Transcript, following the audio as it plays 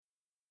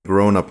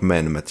Grown-up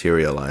men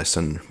materialize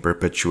and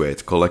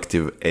perpetuate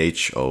collective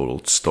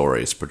age-old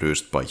stories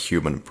produced by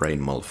human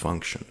brain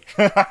malfunction.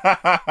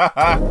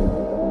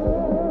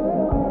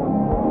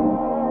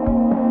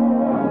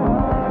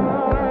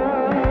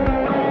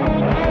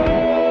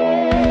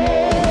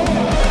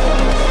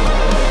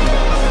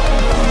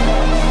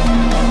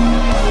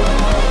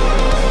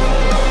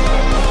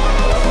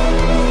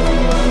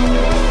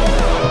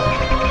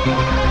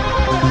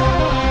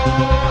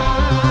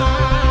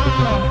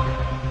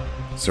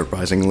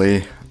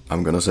 Surprisingly,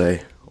 I'm gonna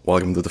say,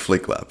 welcome to the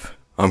Flick Lab.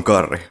 I'm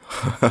Karri.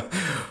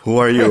 Who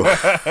are you?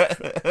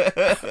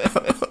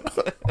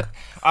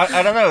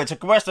 I don't know, it's a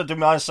question to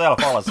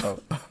myself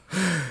also.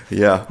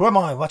 Yeah. Who am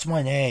I? What's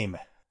my name?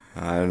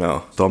 I don't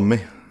know. Tommi?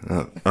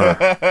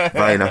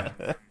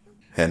 Väinö?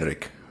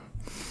 Henrik?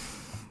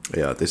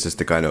 Yeah, this is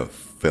the kind of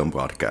film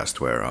podcast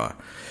where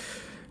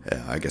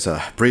I guess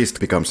a priest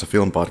becomes a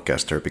film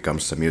podcaster,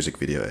 becomes a music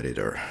video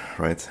editor,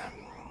 right?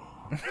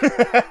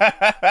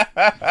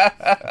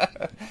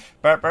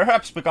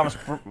 Perhaps becomes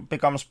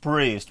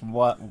priest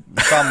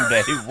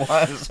someday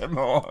once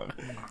more.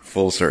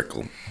 Full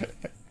circle.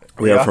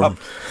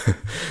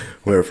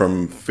 We're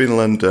from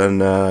Finland,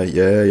 and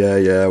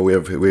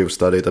we've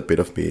studied a bit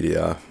of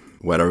media,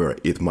 whatever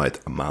it might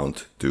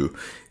amount to.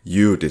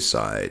 You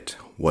decide.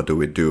 What do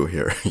we do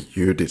here?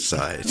 You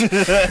decide.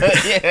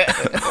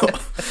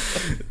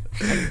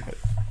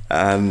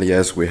 And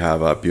yes, we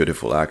have a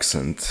beautiful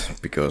accent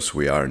because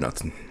we are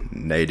not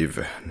Native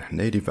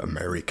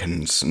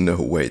Americans.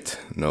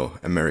 No,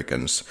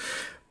 Americans.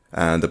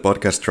 And the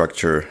podcast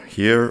structure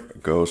here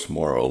goes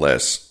more or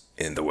less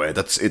in the way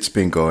that it's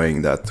been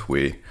going, that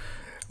we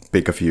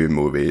pick a few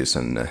movies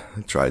and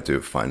try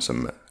to find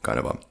some kind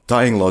of a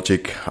tying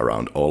logic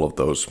around all of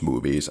those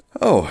movies.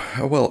 Oh,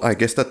 well, I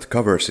guess that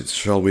covers it.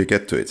 Shall we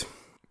get to it?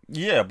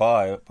 Yeah,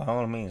 by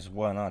all means,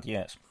 why not,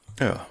 yes.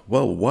 Yeah,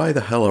 well, why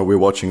the hell are we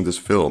watching this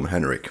film,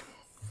 Henrik?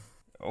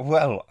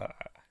 Well,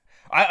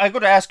 I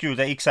could ask you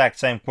the exact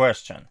same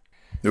question.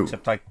 Ooh.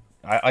 Except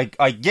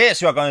I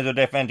guess you are going to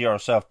defend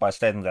yourself by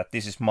stating that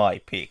this is my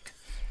pick.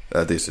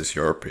 This is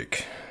your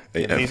pick.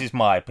 Yeah. This is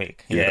my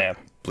pick, yeah.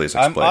 Please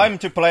explain. I'm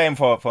to blame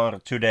for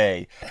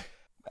today.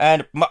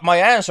 And my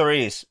answer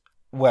is,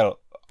 well,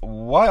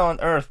 why on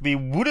earth we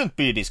wouldn't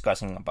be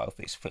discussing about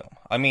this film?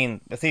 I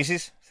mean, this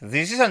is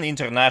an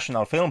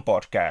international film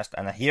podcast,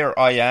 and here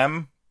I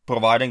am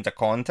providing the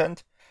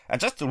content. And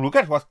just to look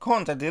at what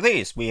content it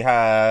is. We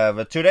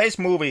have today's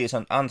movie is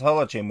an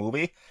anthology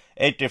movie,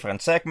 8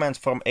 different segments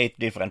from 8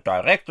 different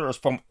directors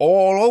from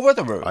all over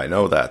the world. I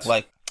know that.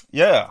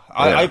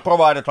 I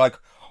provided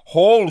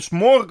whole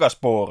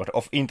smorgasbord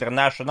of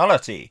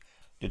internationality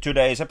to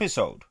today's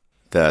episode.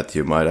 That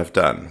you might have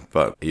done,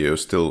 but you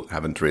still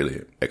haven't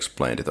really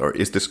explained it. Or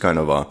is this kind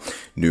of a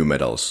new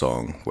metal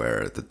song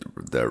where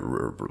the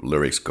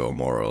lyrics go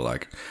more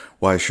like,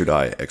 why should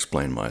I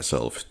explain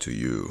myself to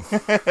you?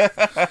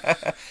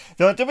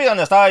 No, to be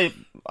honest, I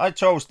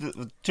chose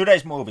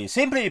today's movie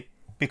simply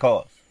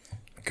because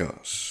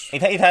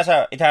it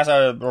has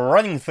a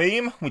running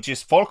theme, which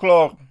is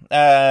folklore,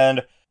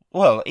 and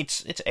well,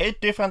 it's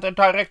 8 different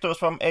directors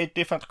from 8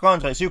 different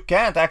countries. You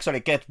can't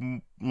actually get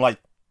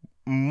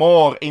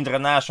more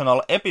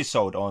international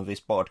episode on this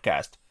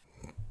podcast.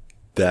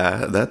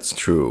 That's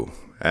true,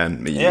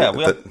 and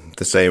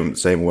the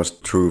same was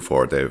true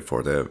for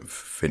the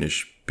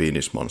Finnish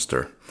penis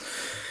monster.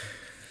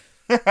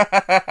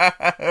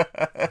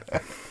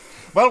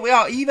 Well, we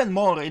are even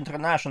more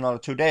international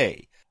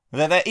today.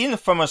 The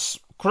infamous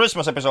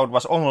Christmas episode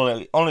was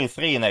only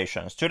 3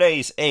 nations. Today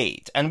is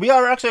 8, and we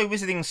are actually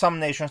visiting some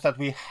nations that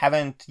we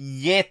haven't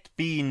yet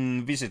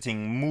been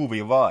visiting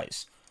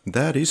movie-wise.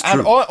 That is true.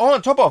 And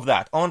on top of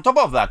that,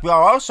 we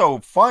are also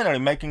finally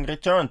making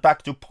return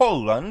back to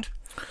Poland,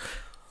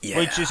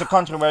 which is a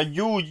country where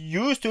you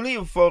used to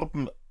live for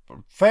a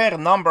fair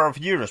number of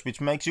years,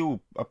 which makes you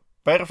a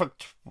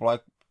perfect,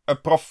 a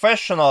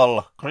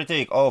professional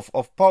critic of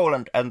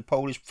Poland and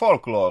Polish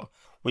folklore,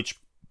 which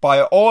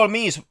by all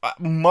means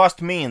must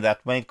mean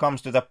that when it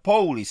comes to the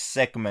Polish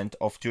segment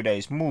of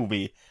today's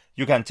movie,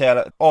 you can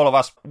tell all of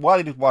us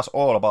what it was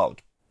all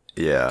about.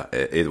 Yeah,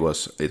 it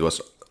was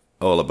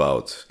all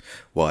about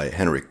why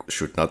Henrik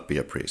should not be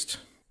a priest.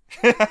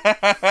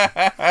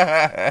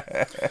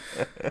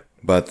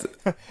 But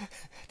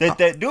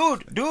the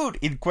dude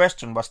in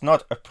question was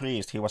not a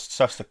priest, he was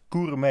just a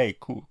gourmet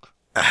cook.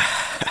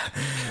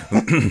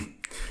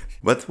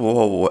 But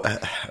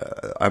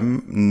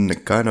I'm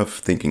kind of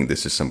thinking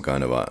this is some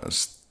kind of a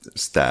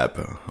stab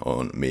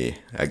on me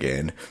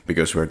again,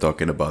 because we're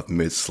talking about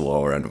myths,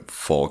 lore, and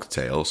folk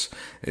tales,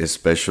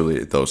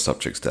 especially those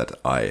subjects that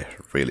I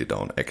really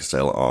don't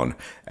excel on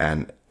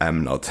and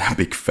am not a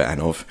big fan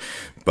of.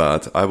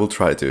 But I will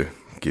try to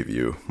give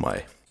you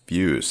my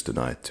views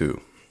tonight too.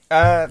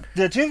 To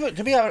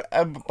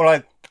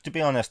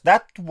be honest,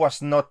 that was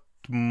not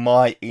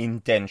my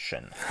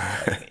intention.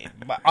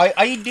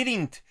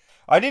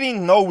 I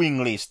didn't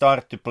knowingly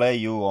start to play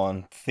you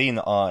on thin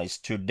ice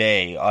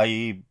today.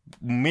 I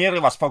merely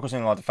was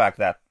focusing on the fact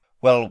that,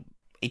 well,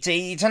 it's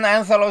an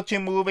anthology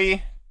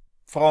movie.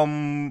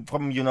 from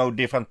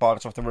different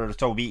parts of the world,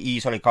 so we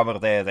easily cover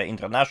the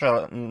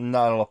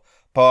international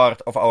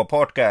part of our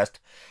podcast,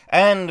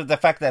 and the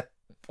fact that,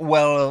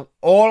 well,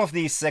 all of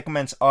these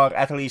segments are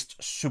at least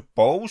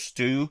supposed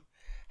to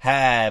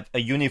have a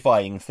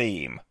unifying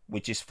theme,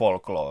 which is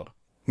folklore.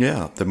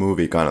 Yeah, the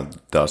movie kind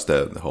of does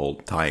the whole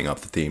tying up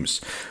the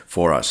themes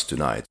for us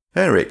tonight.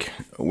 Eric,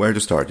 where to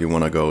start? You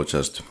want to go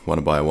just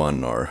one by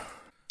one, or?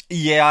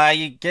 Yeah,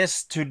 I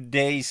guess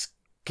today's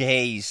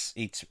case,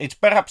 it's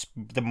perhaps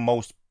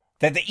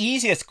the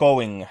easiest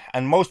going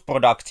and most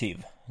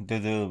productive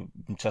to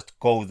just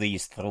go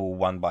these through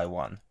one by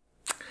one.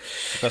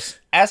 Because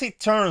as it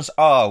turns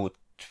out,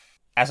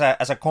 as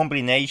a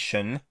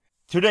combination,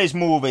 today's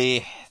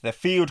movie, The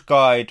Field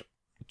Guide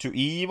to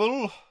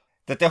Evil,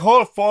 that the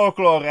whole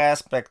folklore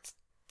aspect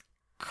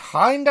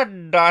kinda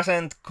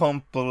doesn't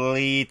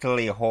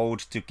completely hold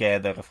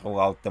together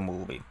throughout the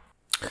movie.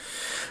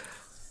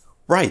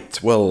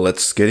 Right, well,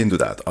 let's get into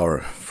that. Our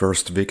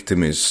first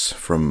victim is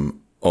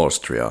from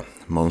Austria,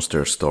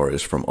 Monster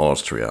Stories from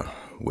Austria,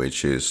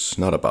 which is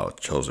not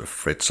about Josef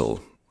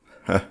Fritzl.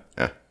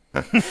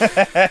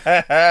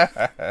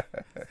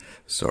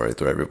 Sorry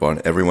to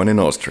everyone in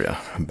Austria,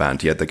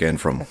 banned yet again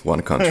from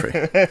one country.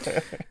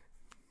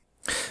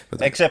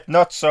 Except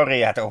not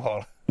sorry at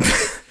all.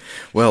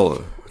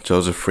 Well,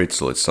 Josef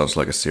Fritzl, it sounds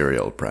like a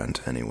cereal brand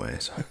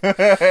anyways.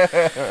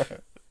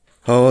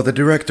 Oh, the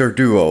director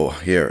duo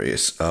here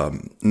is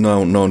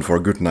known for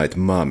Goodnight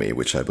Mommy,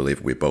 which I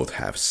believe we both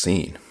have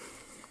seen.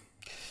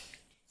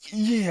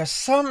 Yeah,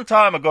 some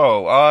time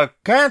ago. I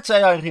can't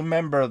say I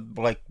remember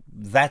like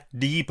that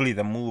deeply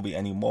the movie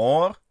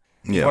anymore.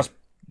 Yeah.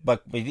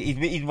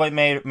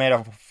 It made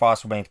a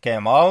fuss when it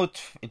came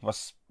out. It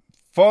was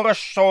for a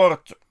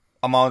short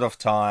amount of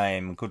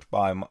time.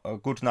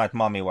 Goodnight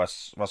Mommy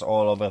was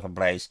all over the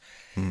place,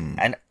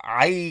 and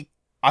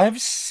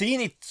I've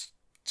seen it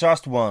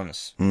just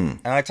once, and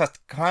I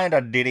just kind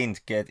of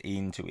didn't get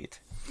into it.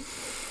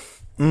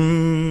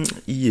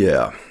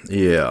 Yeah,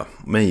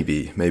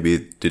 maybe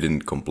it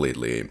didn't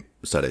completely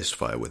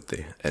satisfy with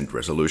the end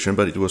resolution,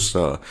 but it was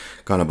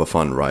kind of a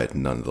fun ride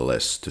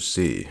nonetheless to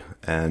see.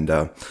 And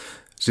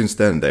since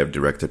then, they've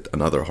directed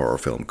another horror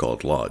film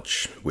called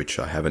Lodge, which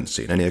I haven't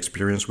seen. Any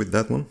experience with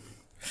that one?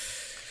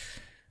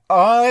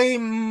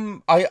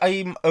 I'm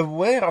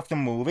aware of the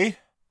movie.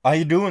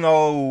 I do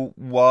know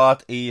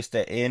what is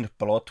the end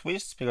plot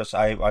twist, because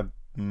I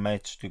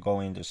managed to go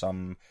into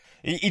some.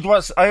 I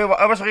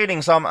was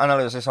reading some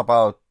analysis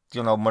about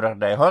modern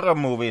day horror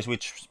movies,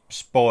 which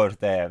spoiled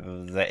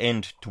the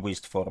end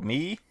twist for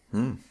me.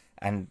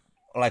 And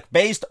like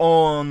based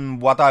on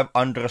what I've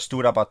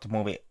understood about the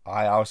movie,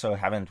 I also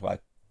haven't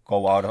like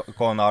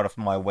gone out of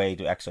my way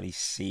to actually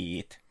see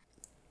it.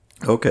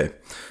 Okay,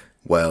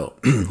 well,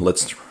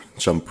 let's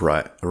jump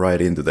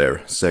right into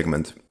their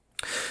segment.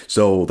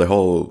 So the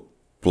whole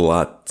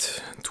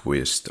plot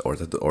twist or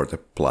the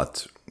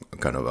plot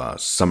kind of a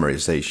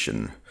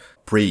summarization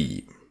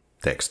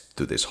pretext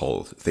to this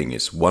whole thing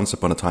is: once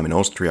upon a time in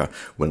Austria,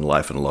 when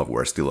life and love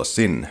were still a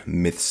sin,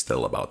 myths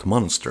tell about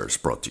monsters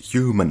brought to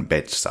human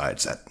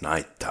bedsides at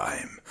night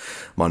time.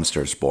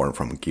 Monsters born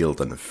from guilt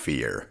and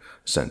fear,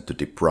 sent to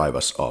deprive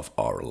us of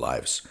our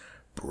life's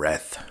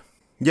breath.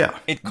 Yeah.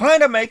 It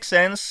kind of makes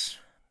sense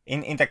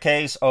in the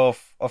case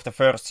of the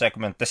first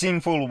segment, The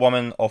Sinful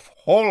Woman of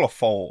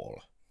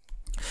Holfall.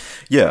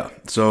 Yeah,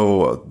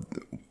 so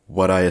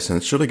what I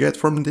essentially get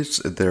from this,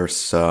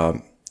 there's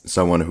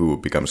someone who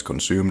becomes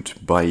consumed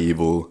by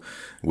evil,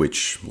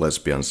 which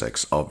lesbian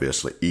sex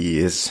obviously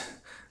is.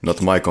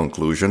 Not my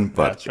conclusion,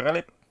 but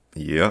naturally.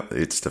 Yeah,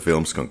 it's the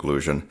film's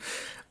conclusion.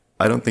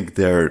 I don't think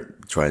they're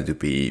trying to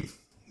be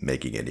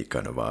making any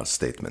kind of a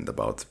statement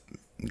about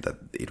that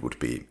it would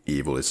be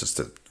evil. It's just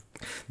that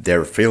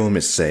their film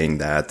is saying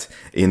that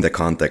in the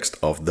context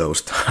of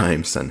those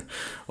times and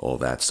all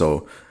that.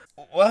 So,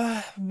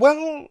 well,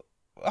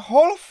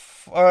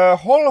 Holfall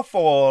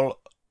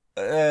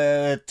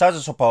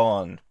touches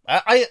upon.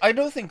 I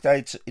do think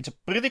that it's a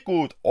pretty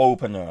good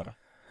opener.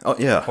 Oh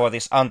yeah. For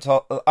this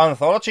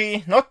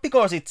anthology, not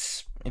because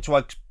it's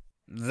like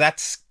that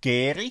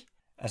scary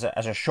as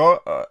a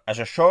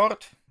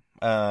short.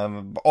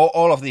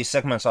 All of these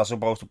segments are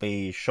supposed to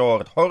be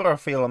short horror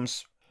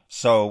films,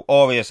 so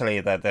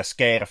obviously the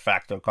scare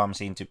factor comes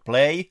into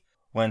play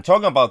when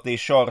talking about these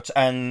shorts.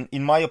 And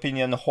in my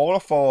opinion,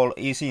 Holfall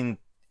isn't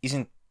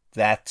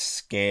that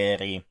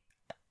scary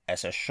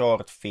as a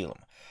short film,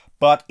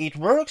 but it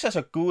works as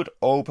a good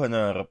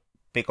opener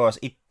because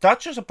it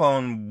touches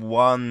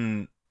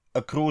upon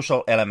a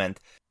crucial element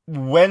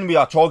when we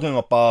are talking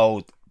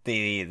about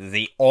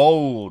the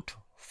old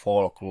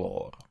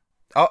folklore.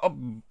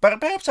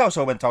 Perhaps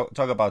also when talk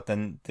about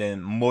the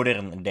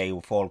modern day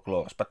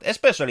folklores, but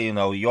especially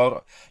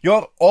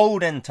your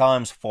olden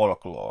times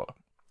folklore,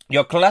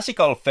 your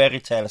classical fairy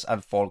tales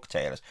and folk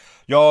tales,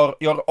 your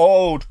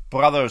old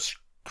Brothers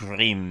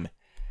Grimm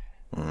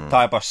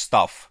type of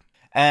stuff.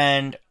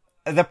 And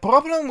the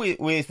problem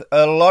with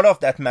a lot of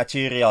that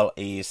material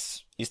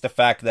is the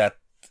fact that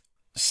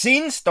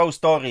since those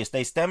stories,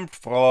 they stemmed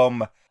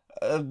from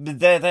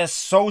the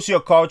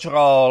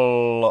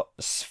socio-cultural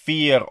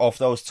sphere of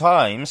those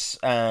times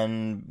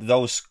and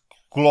those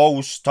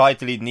close,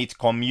 tightly knit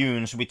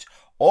communes, which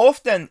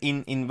often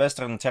in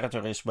Western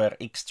territories were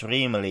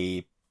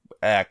extremely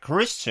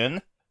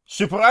Christian.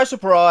 Surprise,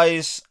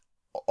 surprise,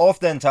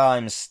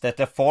 oftentimes that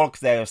the folk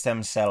tales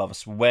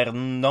themselves were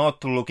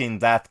not looking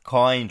that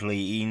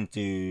kindly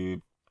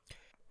into,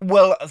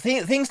 well,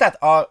 things that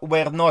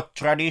were not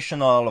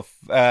traditional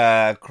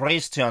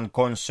Christian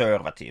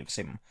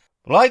conservatism.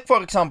 Like,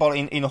 for example,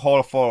 in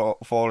Hall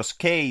Fall's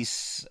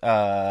case,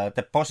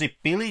 the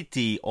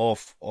possibility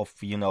of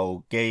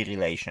gay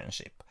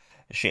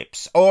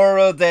relationships,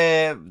 or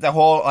the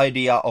whole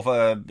idea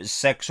of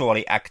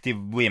sexually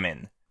active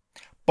women,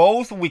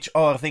 both which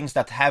are things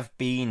that have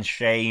been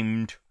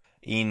shamed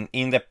in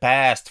the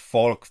past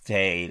folk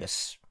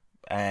tales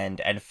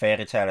and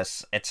fairy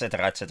tales,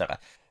 etc., etc.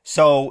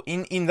 So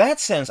in that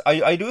sense,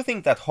 I do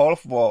think that Hall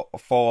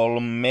Fall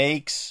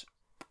makes,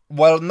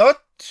 well, not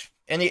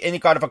any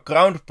kind of a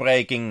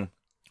groundbreaking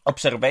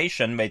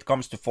observation when it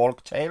comes to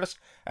folk tales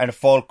and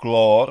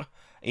folklore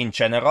in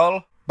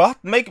general, but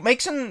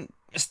makes an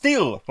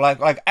still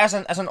like as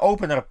an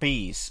opener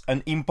piece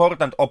an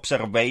important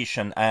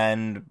observation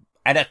and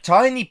a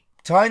tiny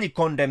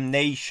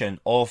condemnation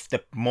of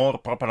the more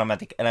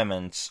problematic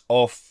elements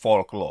of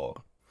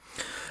folklore.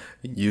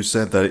 You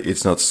said that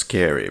it's not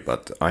scary,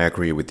 but I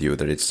agree with you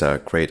that it's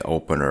a great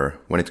opener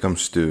when it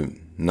comes to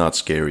not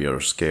scary or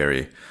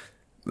scary.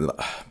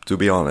 To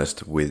be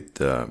honest, with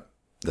the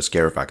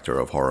scare factor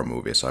of horror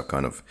movies, I've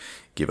kind of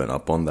given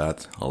up on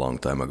that a long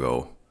time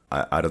ago.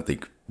 I don't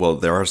think, well,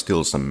 there are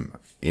still some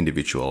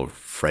individual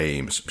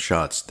frames,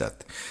 shots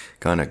that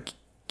kind of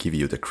give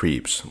you the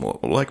creeps. Well,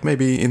 like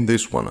maybe in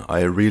this one,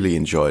 I really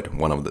enjoyed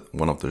one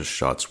of the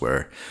shots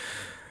where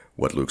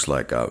what looks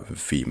like a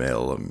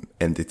female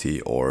entity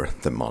or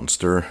the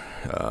monster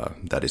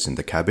that is in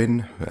the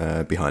cabin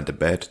behind the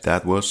bed.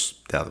 That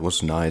was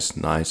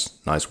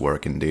nice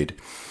work indeed.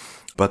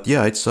 But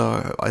yeah,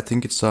 I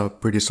think it's a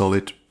pretty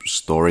solid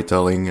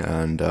storytelling,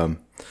 and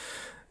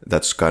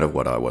that's kind of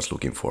what I was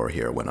looking for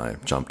here when I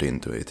jumped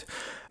into it.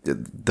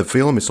 The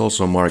film is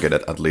also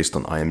marketed, at least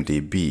on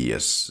IMDb,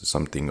 as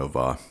something of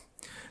a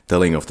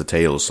telling of the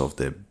tales of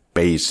the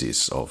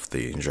basis of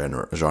the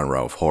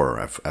genre of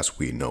horror as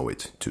we know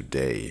it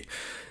today.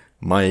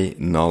 My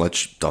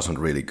knowledge doesn't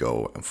really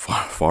go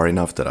far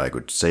enough that I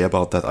could say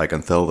about that. I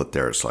can tell that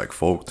there's like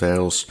folk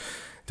tales,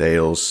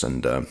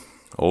 and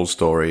old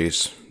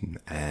stories,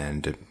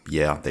 and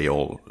yeah, they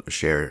all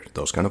share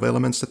those kind of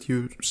elements that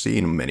you see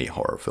in many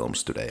horror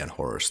films today and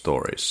horror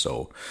stories.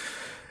 So,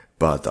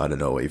 but I don't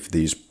know if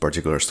these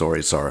particular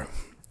stories are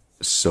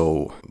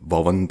so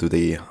woven to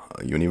the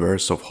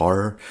universe of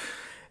horror.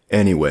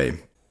 Anyway,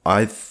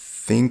 I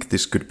think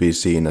this could be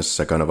seen as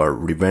a kind of a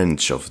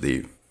revenge of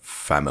the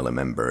family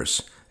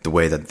members, the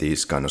way that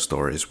these kind of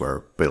stories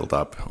were built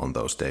up on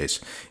those days.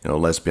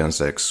 Lesbian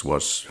sex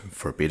was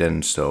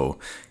forbidden, so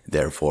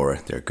therefore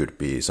there could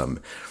be some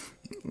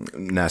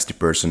nasty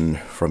person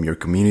from your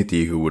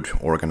community who would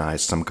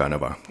organize some kind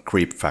of a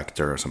creep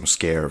factor, some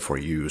scare for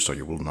you, so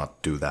you will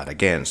not do that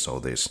again. So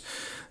these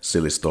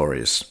silly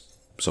stories,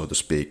 so to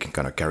speak,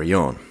 kind of carry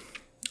on.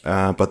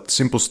 But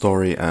simple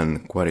story,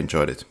 and quite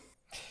enjoyed it.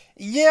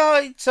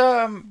 Yeah, it's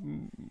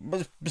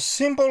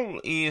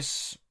simple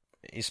is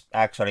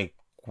actually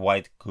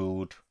quite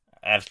good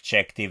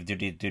adjective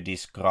to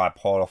describe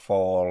Hall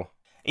Fall.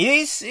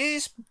 It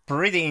is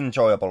pretty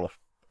enjoyable,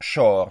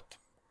 short.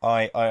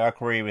 I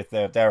agree with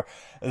there.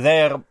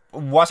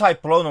 Was I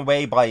blown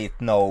away by it?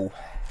 No.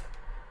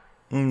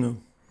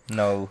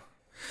 No.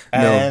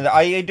 And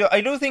I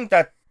do think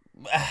that,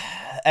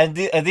 and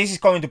this is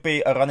going to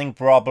be a running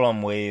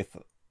problem with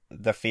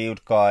the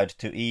Field Guide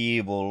to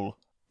Evil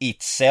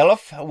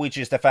itself, which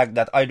is the fact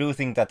that I do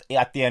think that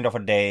at the end of the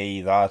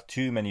day there are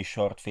too many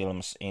short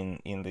films in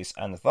this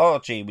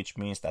anthology, which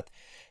means that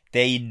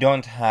they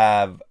don't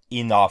have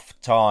enough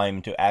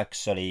time to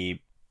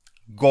actually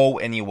go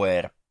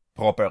anywhere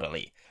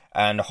properly.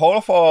 And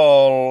Hall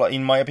Fall,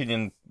 in my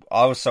opinion,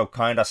 also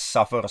kind of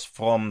suffers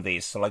from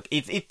this. Like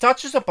it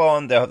touches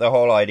upon the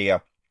whole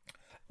idea,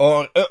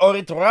 or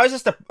it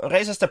raises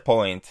the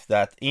point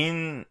that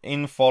in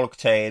folk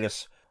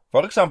tales,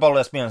 for example,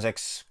 lesbian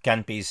sex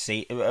can be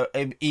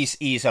is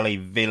easily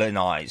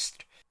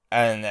villainized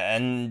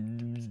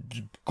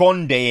and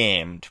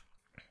condemned,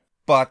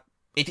 but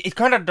it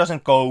kind of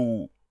doesn't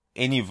go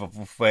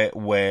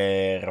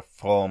anywhere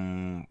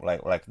from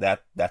like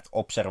that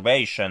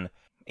observation.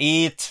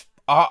 It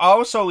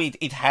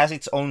has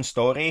its own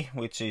story,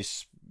 which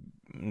is,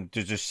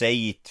 to say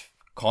it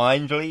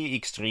kindly,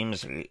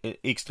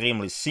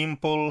 extremely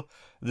simple.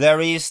 There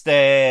is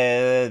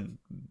the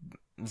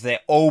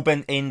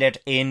open-ended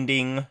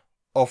ending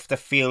of the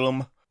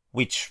film,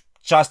 which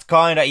just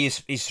kinda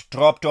is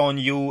dropped on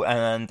you,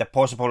 and the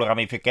possible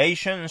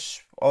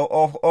ramifications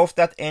of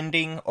that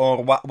ending,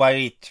 or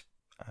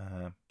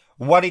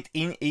what it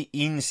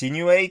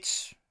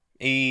insinuates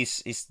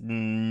is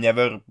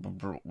never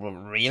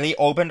really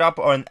opened up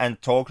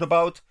and talked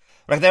about.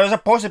 Like there is a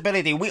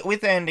possibility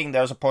with the ending.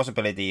 There's a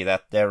possibility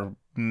that there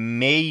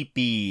may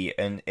be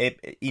an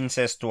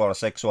incestual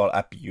sexual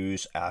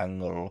abuse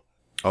angle.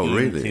 Oh,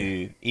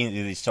 really?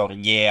 Into this story,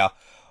 yeah.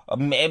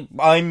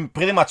 I'm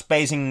pretty much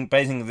basing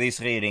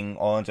this reading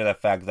onto the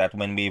fact that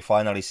when we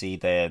finally see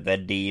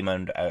the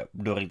demon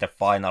during the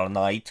final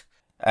night,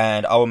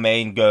 and our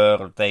main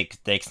girl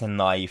takes the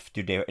knife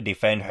to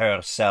defend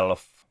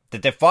herself,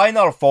 the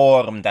final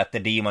form that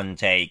the demon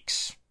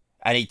takes,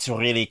 and it's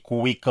really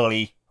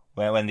quickly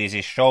when this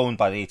is shown,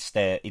 but it's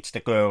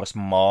the girl's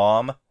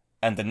mom.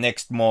 And the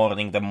next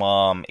morning, the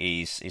mom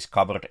is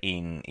covered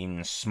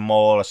in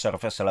small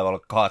surface level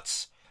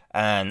cuts,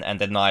 and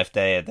the knife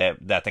that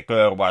the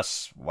girl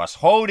was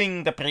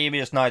holding the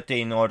previous night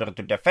in order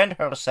to defend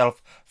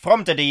herself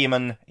from the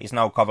demon is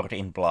now covered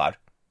in blood.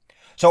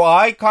 So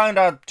I kind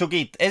of took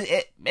it,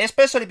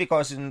 especially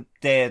because in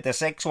the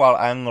sexual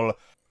angle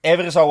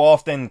every so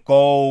often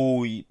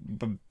go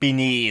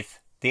beneath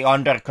the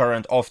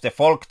undercurrent of the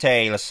folk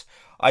tales.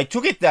 I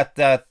took it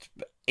that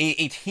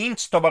it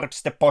hints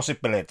towards the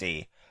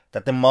possibility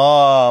that the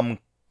mom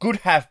could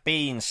have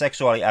been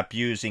sexually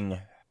abusing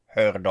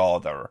her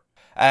daughter.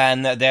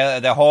 And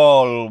the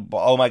whole,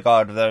 oh my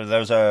god,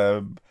 there's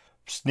a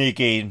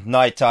sneaky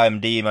nighttime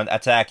demon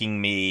attacking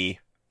me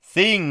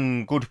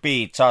thing could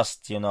be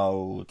just,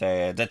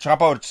 the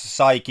troubled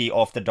psyche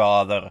of the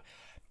daughter.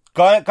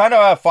 Kind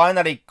of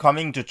finally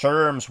coming to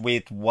terms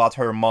with what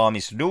her mom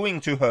is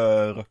doing to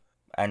her.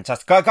 And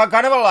just kind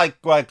of like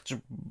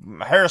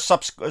her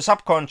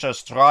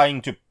subconscious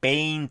trying to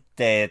paint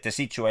the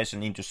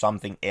situation into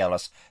something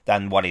else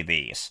than what it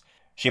is.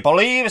 She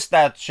believes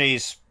that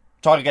she's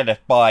targeted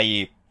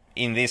by,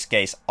 in this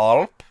case,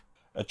 Alp,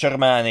 a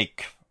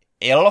Germanic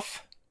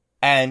elf,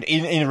 and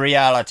in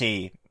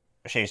reality,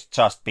 she's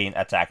just been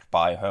attacked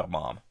by her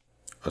mom.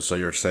 So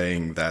you're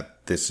saying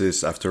that this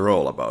is, after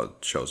all,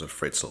 about Joseph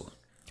Fritzl?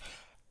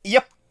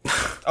 Yep.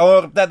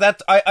 Or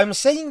I'm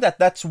saying that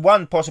that's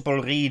one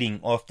possible reading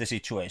of the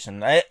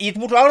situation. It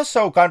would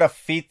also kind of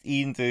fit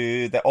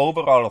into the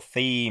overall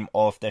theme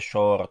of the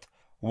short,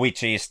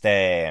 which is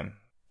the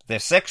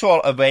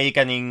sexual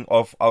awakening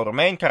of our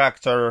main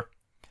character,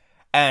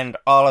 and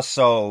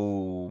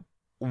also,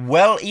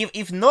 well,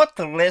 if not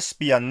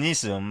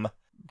lesbianism,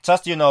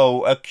 just,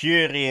 a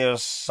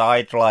curious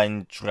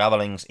sideline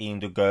travelings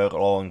into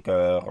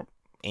girl-on-girl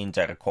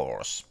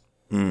intercourse.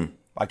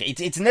 Like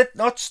it's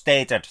not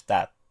stated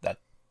that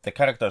the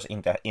characters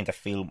in the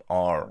film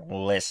are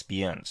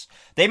lesbians.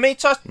 They may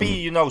just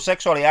be,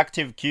 sexually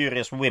active,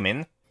 curious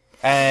women,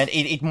 and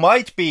it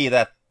might be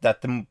that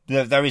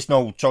there is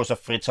no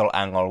Joseph Fritzl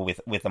angle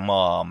with the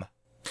mom,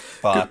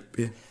 but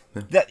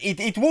that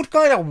it would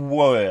kind of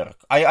work.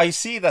 I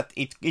see that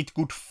it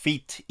could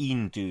fit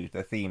into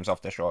the themes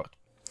of the short.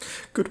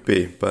 Could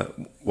be, but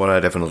what I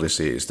definitely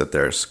see is that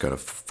there's kind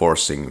of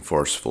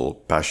forceful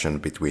passion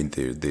between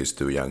these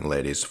two young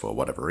ladies. For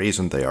whatever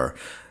reason, they are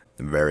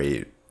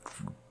very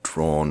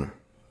drawn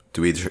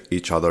to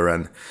each other,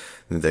 and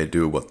they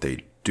do what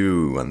they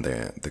do, and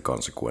the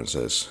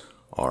consequences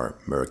are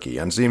murky.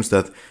 And it seems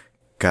that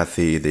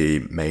Kathy, the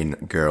main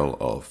girl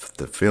of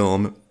the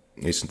film,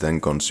 is then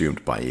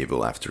consumed by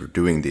evil after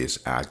doing these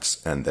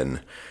acts, and then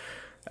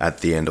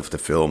at the end of the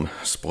film,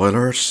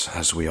 spoilers,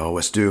 as we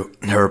always do,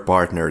 her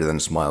partner then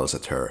smiles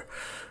at her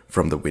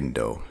from the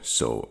window.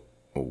 So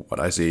what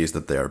I see is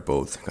that they are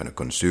both kind of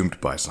consumed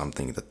by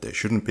something that they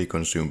shouldn't be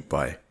consumed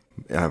by.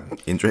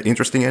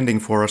 Interesting ending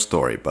for a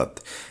story,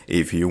 but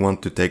if you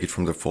want to take it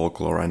from the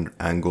folklore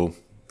angle,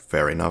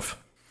 fair enough.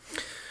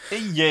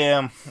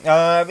 Yeah,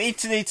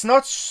 it's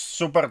not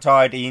super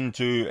tied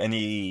into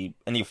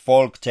any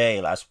folk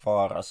tale as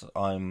far as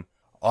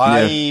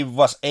I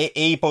was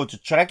able to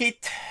track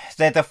it.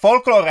 The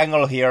folklore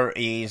angle here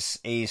is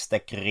the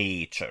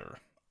creature,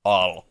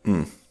 Alp,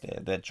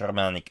 the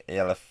Germanic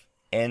elf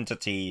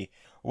entity,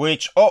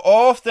 which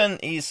often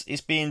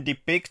is being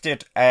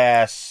depicted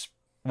as,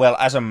 well,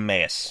 as a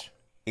mess,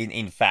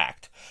 in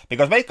fact.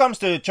 Because when it comes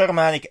to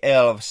Germanic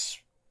elves,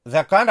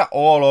 they're kind of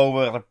all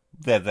over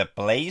the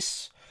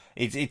place.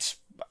 It's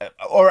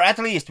or at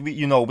least,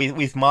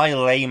 with my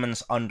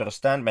layman's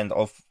understanding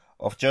of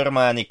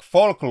Germanic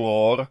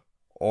folklore,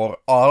 or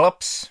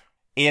Alps,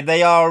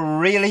 they are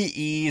really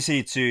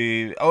easy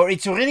to, or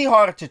it's really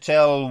hard to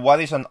tell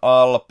what is an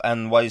Alp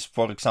and what is,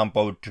 for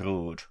example,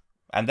 Druid.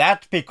 And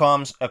that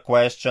becomes a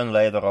question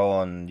later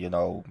on,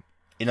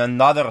 in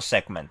another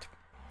segment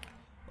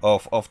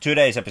of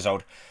today's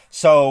episode.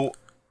 So,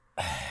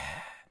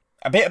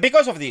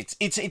 because of this,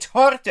 it's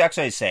hard to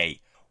actually say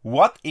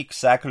what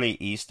exactly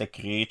is the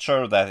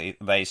creature that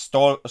is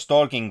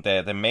stalking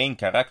the main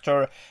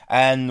character,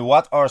 and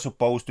what are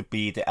supposed to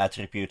be the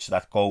attributes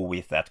that go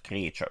with that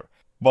creature.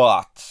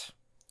 But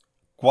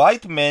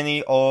quite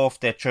many of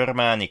the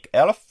Germanic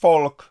elf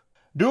folk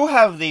do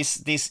have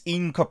this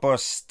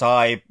incubus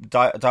type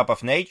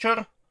of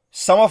nature.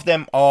 Some of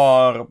them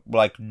are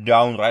like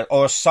downright,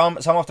 or some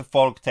of the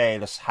folk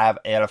tales have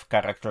elf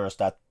characters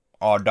that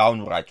are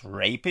downright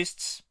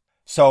rapists.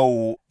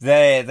 So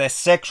the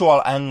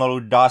sexual angle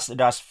does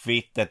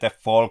fit the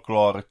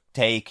folklore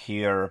take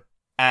here,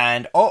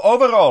 and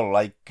overall,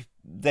 like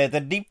the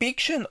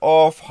depiction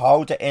of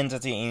how the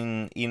entity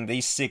in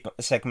this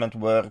segment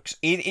works,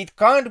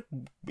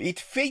 it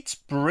fits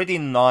pretty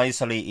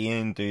nicely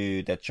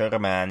into the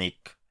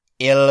Germanic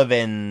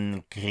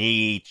elven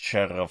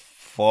creature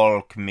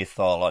folk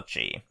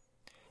mythology.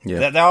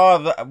 Yeah. There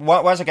are,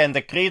 once again,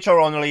 the creature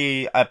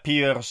only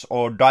appears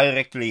or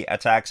directly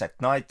attacks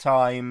at night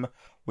time,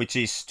 which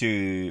is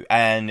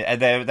and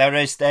there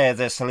is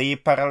the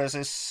sleep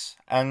paralysis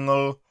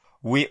angle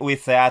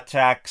with the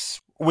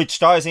attacks, which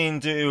ties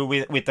into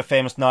with the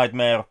famous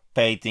nightmare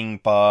painting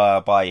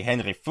by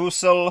Henry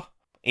Fussell,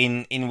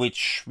 in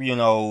which, you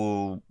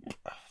know,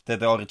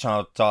 the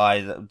original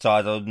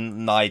title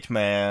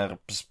nightmare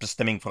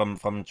stemming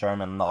from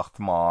German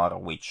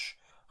Nachtmar, which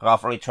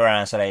roughly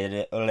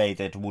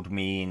translated would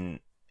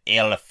mean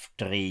elf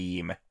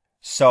dream.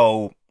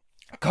 So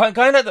kind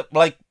of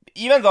like,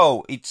 even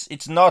though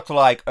it's not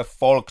like a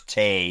folk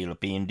tale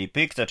being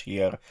depicted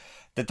here,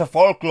 that the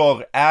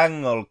folklore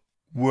angle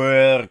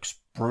works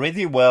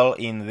pretty well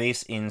in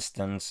this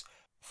instance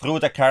through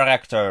the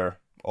character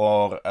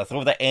or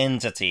through the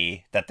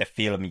entity that the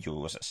film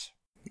uses.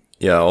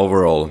 Yeah,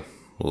 overall,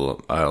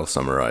 well, I'll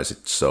summarize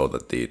it so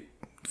that the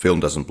film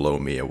doesn't blow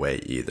me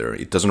away either.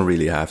 It doesn't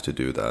really have to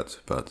do that,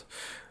 but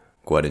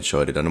quite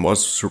enjoyed it and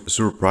was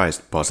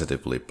surprised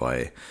positively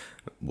by,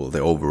 well, the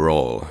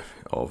overall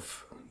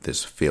of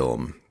this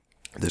film,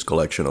 this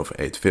collection of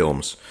 8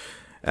 films.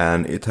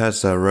 And it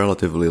has a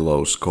relatively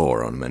low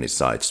score on many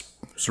sites,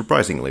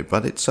 surprisingly,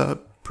 but it's a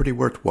pretty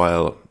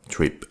worthwhile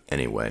trip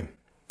anyway.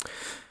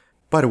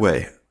 By the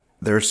way,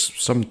 there's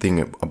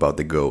something about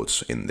the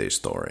goats in these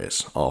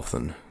stories,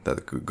 often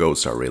that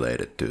goats are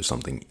related to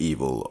something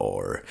evil,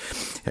 or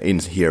in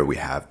here we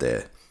have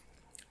the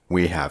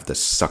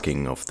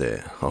sucking of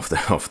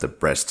the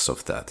breasts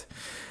of that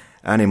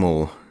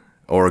animal,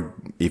 or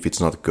if it's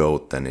not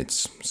goat, then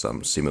it's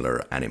some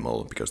similar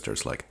animal, because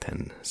there's like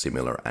 10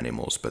 similar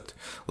animals, but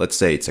let's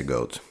say it's a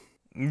goat.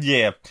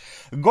 Yeah,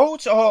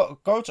 goats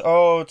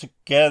all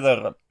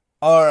together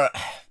are,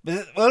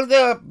 well,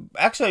 they're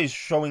actually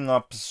showing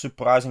up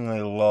surprisingly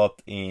a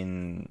lot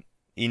in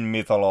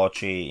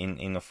mythology,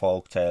 in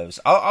folk tales,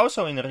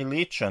 also in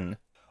religion,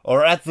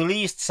 or at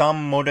least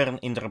some modern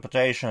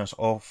interpretations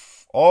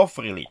of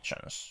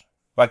religions.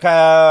 Like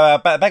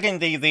back in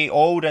the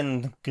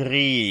olden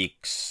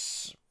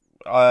Greeks,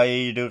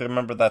 I do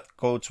remember that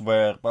goats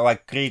were,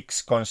 like,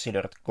 Greeks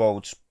considered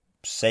goats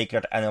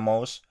sacred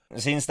animals,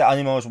 since the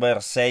animals were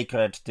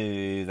sacred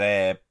to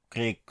the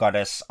Greek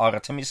goddess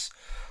Artemis,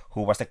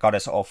 who was the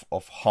goddess of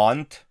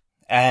hunt.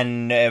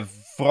 And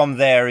from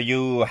there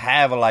you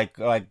have like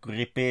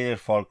repeated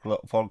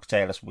folk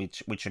tales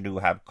which do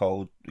have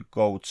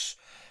goats,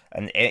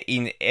 and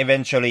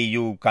eventually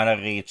you kind of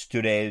reach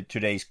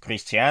today's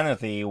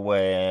Christianity,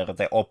 where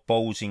the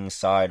opposing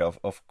side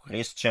of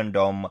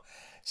Christendom,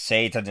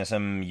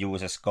 Satanism,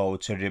 uses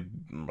goats to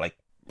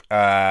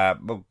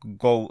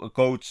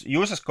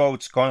uses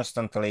goats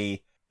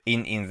constantly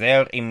in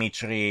their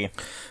imagery.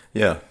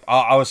 Yeah.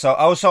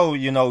 Also,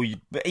 you know,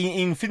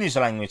 in Finnish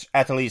language,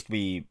 at least,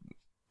 we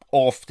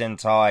often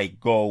tie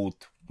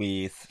goat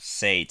with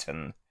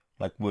Satan,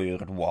 like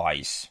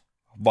word-wise.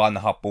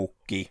 Vanha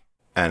pukki.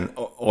 And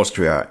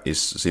Austria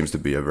seems to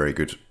be a very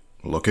good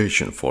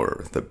location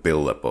for the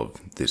build-up of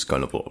this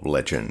kind of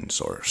legends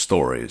or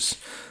stories.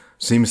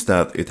 Seems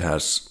that it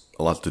has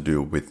a lot to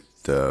do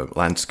with the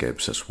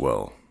landscapes as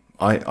well.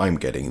 I'm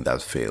getting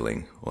that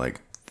feeling,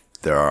 like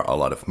there are a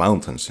lot of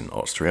mountains in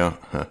Austria,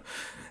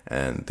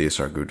 and these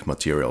are good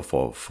material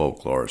for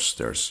folklores.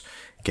 There's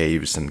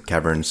caves and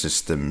cavern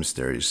systems,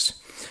 there is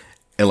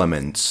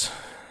elements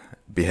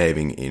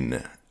behaving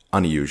in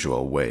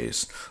unusual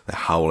ways, the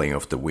howling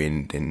of the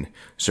wind in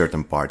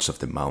certain parts of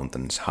the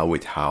mountains, how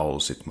it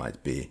howls, it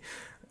might be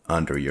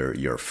under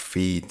your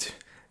feet,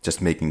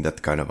 just making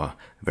that kind of a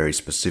very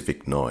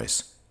specific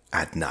noise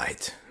at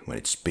night when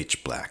it's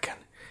pitch black and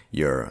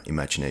your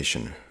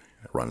imagination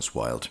runs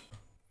wild.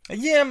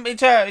 Yeah,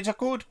 it's a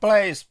good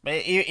place,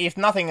 if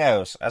nothing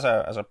else, as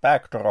a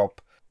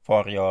backdrop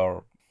for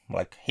your,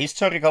 like,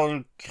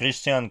 historical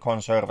Christian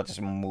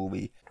conservatism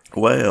movie.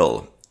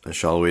 Well,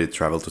 shall we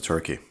travel to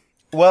Turkey?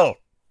 Well,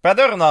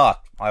 better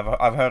not.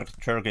 I've heard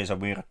Turkey is a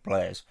weird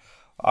place.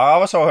 I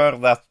also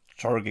heard that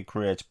Turkey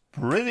creates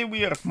pretty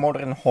weird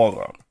modern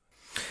horror.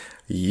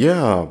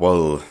 Yeah,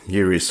 well,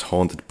 here is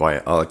Haunted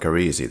by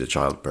Al-Kharisi, the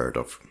childbird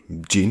of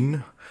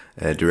Jinn,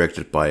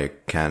 directed by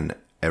Can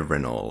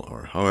Evrenol,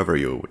 or however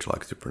you would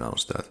like to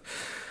pronounce that.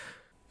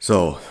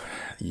 So,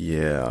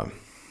 yeah,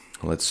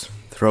 let's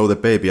throw the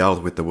baby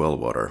out with the well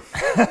water.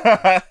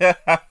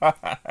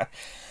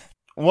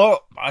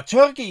 Well,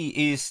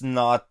 Turkey is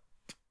not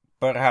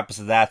perhaps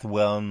that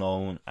well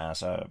known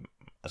as a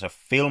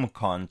film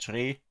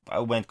country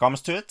when it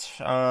comes to it.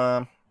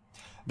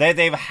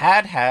 They've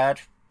had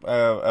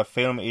a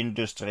film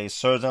industry,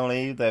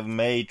 certainly. They've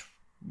made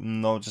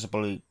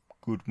noticeably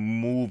good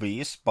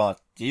movies,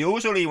 but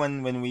usually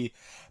when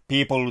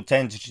people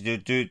tend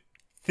to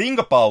think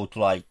about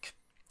like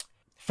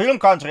film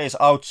countries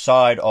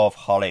outside of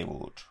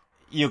Hollywood,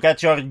 you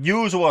get your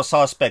usual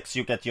suspects.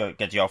 You get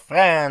your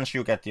French.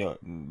 You get your,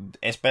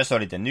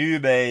 especially the New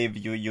Wave.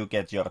 You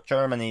get your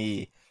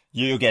Germany.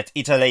 You get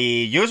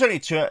Italy. Usually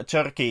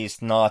Turkey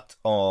is not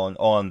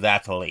on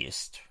that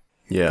list.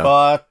 Yeah.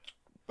 But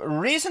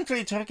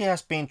recently Turkey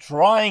has been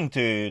trying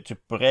to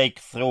break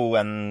through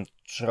and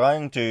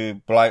trying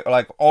to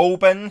like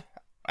open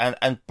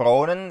and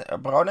broaden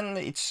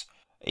its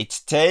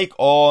take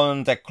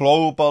on the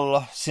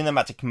global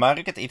cinematic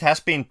market. It has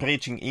been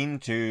preaching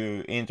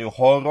into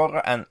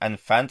horror and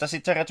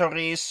fantasy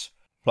territories,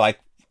 like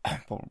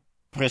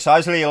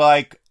precisely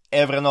like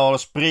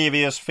Evrenol's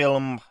previous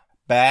film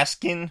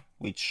Baskin,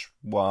 which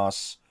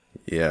was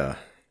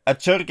a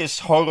Turkish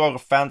horror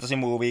fantasy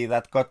movie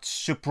that got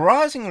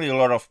surprisingly a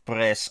lot of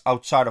press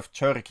outside of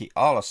Turkey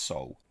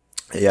also.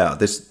 Yeah,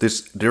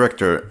 this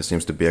director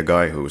seems to be a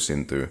guy who's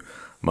into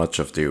much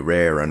of the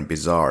rare and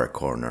bizarre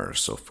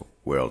corners of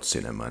world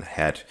cinema and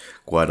had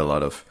quite a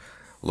lot of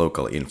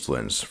local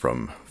influence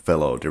from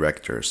fellow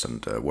directors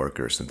and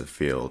workers in the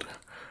field.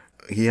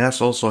 He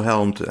has also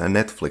helmed a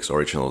Netflix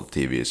original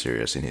TV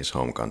series in his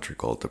home country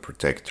called The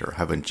Protector.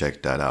 Haven't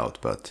checked that out,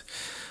 but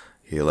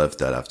he left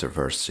that after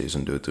first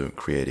season due to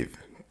creative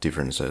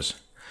differences.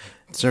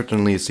 It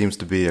certainly seems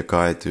to be a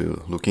guy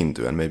to look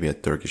into, and maybe a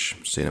Turkish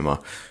cinema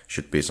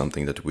should be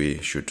something that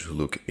we should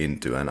look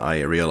into. And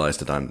I realized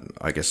that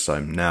I guess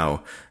I'm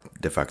now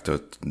de facto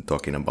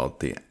talking about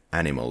the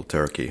animal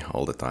turkey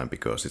all the time,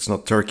 because it's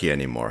not Turkey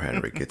anymore,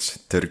 Henrik. It's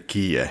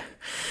Turkey.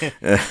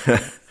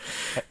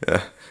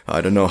 I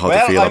don't know how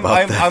to feel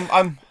about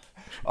that.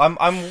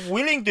 I'm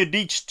willing to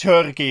ditch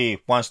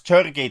Turkey once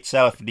Turkey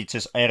itself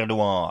ditches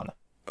Erdogan.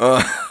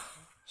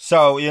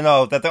 So,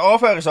 that the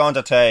offer is on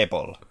the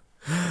table.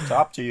 It's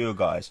up to you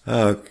guys.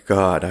 Oh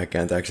God, I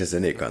can't access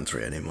any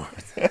country anymore.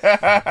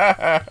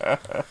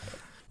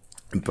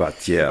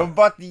 But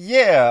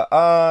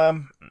yeah.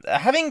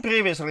 Having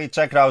previously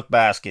checked out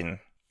Baskin,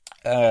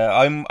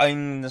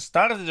 I'm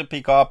started to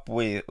pick up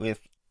with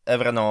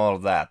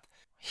Evrenol that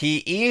he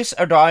is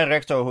a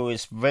director who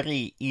is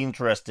very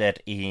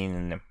interested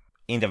in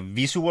the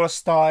visual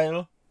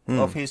style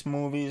of his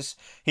movies.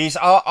 He's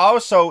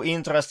also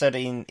interested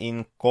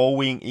in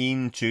going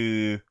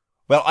into,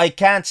 well, I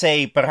can't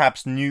say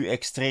perhaps new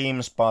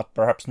extremes, but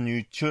perhaps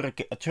new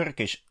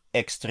Turkish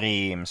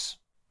extremes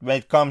when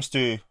it comes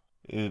to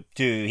the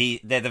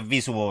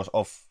visuals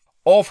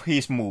of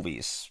his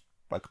movies.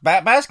 Like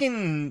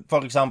Baskin,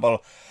 for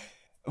example,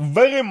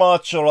 very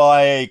much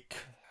like,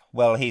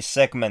 well, his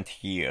segment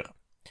here.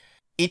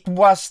 It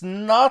was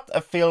not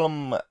a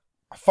film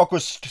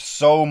focused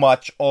so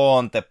much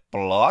on the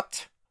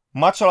plot,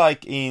 much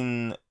like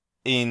in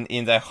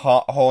the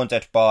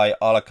Haunted by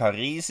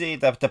Al-Kharisi.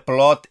 The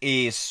plot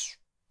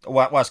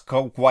was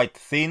quite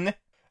thin.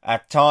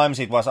 At times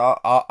it was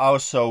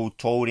also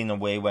told in a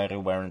way where we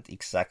weren't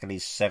exactly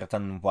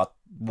certain what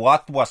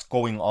was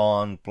going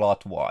on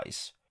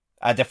plot-wise.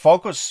 And the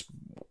focus,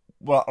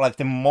 well, like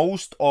the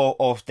most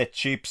of the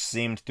chips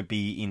seemed to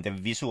be in the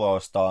visual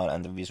style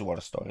and the visual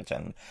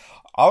storytelling.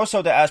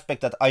 Also the aspect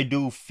that I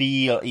do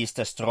feel is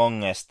the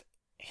strongest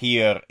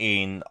here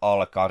in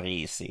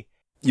Al-Kharisi.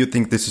 You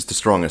think this is the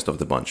strongest of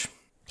the bunch?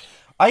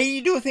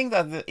 I do think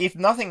that if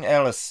nothing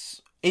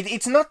else,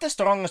 it's not the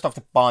strongest of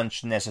the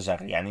bunch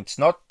necessarily, and it's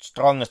not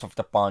strongest of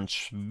the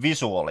bunch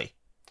visually.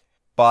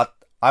 But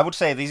I would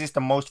say this is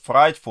the most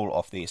frightful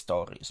of these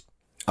stories.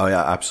 Oh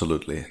yeah,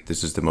 absolutely.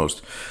 This is the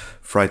most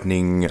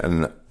frightening,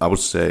 and I would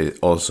say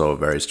also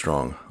very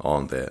strong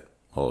on the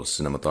whole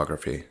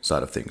cinematography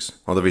side of things,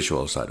 on the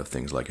visual side of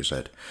things, like you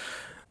said.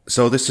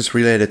 So this is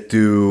related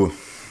to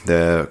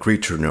the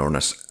creature known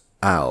as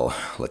Al,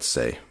 let's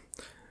say.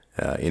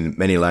 In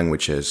many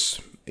languages,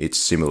 it's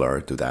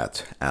similar to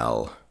that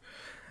Al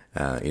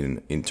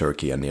in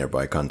Turkey and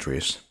nearby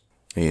countries.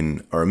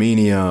 In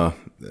Armenia,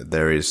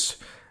 there is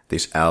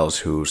these Als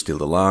who steal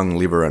the lung,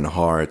 liver, and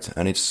heart,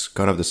 and it's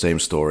kind of the same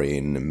story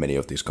in many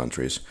of these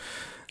countries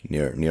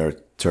near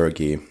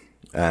Turkey.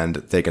 And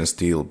they can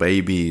steal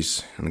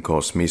babies and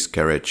cause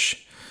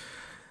miscarriage.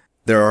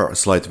 There are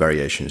slight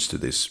variations to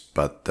this,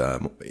 but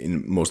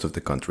in most of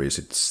the countries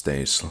it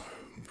stays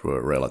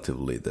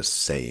relatively the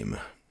same.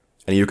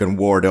 And you can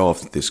ward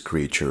off this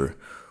creature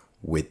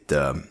with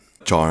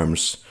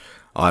charms,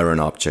 iron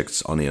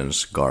objects,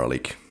 onions,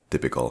 garlic,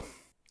 typical.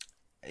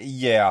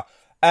 Yeah,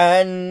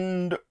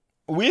 and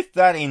with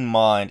that in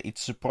mind,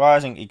 it's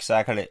surprising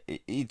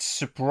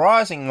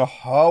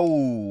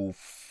how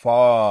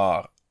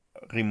far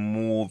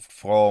removed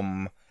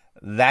from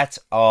that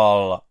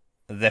all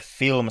the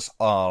film's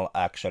all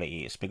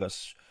actually is,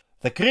 because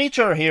the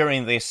creature here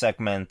in this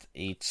segment,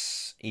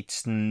 it's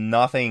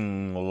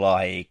nothing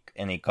like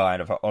any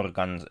kind of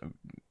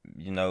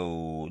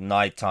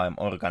nighttime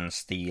organ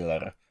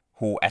stealer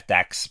who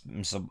attacks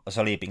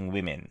sleeping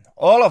women.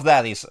 All of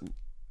that is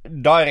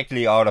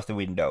directly out of the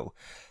window.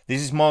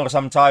 This is more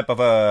some type of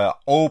a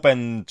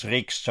open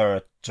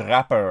trickster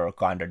trapper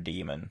kind of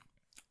demon.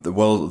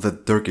 Well, the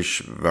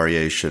Turkish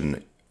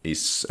variation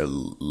is a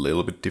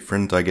little bit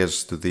different, I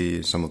guess,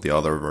 to some of the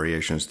other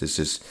variations. This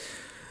is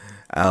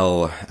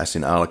Al, as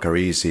in Al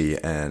Carisi,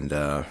 and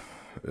it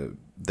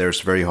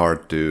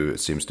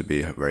seems to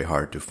be very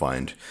hard to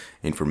find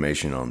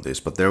information on this.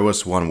 But there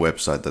was one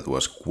website that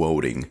was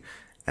quoting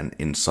an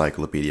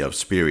Encyclopedia of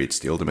Spirits,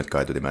 the Ultimate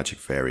Guide to the Magic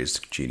Fairies,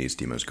 Genies,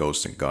 Demons,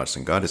 Ghosts, and Gods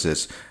and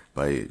Goddesses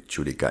by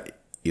Judica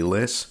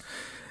Illes,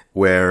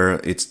 where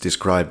it's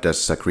described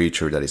as a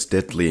creature that is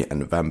deadly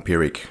and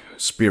vampiric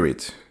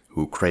spirit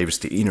who craves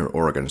the inner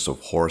organs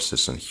of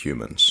horses and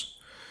humans.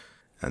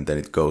 And then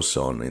it goes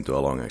on into a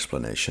long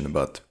explanation,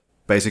 but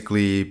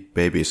basically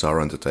babies are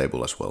on the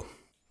table as well.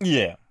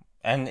 Yeah,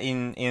 and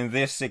in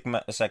this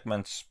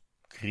segment's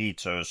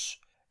creatures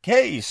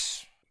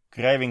case,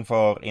 craving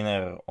for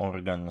inner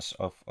organs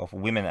of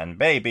women and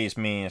babies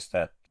means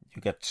that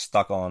you get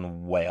stuck on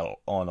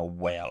a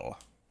well.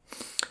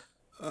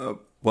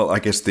 Well, I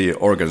guess the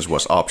organs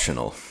was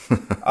optional.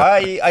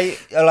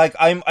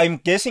 I'm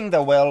guessing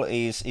the well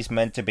is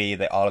meant to be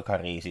the Al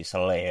Carisi's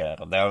lair.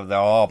 There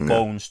are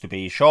bones to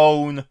be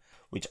shown,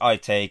 which I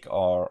take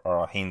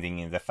are hinting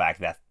in the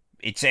fact that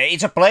it's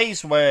a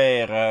place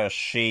where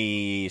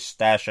she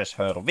stashes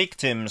her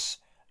victims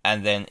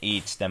and then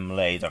eats them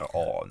later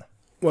on.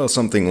 Well,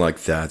 something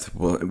like that.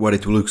 What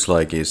it looks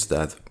like is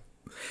that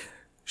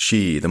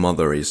she, the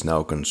mother, is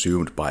now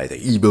consumed by the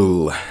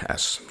evil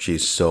as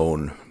she's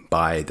sown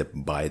by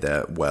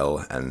the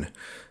well, and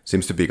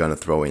seems to be gonna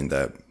throw in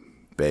the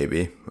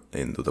baby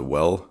into the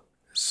well,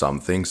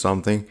 something,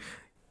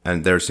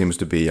 and there seems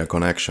to be a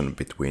connection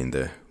between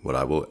what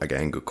I will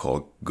again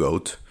call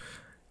goat,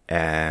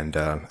 and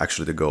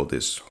actually the goat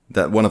is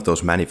that one of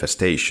those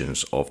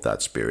manifestations of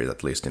that spirit,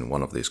 at least in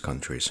one of these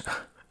countries,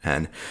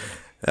 and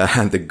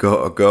the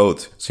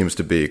goat seems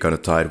to be kind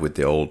of tied with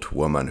the old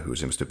woman who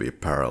seems to be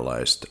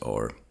paralyzed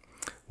or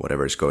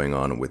whatever is going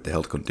on with the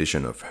health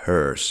condition of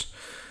hers.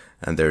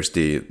 And there's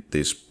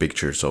these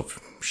pictures of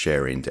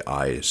sharing the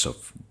eyes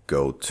of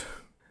goat.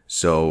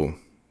 So,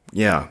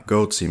 yeah,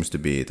 goat seems to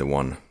be the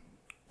one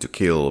to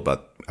kill,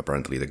 but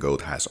apparently the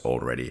goat has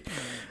already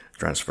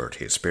transferred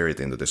his spirit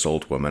into this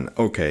old woman.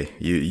 Okay,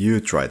 you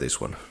try this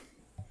one.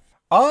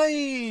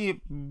 I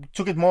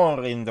took it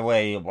more in the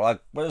way,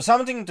 like,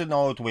 something to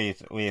note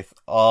with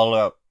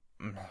all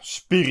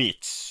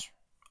spirits.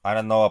 I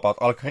don't know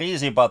about Al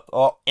Carisi, but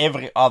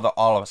every other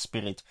Al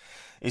spirit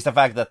is the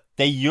fact that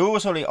they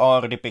usually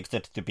are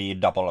depicted to be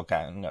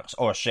doppelgangers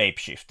or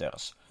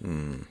shapeshifters.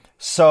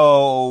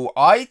 So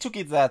I took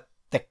it that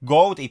the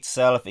goat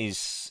itself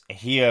is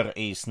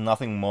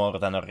nothing more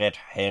than a red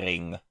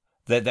herring.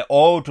 The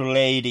old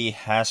lady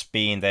has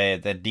been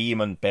the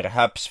demon,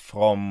 perhaps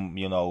from,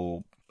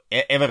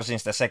 ever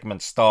since the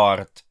segment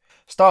starts.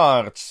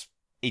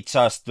 It's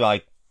just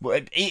like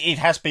it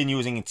has been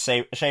using its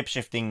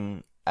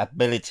shapeshifting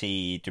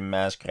ability to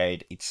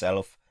masquerade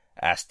itself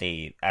as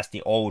the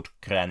old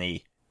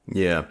granny.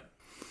 Yeah.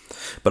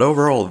 But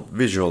overall,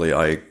 visually,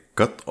 I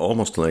got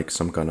almost like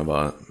some kind of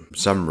a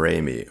Sam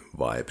Raimi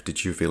vibe.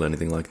 Did you feel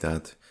anything like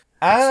that?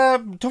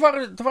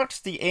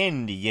 Towards the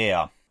end,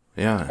 yeah.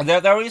 Yeah.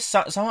 There is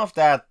some of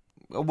that,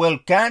 well,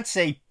 can't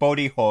say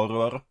body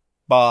horror,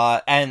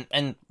 but,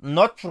 and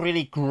not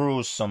really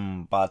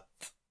gruesome, but,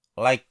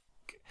 like,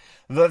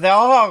 there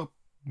are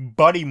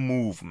body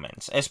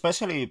movements,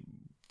 especially,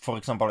 for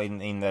example,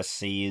 in the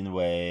scene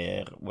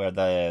where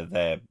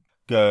the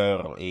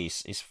girl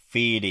is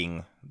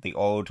feeding the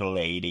old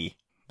lady.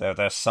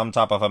 There's some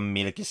type of a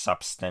milky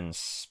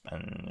substance,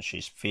 and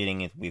she's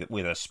feeding it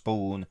with a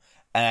spoon.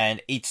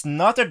 And it's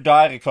not a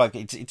direct, like,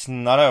 it's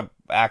not a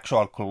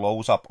actual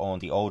close-up on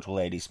the old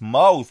lady's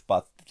mouth,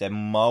 but the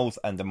mouth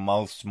and the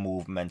mouth's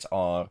movements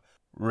are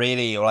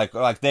really,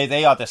 like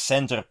they are the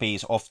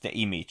centerpiece of the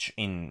image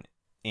in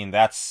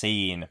that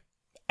scene.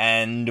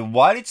 And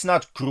while it's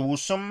not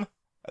gruesome,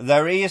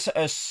 there is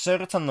a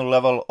certain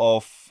level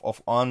of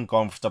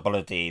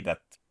uncomfortability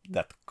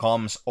that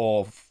comes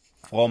off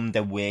from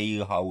the way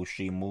how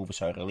she moves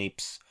her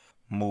lips,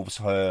 moves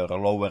her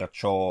lower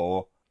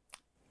jaw,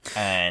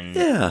 and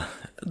yeah,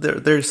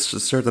 there's a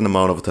certain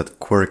amount of that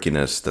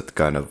quirkiness, that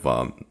kind of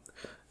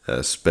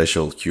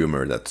special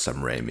humor that Sam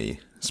Raimi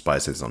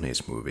spices on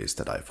his movies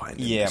that I find.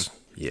 Yeah,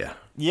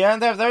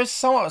 and there's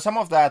some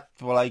of that,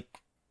 like,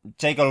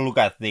 take a look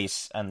at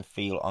this and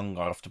feel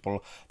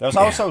uncomfortable. There's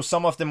also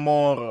some of the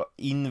more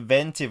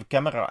inventive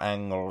camera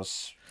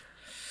angles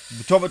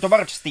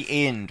towards the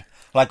end,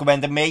 like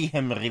when the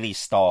mayhem really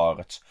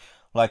starts.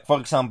 Like, for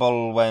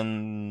example,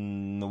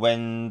 when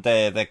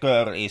the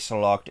girl is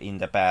locked in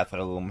the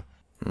bathroom,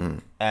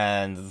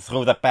 and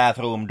through the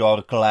bathroom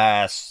door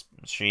glass,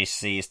 she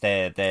sees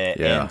the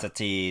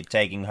entity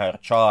taking her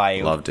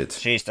child. Loved it.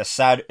 She's the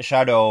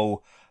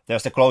shadow.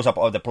 There's the close-up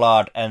of the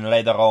blood, and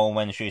later on,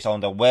 when she's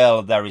on the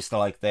well, there is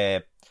like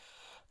the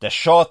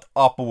shot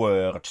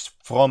upwards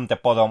from the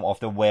bottom of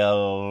the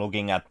well,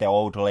 looking at the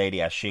old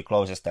lady as she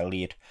closes the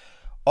lid.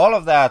 All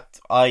of that,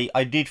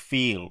 I did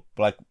feel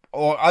like,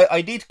 or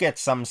I did get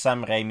some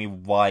Sam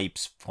Raimi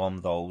vibes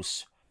from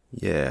those.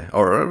 Yeah,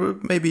 or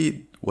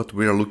maybe what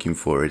we are looking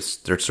for is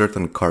there's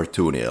certain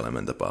cartoony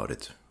element about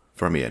it.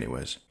 For me,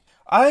 anyways.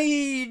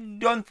 I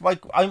don't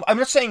like. I'm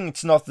not saying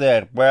it's not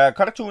there. Where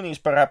cartoon is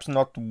perhaps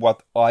not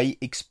what I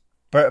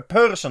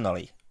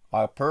personally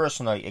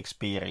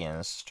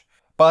experienced.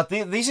 But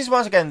this is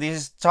once again, this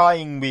is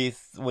tying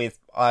with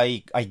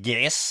I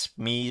guess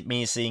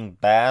me seeing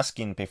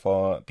Baskin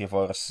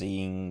before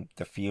seeing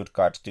the Field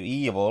Guide to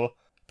Evil,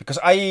 because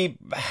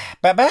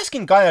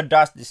Baskin kind of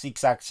does this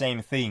exact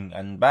same thing,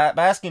 and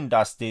Baskin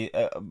does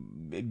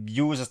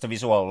uses the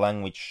visual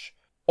language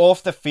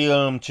of the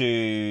film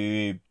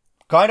to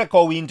kind of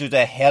go into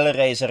the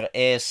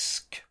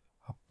Hellraiser-esque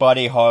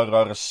body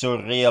horror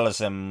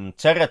surrealism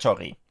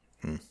territory,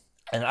 and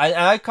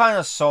I kind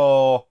of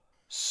saw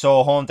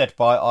Haunted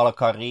by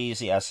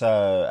Al-Kharisi as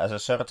a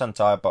certain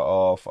type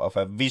of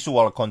a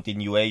visual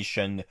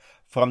continuation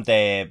from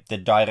the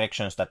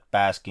directions that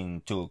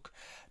Baskin took.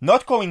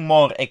 Not going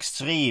more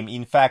extreme,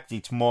 in fact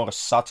it's more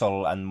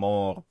subtle and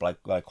more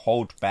like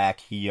hold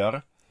back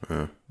here.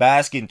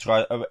 Baskin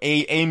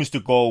aims to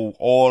go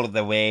all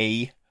the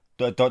way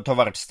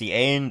towards the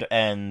end,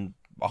 and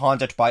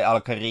Haunted by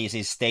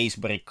Al-Kharisi stays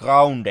very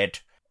grounded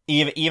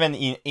even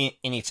in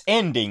its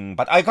ending.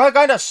 But I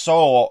kind of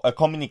saw a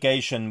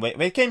communication when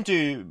it came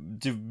to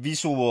the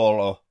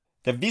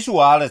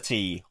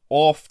visuality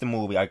of the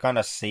movie. I kind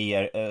of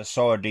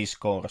saw a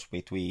discourse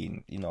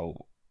between,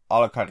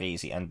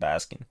 Al-Kharisi and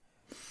Baskin.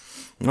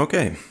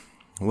 Okay,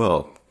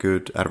 well,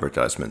 good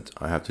advertisement.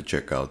 I have to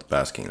check out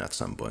Baskin at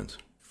some point.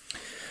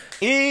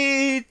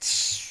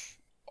 It's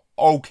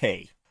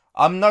okay.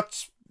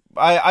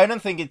 I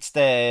don't think it's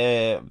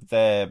the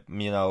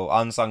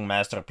unsung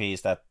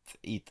masterpiece that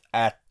it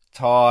at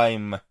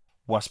time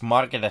was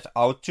marketed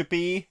out to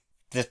be.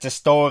 The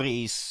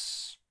story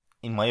is,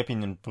 in my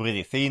opinion,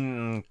 pretty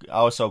thin,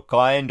 also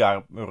kind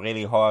of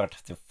really hard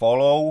to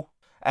follow.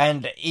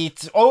 And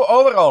it's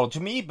overall, to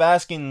me,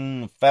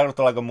 Baskin felt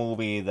like a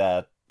movie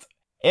that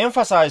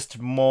emphasized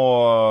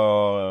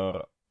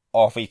more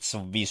of its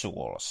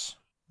visuals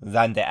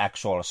than the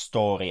actual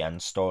story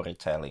and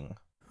storytelling.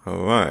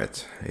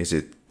 Alright, is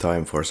it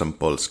time for some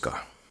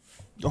Polska?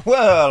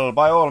 Well,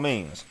 by all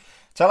means.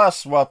 Tell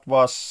us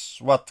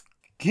what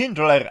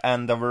Kindler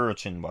and the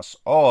Virgin was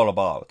all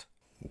about.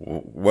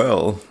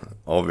 Well,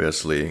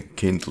 obviously,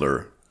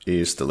 Kindler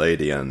is the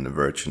lady and the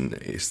Virgin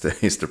is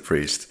the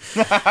priest.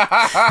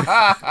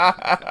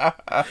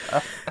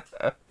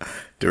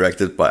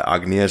 Directed by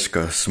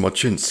Agnieszka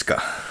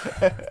Smoczynska.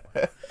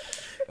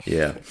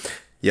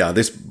 Yeah,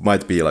 this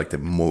might be like the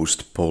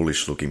most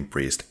Polish-looking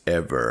priest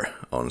ever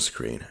on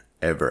screen.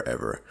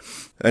 Ever.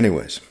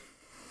 Anyways,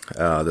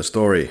 the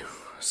story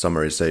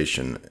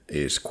summarization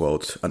is,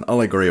 quote, an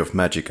allegory of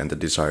magic and the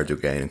desire to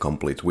gain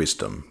complete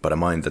wisdom, but a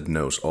mind that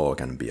knows all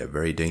can be a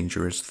very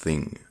dangerous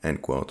thing,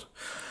 end quote.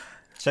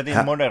 Set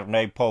in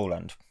modern-day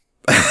Poland.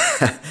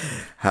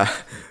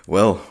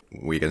 Well,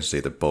 we can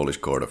see the Polish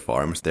coat of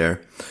arms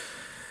there.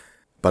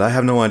 But I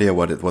have no idea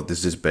what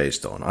this is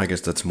based on. I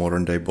guess that's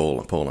modern-day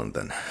Poland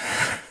then.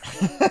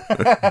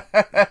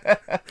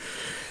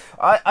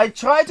 I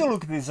tried to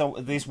look this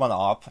one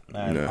up,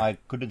 and I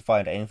couldn't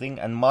find anything.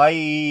 And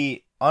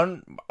my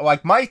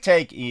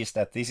take is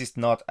that this is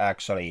not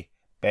actually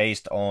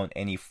based on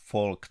any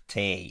folk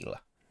tale,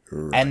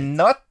 right. And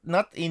not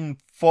in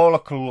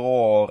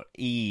folklore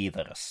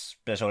either.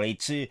 Especially,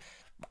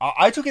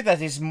 I took it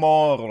that it's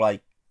more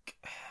like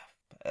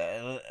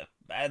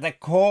the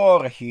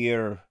core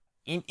here.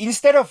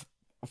 Instead of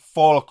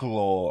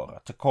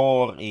folklore, the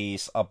core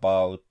is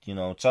about,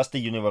 just the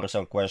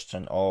universal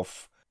question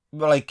of,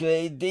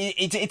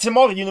 it's a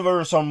more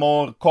universal,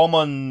 more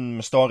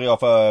common story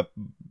of a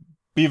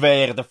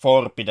beware the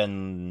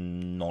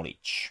forbidden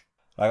knowledge.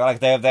 Like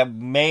the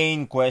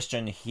main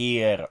question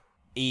here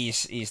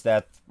is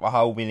that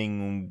how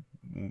willing,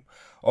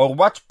 or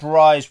what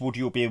price would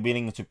you be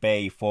willing to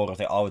pay for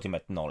the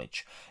ultimate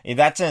knowledge? In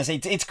that sense,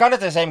 it's kind of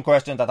the same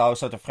question that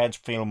also the French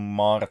film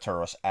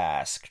Martyrs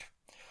asked.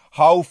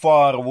 How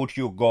far would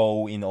you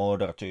go in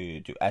order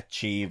to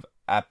achieve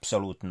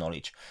absolute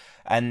knowledge?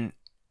 And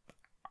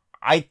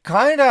I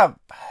kind of,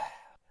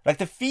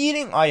 the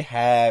feeling I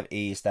have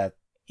is that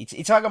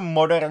it's like a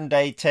modern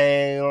day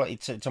tale,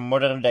 it's a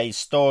modern day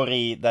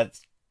story that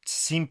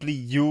simply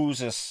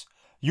uses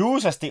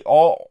the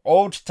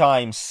old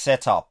time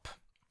setup.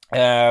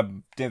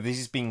 This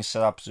is being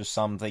set up to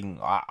something,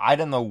 I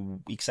don't know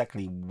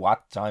exactly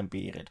what time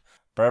period.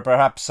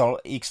 Perhaps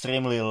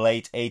extremely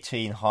late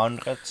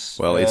 1800s.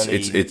 Well,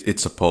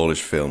 it's a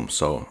Polish film,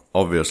 so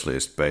obviously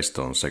it's based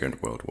on Second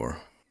World War.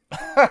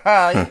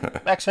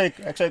 actually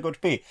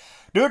could be.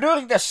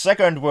 During the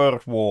Second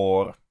World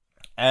War,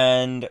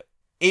 and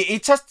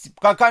it just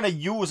kind of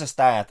uses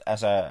that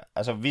as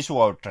a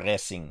visual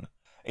dressing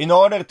in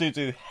order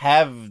to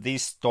have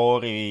this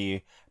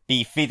story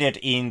be fitted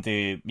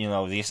into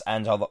this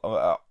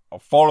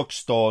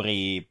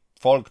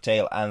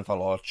folktale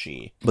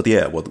anthology. But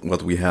yeah,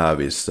 what we have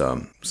is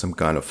some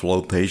kind of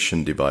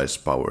flotation device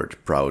powered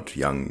proud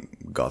young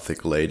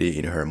gothic lady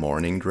in her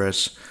morning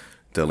dress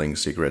telling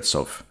secrets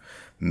of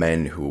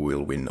men who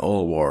will win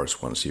all wars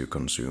once you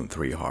consume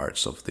 3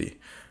 hearts of the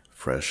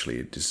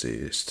freshly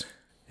deceased.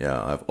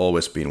 Yeah, I've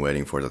always been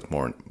waiting for that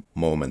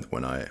moment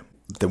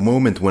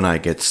when I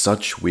get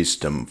such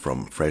wisdom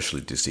from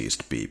freshly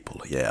deceased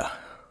people. Yeah,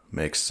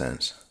 makes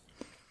sense.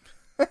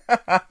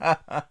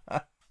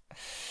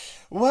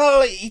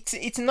 Well,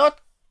 it's not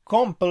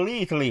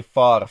completely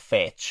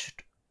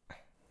far-fetched.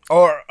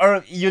 Or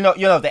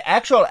the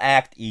actual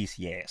act is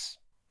yes.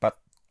 But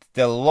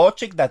the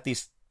logic that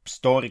this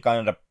story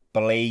kind of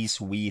plays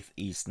with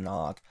is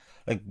not.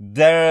 Like,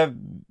 there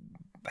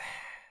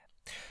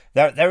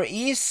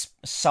is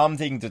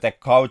something to the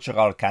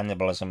cultural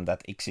cannibalism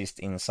that exists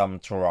in some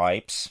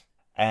tribes.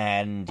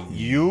 And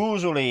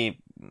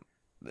usually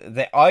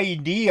the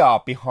idea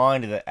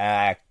behind the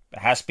act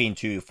has been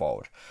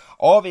twofold.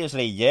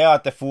 Obviously, yeah,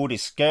 the food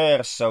is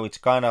scarce, so it's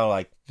kind of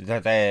like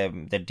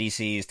the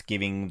deceased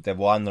giving the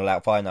one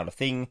final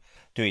thing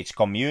to its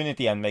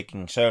community and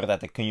making sure that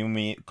the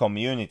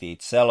community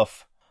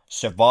itself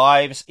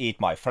survives, eat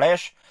my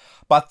flesh.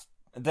 But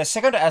the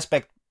second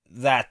aspect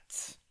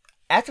that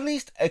at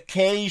least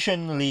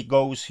occasionally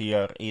goes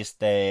here is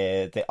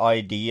the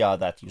idea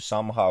that you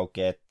somehow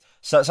get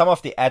some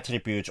of the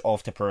attributes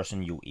of the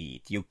person you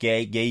eat. You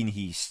gain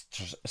his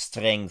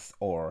strength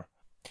or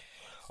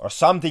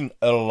something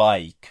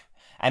alike.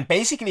 And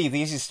basically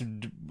this is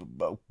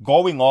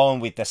going on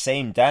with the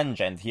same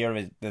tangent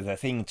here. The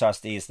thing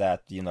just is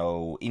that,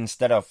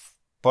 instead of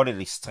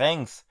bodily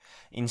strength,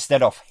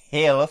 instead of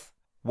health,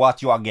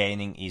 what you are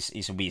gaining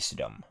is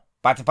wisdom.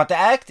 But the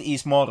act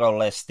is more or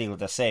less still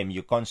the same.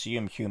 You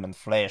consume human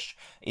flesh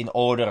in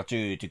order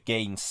to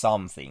gain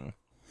something.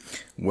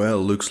 Well,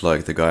 looks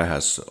like the guy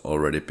has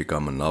already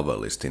become a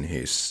novelist in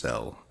his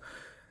cell.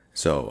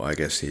 So I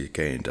guess he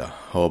gained a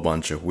whole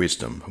bunch of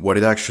wisdom. What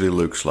it actually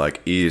looks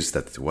like is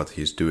that what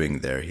he's doing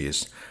there,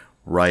 he's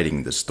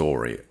writing the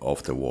story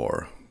of the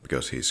war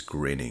because he's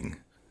grinning.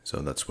 So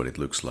that's what it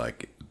looks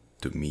like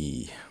to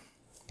me.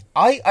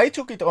 I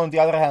took it, on the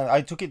other hand,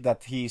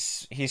 that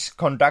he's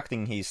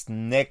conducting his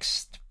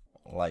next,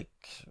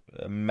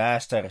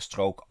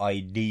 masterstroke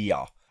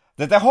idea.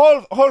 The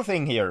whole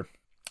thing here,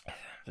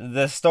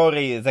 the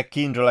story, The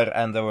Kindler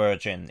and the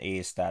Virgin,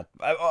 is that,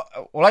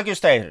 like you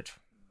stated,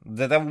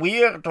 the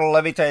weird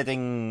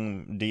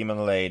levitating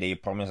demon lady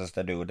promises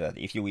the dude that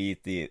if you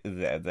eat the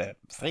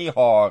 3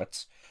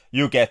 hearts,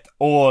 you get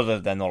all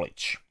of the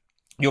knowledge.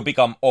 You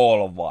become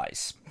all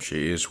wise.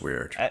 She is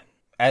weird.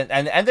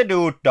 And the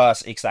dude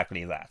does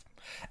exactly that.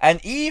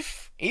 And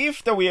if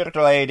the weird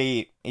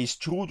lady is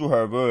true to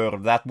her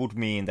word, that would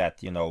mean that,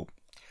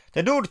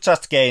 the dude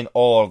just gained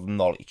all the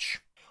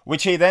knowledge,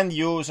 which he then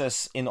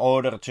uses in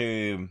order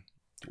to,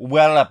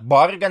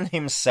 bargain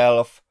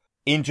himself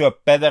into a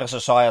better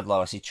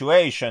societal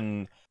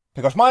situation.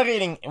 Because my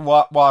reading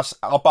was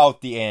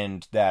about the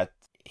end that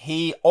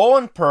he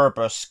on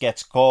purpose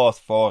gets caught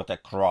for the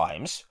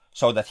crimes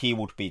so that he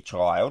would be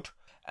tried.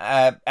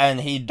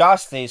 And he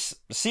does this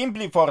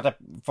simply for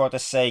the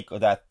sake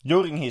that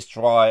during his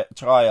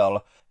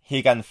trial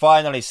he can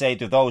finally say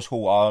to those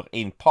who are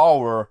in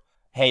power,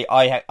 hey,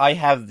 I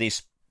have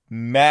this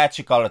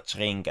magical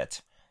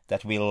trinket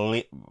that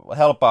will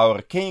help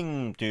our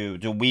king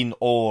to win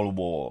all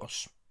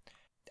wars.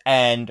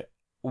 And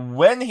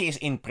when he's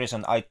in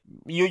prison,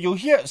 you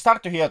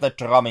start to hear the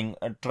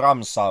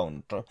drum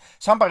sound.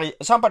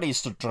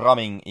 Somebody's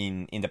drumming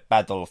in the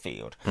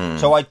battlefield.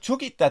 So I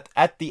took it that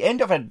at the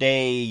end of the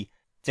day,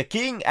 the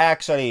king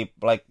actually,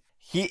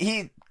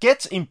 he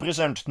gets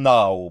imprisoned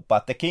now,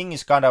 but the king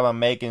is kind of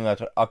making an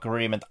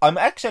agreement. I'm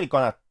actually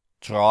gonna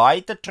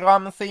try the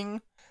drum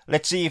thing.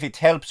 Let's see if it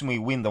helps me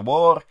win the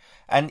war.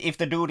 And if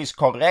the dude is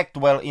correct,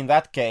 well, in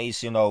that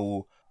case,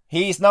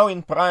 he is now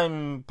in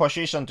prime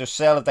position to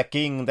sell the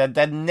king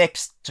the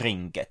next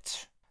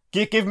trinket.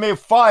 Give me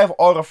 5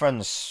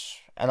 orphans,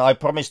 and I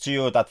promise to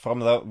you that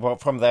from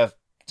the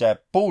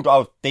pulled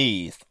out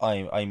teeth,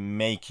 I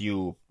make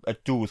you a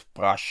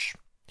toothbrush,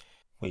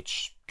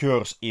 which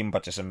cures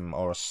impotism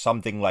or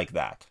something like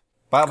that.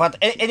 But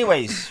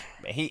anyways,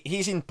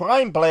 he's in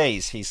prime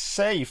place. He's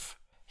safe.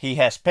 He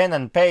has pen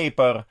and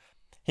paper.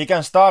 He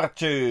can start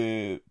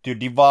to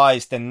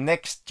devise the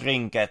next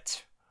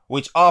trinket.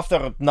 Which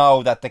after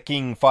now that the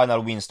king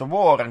finally wins the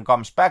war and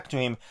comes back to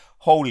him,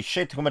 holy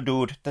shit, my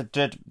dude,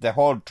 the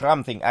whole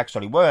drum thing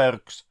actually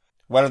works.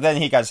 Well, then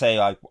he can say,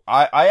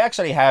 I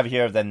actually have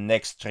here the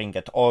next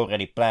trinket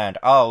already planned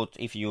out.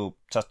 If you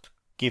just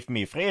give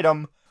me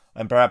freedom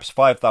and perhaps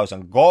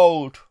 5,000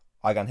 gold,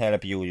 I can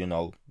help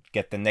you,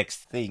 get the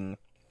next thing.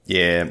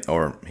 Yeah,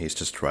 or he's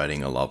just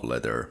writing a love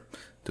letter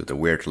to the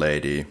weird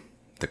lady,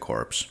 the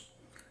corpse.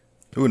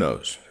 Who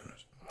knows?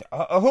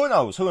 Who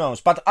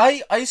knows? But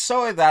I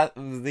saw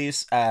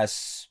this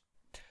as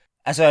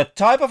a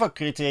type of a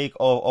critique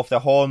of the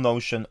whole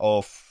notion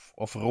of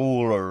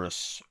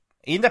rulers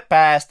in the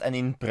past and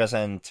in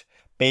present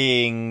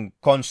being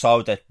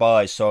consulted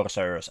by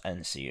sorcerers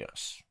and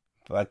seers.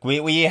 Like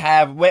we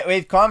have, when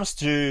it comes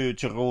to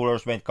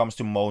rulers, when it comes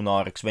to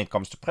monarchs, when it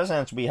comes to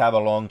presidents, we have a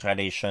long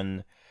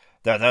tradition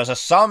that there's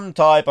some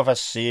type of a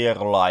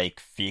seer-like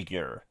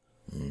figure.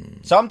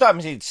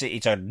 Sometimes it's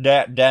a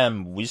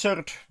damn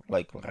wizard,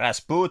 like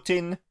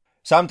Rasputin.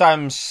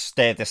 Sometimes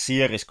the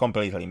series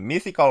completely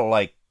mythical,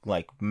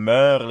 like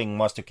Merlin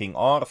was to King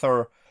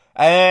Arthur.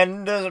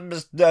 And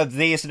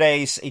these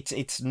days,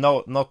 it's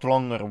not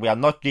longer, we are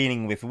not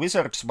dealing with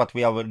wizards, but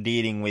we are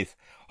dealing with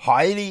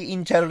highly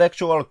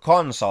intellectual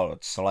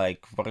consults,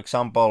 like, for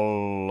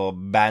example,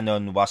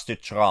 Bannon was to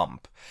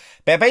Trump.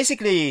 But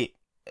basically,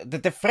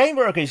 the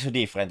framework is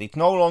different. It's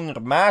no longer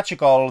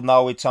magical.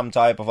 Now it's some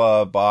type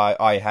of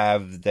I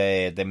have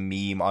the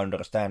meme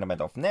understanding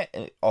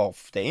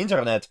of the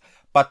internet,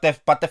 but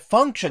the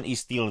function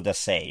is still the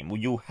same.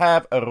 You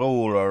have a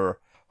ruler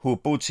who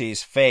puts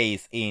his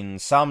faith in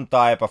some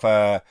type of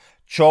a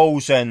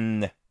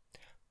chosen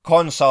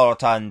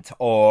consultant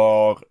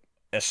or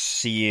a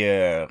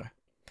seer.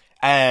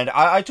 And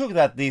I took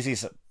that this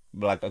is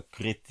like a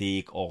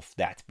critique of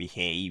that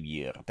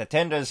behavior. The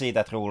tendency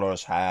that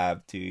rulers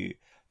have to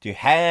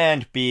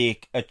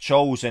handpick a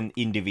chosen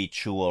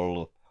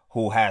individual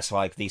who has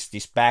like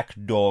this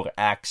backdoor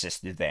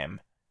access to them,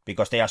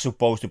 because they are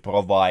supposed to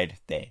provide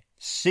the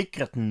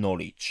secret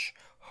knowledge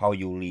how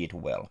you lead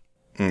well.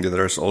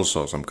 There's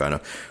also some kind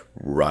of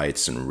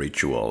rites and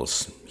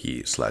rituals.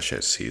 He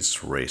slashes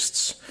his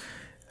wrists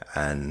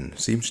and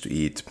seems to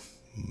eat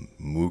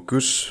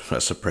mucus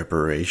as a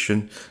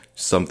preparation,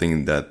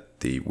 something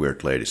that the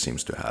weird lady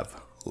seems to have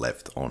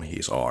left on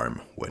his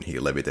arm when he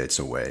levitates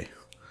away.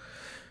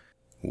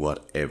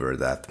 Whatever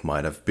that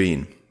might have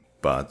been,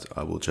 but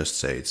I will just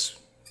say it's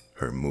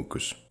her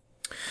mucus.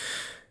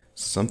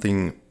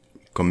 Something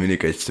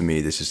communicates to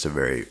me this is a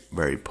very,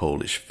 very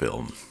Polish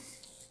film.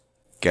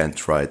 Can't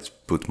try to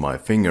put my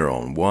finger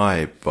on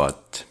why,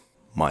 but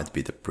might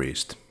be the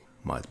priest.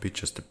 Might be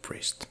just the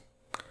priest.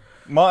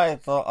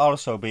 Might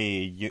also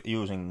be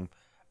using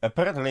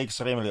apparently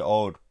extremely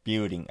old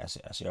building as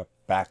your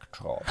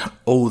backdrop.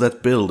 Oh,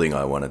 that building,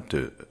 I wanted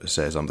to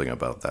say something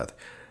about that.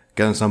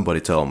 Can somebody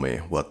tell me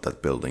what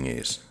that building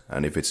is?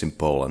 And if it's in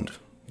Poland,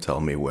 tell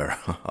me where.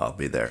 I'll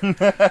be there.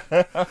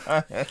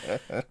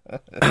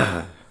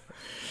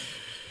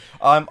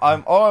 I'm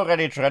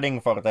already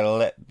treading for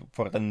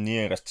the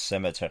nearest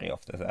cemetery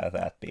of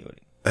that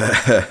building.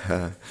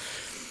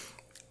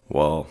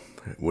 Well,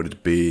 would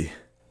it be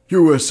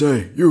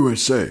USA,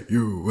 USA,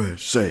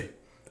 USA?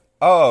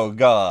 Oh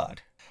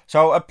God!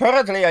 So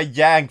apparently a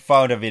Yank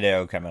found a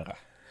video camera.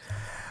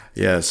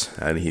 Yes,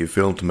 and he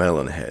filmed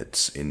melon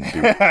heads in.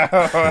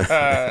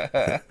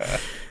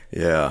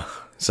 Yeah,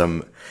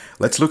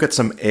 Let's look at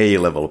some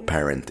A-level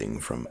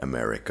parenting from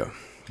America.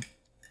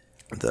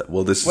 The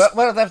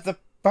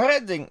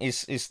parenting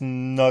is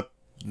not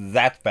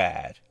that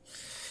bad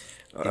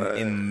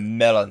in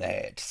melon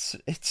heads.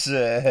 It's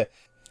it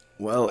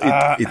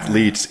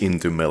leads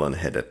into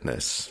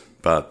melon-headedness.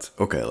 But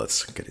okay,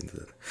 let's get into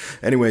that.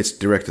 Anyway, it's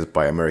directed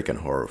by American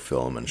horror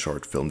film and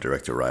short film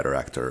director, writer,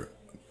 actor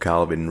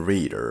Calvin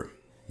Reeder.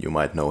 You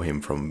might know him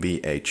from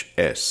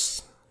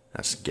VHS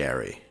as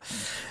Gary.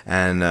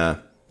 And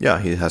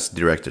he has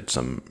directed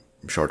some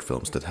short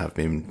films that have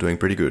been doing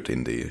pretty good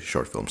in the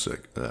short film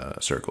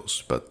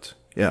circles. But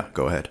yeah,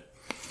 go ahead.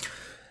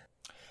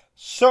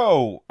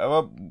 So,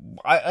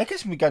 I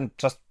guess we can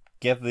just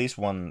get this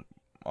one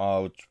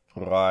out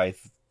right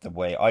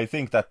away. I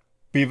think that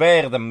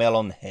Beware the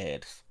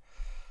Melonhead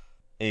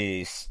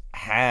is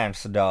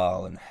hands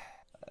down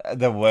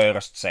the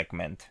worst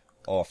segment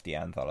of the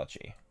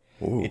anthology.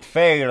 Ooh. It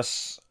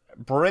fails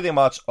pretty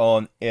much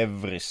on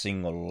every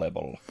single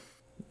level.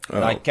 Oh.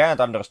 And I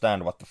can't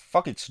understand what the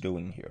fuck it's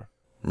doing here.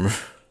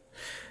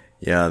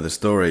 Yeah, the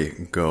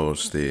story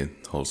goes, the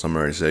whole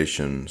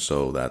summarization,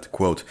 so that,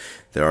 quote,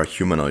 there are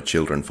humanoid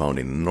children found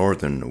in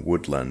northern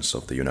woodlands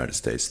of the United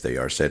States. They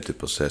are said to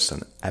possess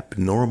an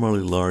abnormally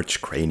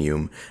large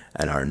cranium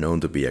and are known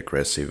to be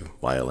aggressive,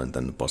 violent,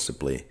 and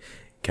possibly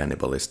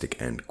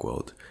cannibalistic, end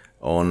quote.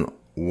 On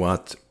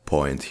what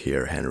point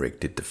here,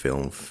 Henrik, did the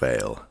film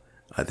fail?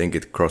 I think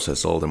it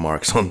crosses all the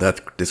marks on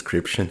that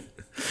description.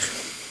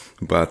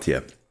 But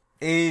yeah.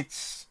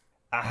 It's...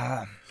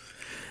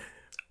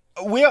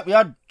 We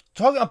are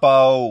talking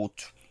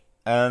about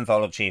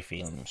anthology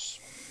films,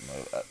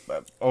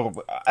 or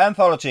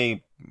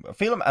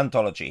film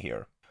anthology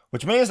here,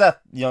 which means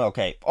that,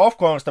 okay, of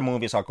course the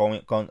movies are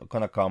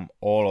gonna come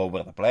all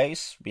over the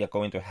place. We are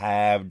going to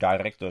have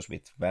directors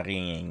with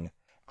varying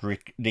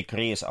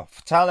degrees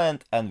of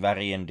talent and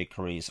varying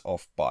degrees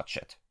of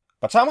budget.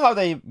 But somehow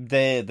the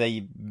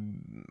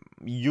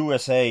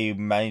USA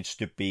managed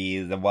to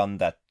be the one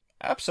that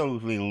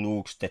absolutely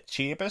looks the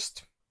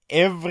cheapest.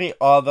 Every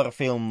other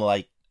film,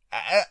 like,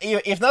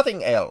 if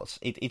nothing else,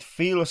 it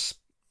feels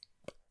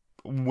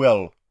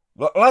well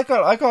like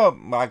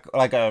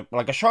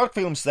a short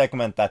film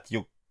segment that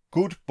you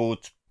could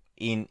put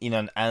in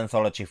an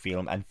anthology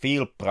film and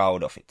feel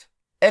proud of it.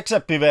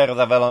 Except Beware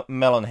the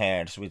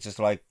Melonheads, which is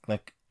like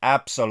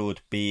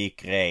absolute B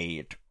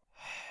grade.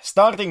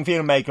 Starting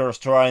filmmakers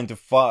trying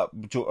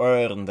to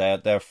earn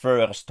their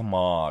first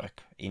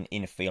mark in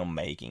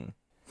filmmaking.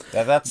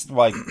 That's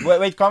like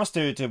when it comes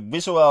to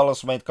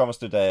visuals, when it comes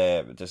to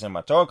the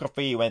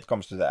cinematography, when it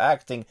comes to the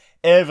acting,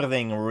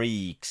 everything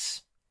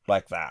reeks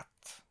like that.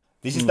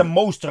 This is the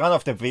most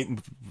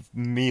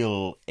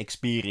run-of-the-mill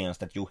experience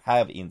that you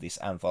have in this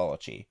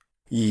anthology.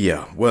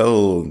 Yeah,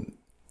 well,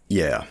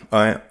 yeah,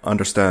 I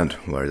understand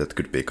where that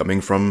could be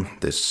coming from.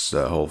 This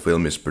whole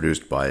film is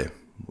produced by,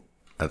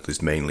 at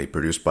least mainly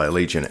produced by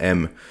Legion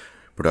M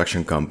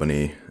production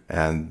company,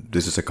 and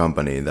this is a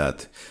company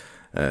that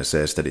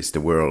says that it's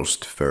the world's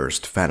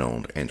first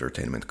fan-owned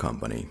entertainment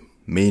company,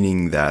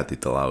 meaning that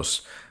it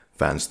allows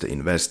fans to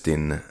invest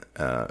in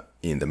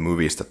the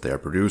movies that they are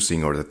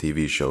producing or the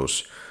TV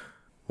shows,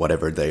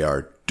 whatever they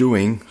are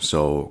doing,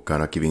 so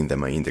kind of giving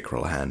them an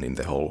integral hand in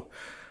the whole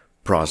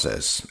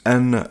process.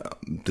 And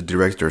the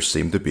directors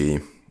seem to be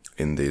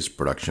in these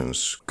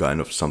productions kind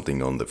of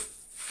something on the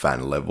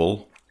fan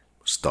level,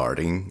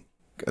 starting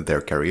their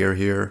career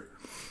here,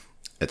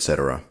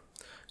 etc.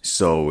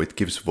 So it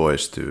gives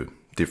voice to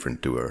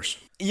different doers.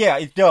 Yeah,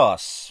 it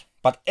does.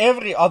 But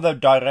every other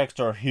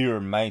director here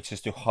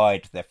manages to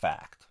hide the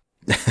fact.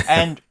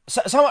 And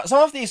some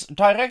of these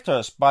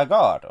directors, by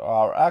God,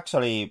 are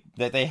actually,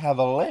 they have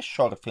less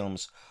short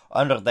films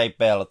under their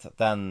belt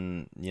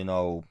than,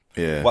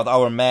 what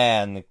our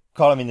man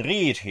Colin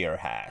Reed here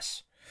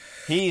has.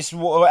 He's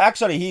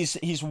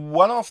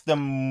one of the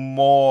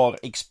more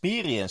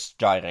experienced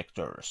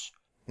directors.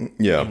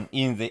 Yeah.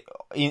 In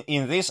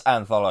this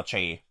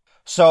anthology.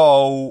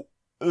 So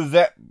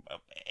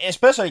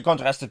especially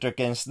contrasted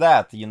against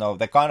that,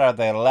 the kind of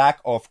the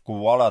lack of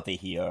quality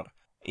here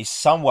is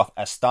somewhat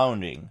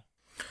astounding.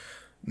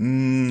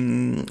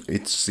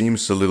 It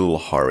seems a little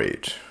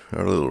hurried,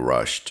 a little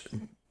rushed.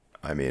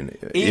 I mean,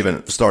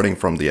 even starting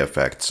from the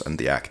effects and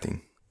the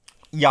acting.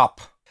 Yup.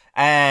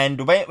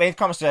 And when it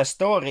comes to the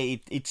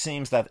story, it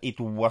seems that it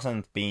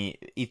wasn't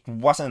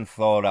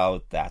thought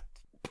out that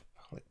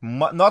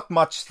not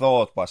much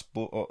thought was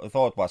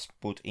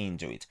put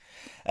into it.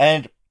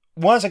 And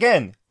once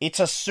again,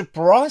 it's a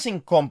surprising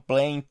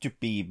complaint to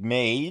be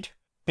made,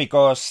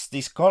 because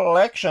this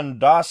collection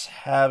does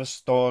have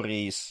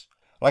stories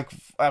like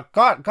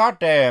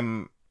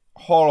goddamn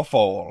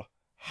Hallfall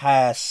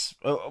has.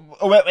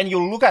 When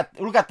you look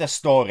at the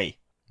story,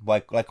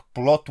 like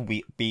plot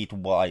beat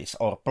wise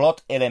or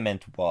plot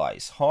element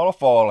wise,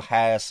 Hallfall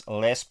has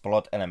less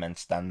plot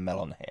elements than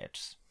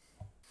Melonheads.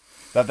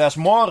 That there's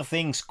more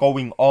things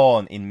going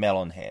on in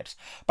Melonheads,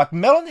 but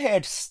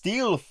Melonheads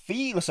still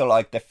feels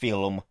like the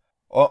film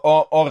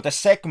or the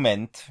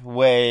segment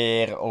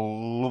where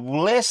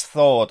less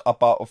thought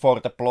about for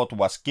the plot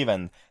was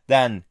given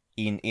than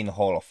in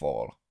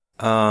Hallfall.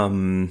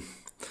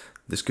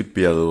 This could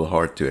be a little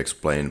hard to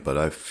explain, but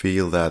I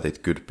feel that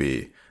it could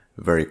be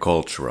very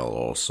cultural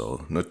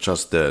also, not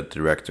just the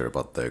director,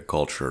 but the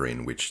culture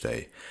in which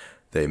they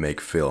make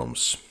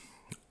films.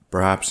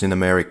 Perhaps in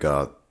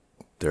America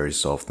there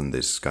is often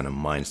this kind of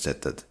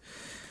mindset that,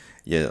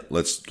 yeah,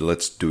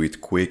 let's do it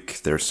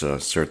quick. There's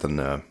a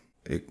certain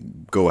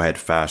go ahead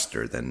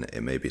faster than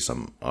maybe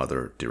some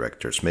other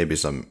directors, maybe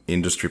some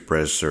industry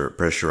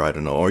pressure, I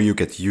don't know, or you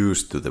get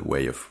used to the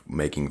way of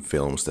making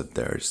films that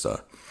there's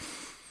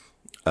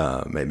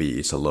maybe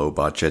it's a low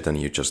budget and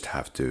you just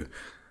have to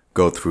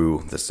go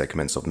through the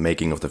segments of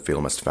making of the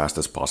film as fast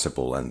as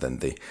possible, and then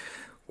the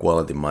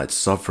quality might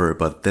suffer,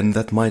 but then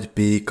that might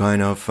be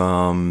kind of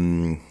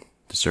the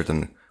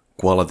certain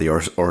quality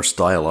or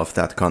style of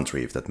that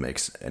country, if that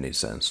makes any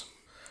sense.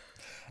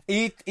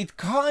 It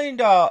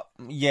kinda,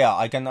 yeah,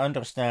 I can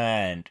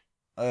understand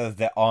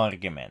the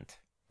argument,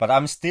 but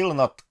I'm still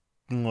not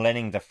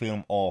letting the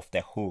film off the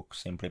hook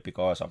simply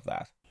because of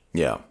that.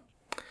 Yeah.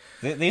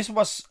 This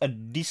was a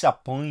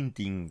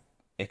disappointing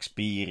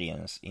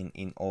experience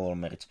in all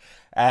merits,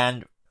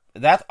 and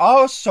that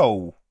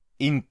also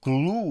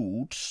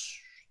includes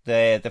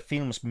the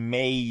film's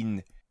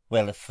main,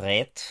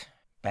 threat,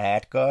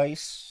 bad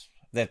guys,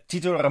 the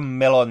titular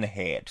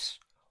Melonheads.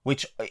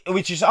 Which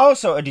is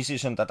also a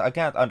decision that I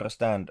can't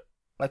understand.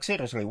 Like,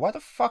 seriously, why the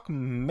fuck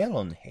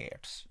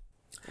Melonheads?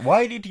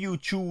 Why did you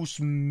choose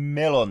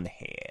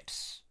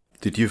Melonheads?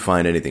 Did you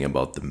find anything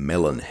about the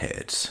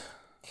Melonheads?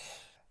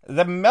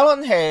 The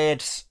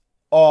Melonheads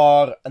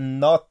are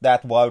not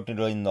that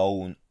widely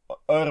known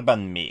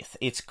urban myth.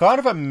 It's kind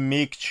of a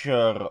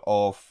mixture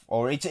of,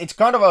 or it's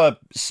kind of a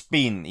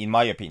spin, in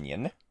my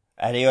opinion.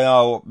 And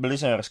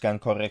listeners can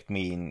correct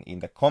me in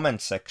the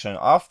comment section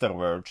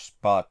afterwards,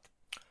 but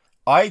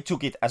I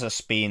took it as a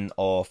spin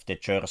of the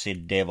Jersey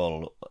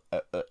Devil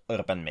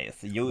urban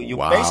myth. You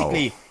wow.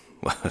 Basically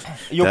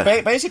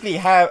basically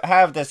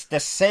have the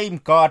same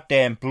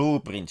goddamn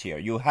blueprint here.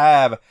 You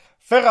have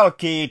feral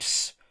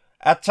kids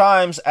at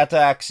times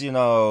attacks,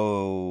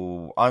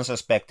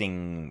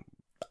 unsuspecting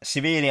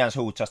civilians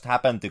who just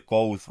happen to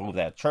go through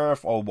their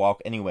turf or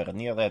walk anywhere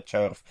near their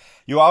turf.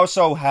 You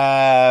also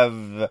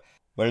have,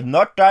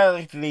 not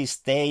directly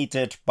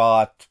stated,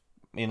 but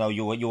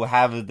you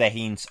have the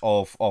hints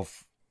of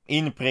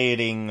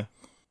inbreeding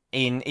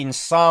in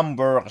some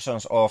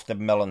versions of the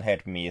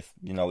Melonhead myth.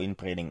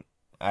 Inbreeding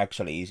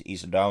actually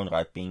is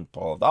downright being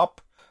brought up.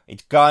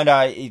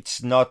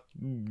 It's not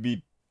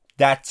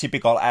that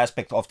typical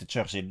aspect of the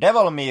Jersey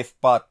Devil myth,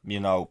 but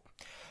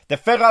the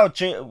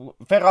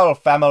feral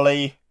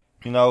family,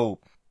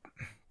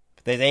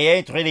 They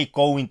ain't really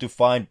going to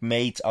find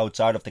mates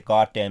outside of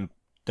the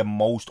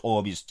most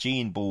obvious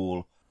gene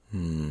pool.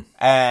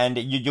 And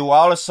you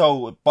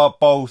also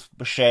both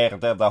share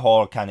the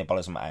whole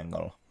cannibalism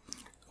angle.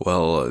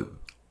 Well,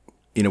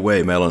 in a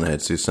way,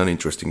 Melonheads is an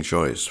interesting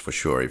choice for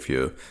sure. If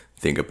you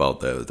think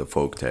about the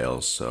folk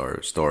tales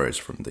or stories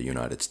from the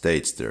United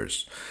States,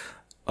 there's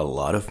a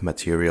lot of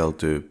material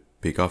to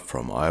pick up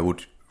from. I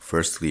would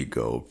firstly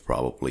go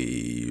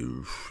probably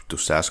to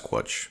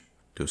Sasquatch,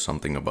 to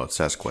something about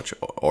Sasquatch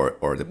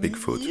or the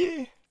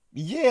Bigfoot.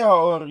 Yeah,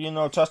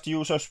 or just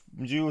use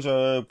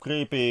a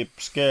creepy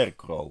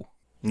scarecrow.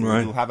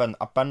 Right. You have an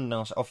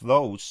abundance of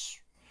those.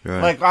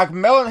 Right. Like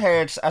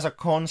Melonheads as a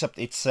concept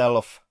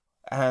itself,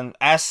 and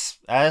as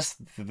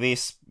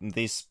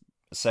this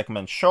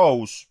segment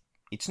shows,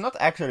 it's not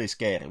actually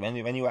scary.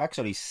 When you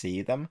actually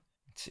see them,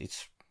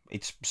 it's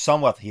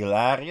somewhat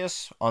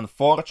hilarious.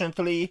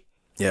 Unfortunately,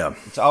 Yeah.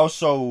 it's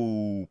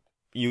also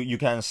you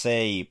can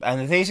say,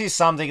 and this is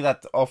something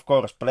that of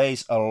course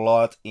plays a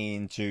lot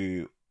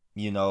into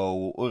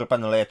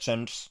urban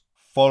legends,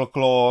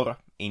 folklore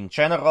in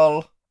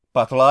general,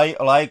 but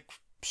like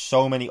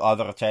so many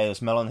other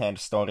tales, Melonhead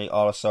story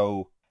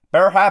also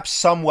perhaps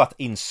somewhat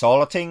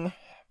insulting,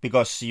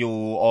 because you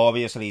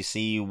obviously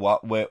see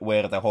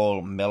where the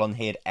whole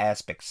Melonhead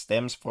aspect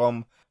stems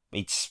from.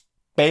 It's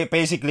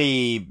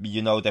basically,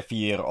 the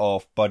fear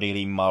of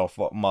bodily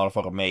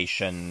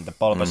malformation, the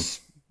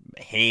bulbous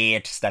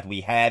heads that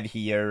we have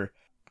here.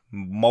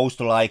 Most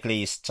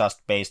likely is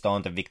just based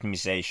on the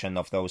victimization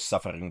of those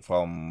suffering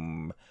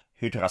from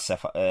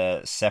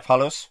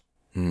hydrocephalus,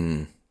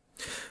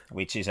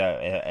 which is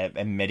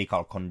a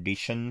medical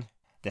condition,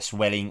 the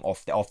swelling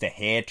of the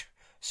head.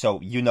 So,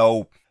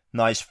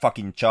 nice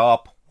fucking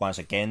job, once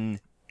again,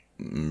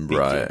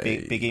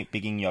 Right.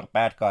 picking your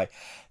bad guy.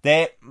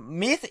 The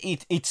myth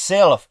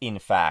itself, in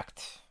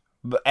fact,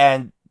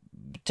 and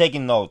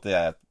taking note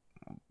that,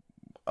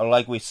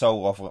 like we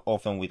so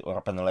often with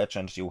urban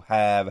legends, you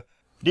have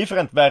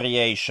different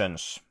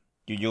variations.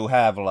 You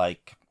have,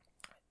 like,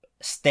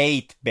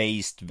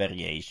 state-based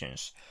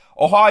variations.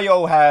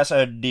 Ohio has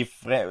a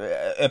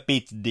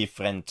bit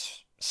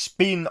different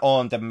spin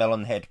on the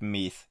Melonhead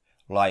myth,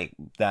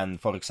 than,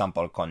 for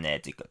example,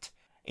 Connecticut.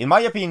 In my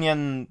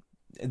opinion,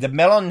 the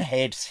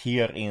Melonheads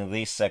here in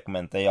this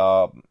segment,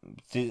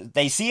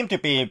 they seem to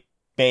be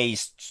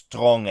based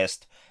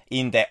strongest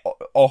in the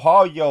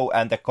Ohio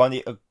and the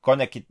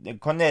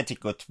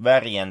Connecticut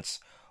variants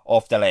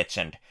of the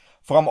legend.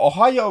 From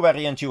Ohio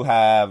variant, you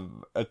have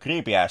a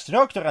creepy-ass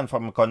doctor, and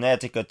from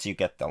Connecticut, you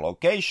get the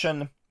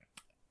location.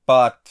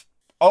 But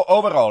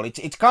overall,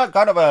 it's kind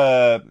of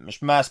a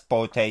mashed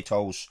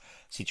potatoes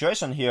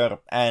situation here,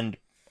 and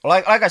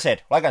like I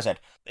said,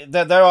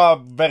 there are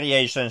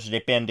variations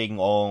depending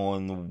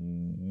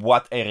on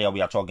what area we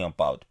are talking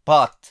about.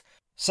 But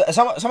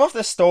some of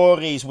the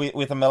stories with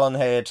the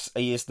Melonheads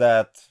is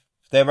that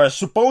they were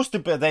supposed to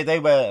be they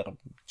were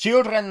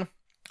children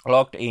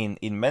locked in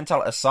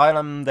mental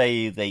asylum.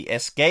 They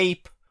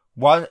escape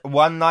one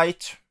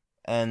night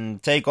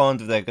and take on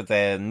to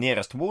the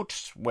nearest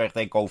woods, where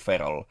they go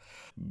feral.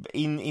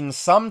 In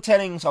some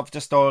tellings of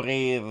the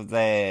story,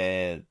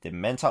 the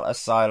mental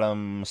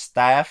asylum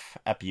staff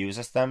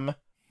abuses them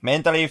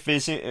mentally,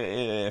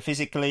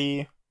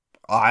 physically.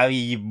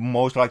 I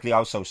most likely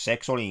also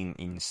sexually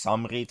in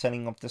some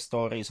retelling of the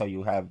story. So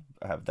you have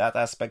that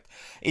aspect.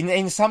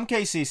 In some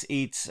cases,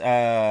 it's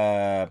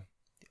like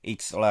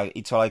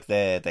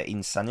the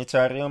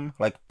insanitarium,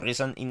 like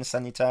prison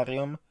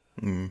insanitarium.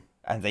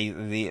 And the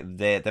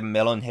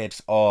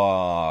Melonheads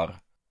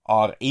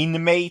are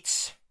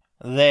inmates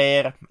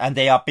there, and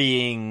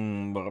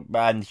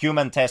and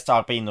human tests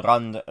are being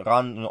run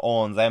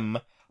on them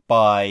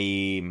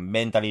by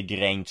mentally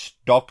deranged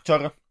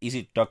doctor. Is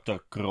it Dr.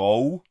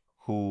 Crow,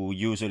 who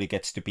usually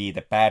gets to be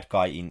the bad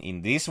guy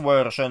in this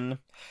version?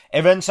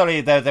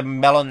 Eventually, the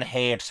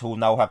Melonheads, who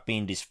now have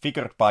been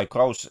disfigured by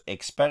Crow's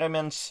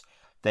experiments,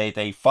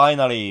 they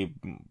finally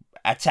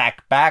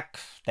attack back.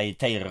 They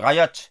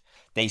riot.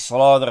 They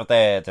slaughter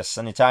the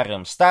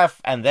sanitarium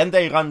staff, and then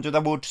they run to the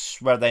woods,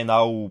 where they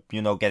now,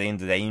 get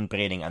into the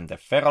inbreeding and the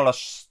feral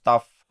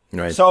stuff.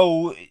 Right.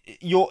 So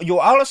you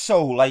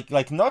also like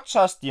not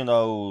just the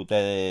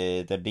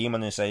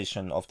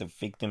demonization of the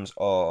victims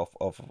of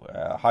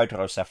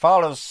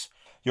hydrocephalus.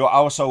 You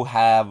also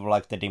have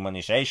like the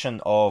demonization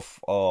of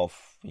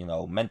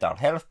mental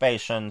health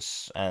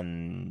patients,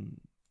 and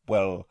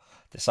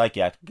the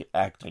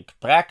psychiatric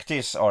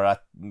practice, or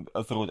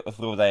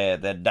through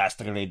the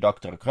dastardly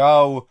Dr.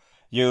 Crow.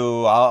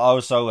 You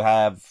also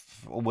have,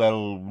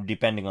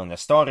 depending on the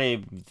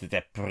story,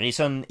 the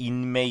prison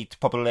inmate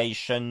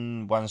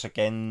population, once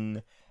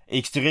again,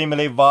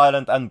 extremely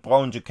violent and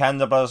prone to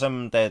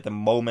cannibalism the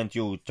moment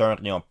you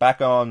turn your back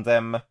on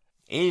them.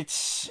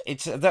 There's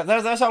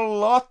a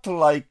lot,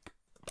 like,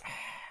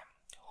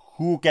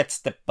 who gets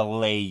the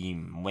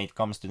blame when it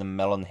comes to the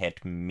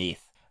Melonhead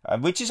myth.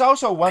 Which is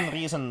also one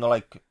reason,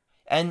 like,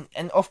 and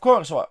of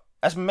course,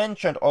 as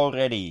mentioned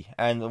already,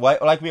 and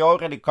like we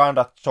already kind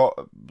of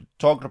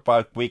talked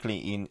about quickly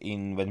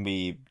in when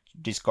we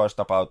discussed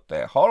about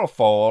the Hull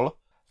Fall.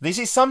 This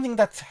is something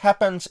that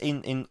happens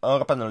in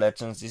urban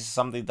legends. This is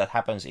something that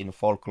happens in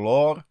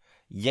folklore.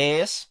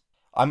 Yes,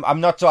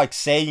 I'm not like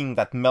saying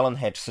that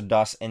Melonheads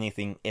does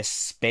anything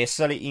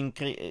especially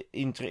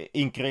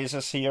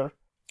increases here.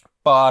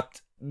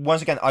 But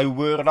once again, I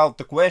word out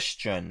the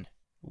question.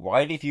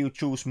 Why did you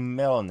choose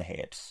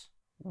Melonheads?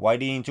 Why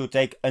didn't you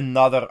take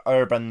another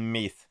urban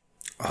myth?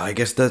 I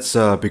guess that's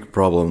a big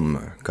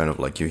problem, kind of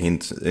like you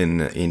hint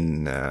in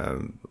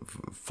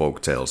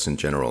folk tales in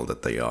general,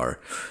 that they are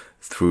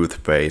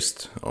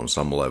truth-based on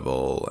some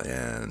level,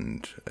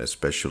 and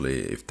especially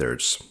if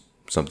there's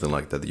something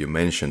like that you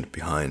mentioned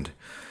behind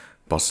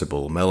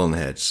possible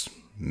Melonheads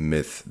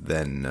myth,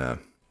 then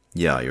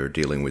you're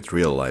dealing with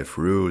real-life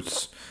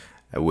roots,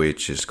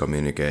 which is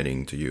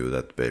communicating to you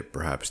that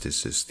perhaps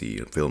this is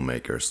the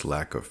filmmaker's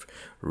lack of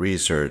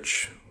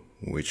research,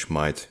 which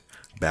might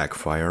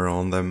backfire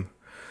on them,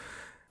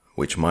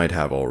 which might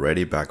have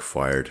already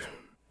backfired.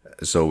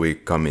 So we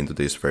come into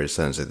these very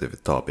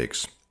sensitive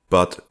topics.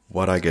 But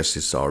what I guess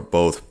is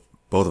both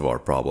of our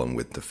problem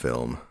with the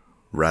film,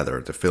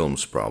 rather the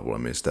film's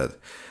problem, is that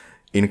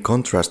in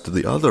contrast to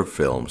the other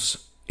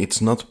films,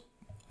 it's not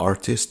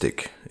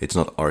artistic. It's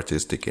not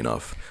artistic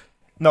enough.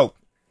 No.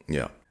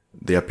 Yeah.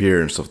 The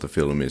appearance of the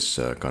film is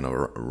kind of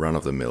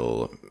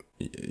run-of-the-mill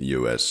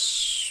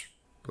US,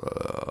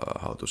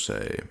 how to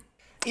say...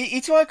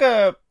 It's like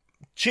a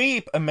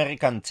cheap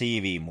American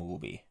TV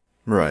movie.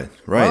 Right.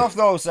 One of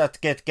those that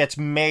gets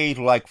made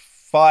like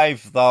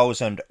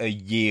 5,000 a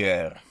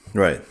year.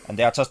 Right. And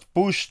they are just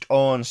pushed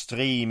on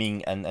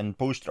streaming and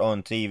pushed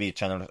on TV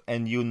channels,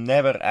 and you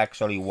never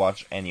actually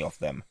watch any of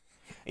them.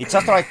 It's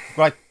just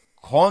like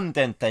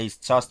content that is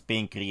just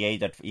being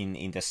created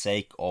in the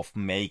sake of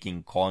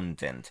making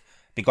content.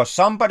 Because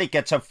somebody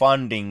gets a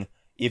funding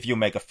if you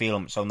make a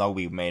film, so now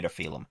we made a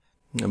film.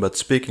 But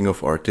speaking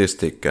of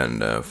artistic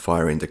and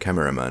firing the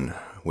cameraman,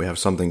 we have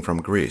something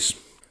from Greece.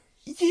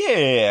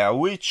 Yeah,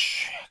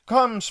 which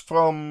comes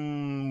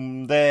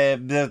from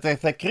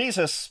the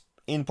Greece's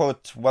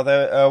input,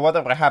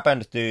 whatever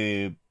happened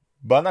to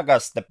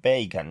Banagas the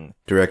Pagan.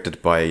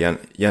 Directed by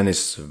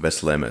Yanis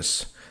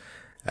Veslemes.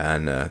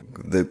 And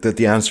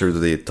the answer to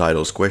the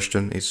title's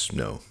question is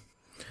no.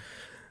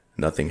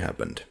 Nothing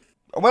happened.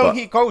 Well,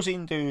 he goes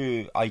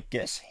into, I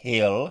guess,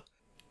 hell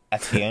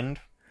at the end.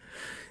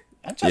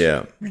 And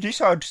just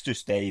decides to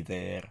stay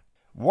there.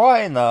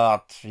 Why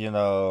not?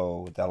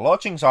 The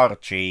lodgings are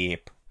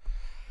cheap.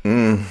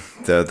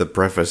 The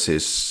preface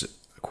is,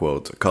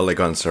 quote,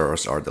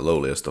 Kallikansaros are the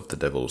lowliest of the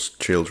devil's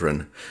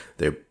children.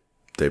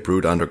 They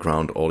brood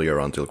underground all year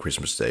until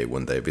Christmas Day,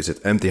 when they visit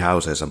empty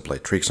houses and play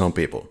tricks on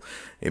people.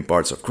 In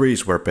parts of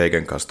Greece where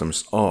pagan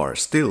customs are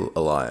still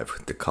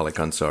alive, the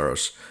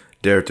Kallikansaros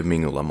dare to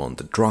mingle among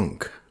the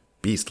drunk,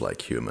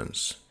 beast-like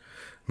humans.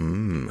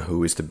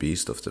 Who is the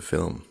beast of the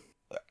film?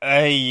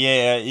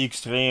 Yeah,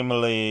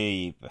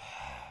 extremely.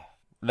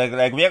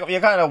 Like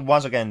we're kind of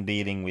once again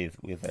dealing with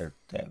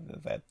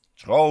the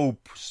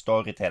trope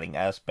storytelling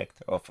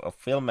aspect of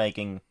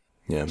filmmaking.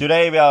 Yeah.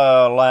 Today we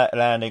are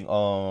landing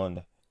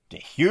on the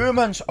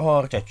humans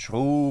are the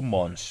true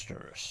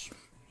monsters.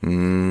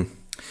 And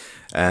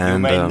you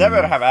may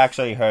never have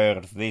actually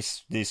heard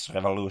this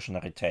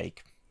revolutionary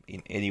take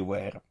in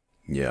anywhere.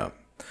 Yeah.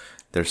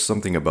 There's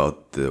something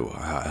about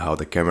how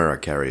the camera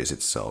carries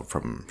itself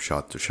from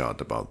shot to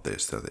shot about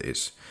this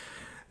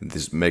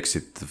this makes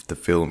it the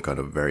film kind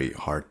of very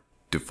hard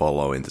to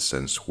follow, in the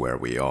sense where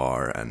we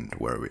are and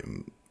where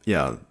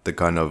the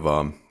kind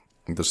of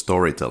the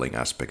storytelling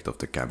aspect of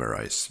the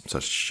camera is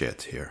such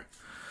shit here.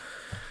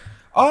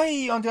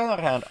 On the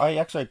other hand, I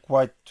actually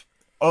quite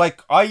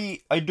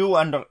I do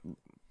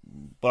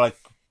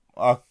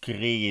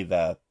agree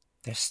that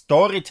the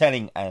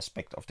storytelling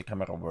aspect of the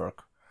camera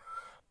work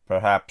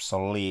perhaps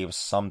leaves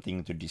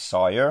something to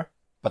desire,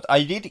 but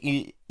I did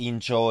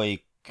enjoy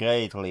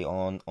greatly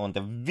on the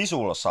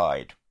visual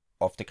side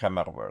of the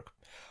camera work.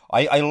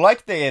 I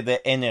liked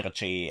the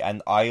energy,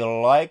 and I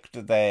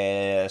liked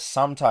the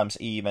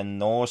sometimes even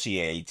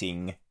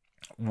nauseating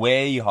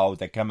way how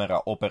the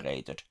camera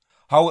operated.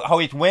 How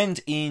it went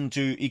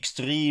into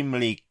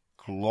extremely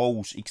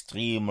close,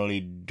 extremely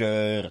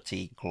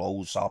dirty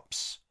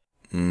close-ups.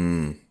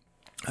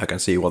 I can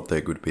see what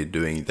they could be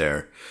doing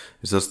there.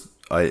 It's just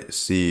I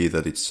see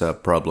that it's a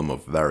problem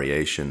of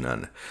variation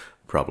and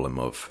problem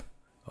of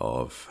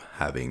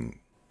having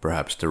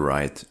perhaps the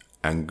right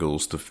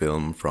angles to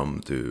film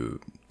from to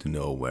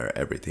know where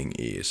everything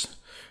is.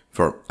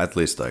 For at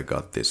least I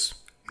got this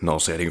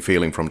nauseating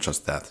feeling from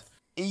just that.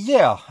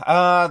 Yeah,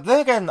 then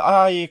again,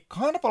 I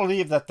kind of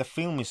believe that the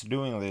film is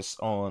doing this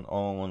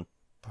on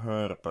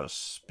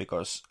purpose,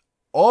 because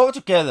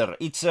altogether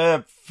it's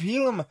a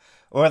film,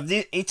 or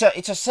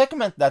it's a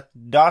segment that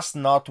does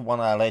not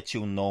want to let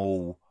you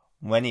know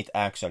when it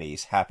actually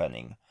is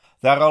happening.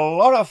 There are a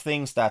lot of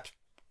things that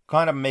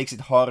kind of makes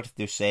it hard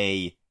to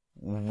say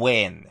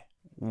when.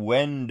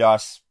 When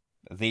does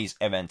these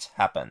events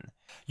happen?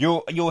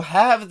 You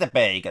have the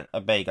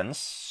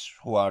pagans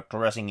who are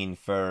dressing in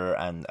fur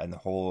and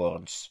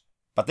horns,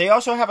 but they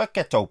also have a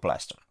ghetto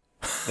blaster.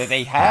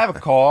 They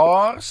have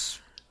cars,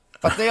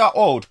 but they are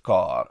old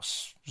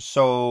cars.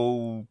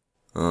 So,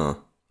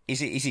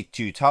 is it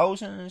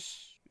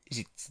 2000s? Is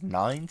it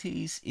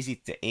 90s? Is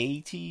it the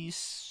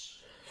 80s?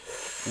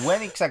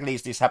 When exactly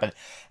is this happening?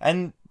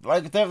 And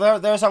like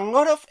there's a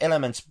lot of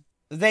elements.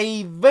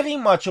 They very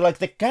much like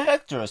the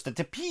characters, that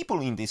the people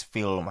in this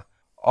film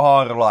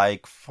are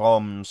like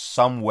from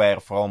somewhere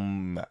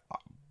from,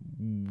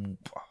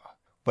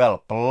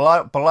 well,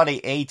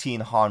 bloody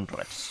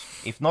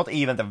 1800s, if not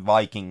even the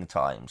Viking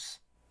times.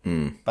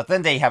 But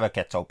then they have a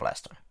ghetto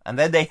blaster, and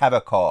then they have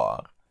a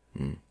car,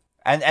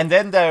 and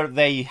then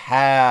they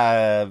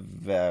have.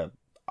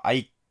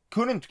 I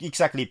couldn't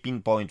exactly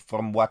pinpoint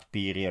from what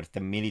period the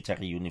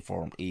military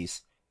uniform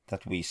is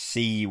that we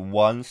see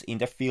once in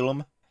the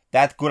film.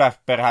 That could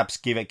have perhaps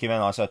given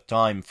us a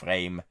time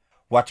frame,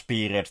 what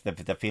period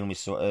the film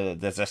is,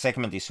 the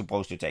segment is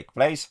supposed to take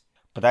place,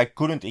 but I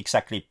couldn't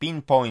exactly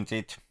pinpoint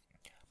it.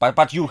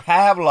 But you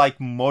have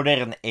like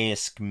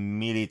modern-esque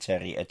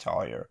military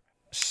attire,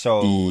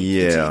 so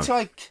yeah, it's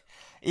like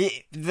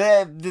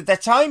the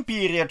time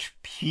period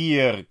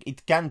here.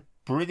 It can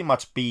pretty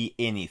much be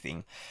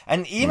anything,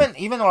 and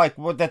even like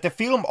that the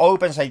film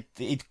opens,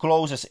 it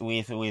closes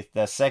with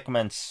the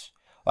segments.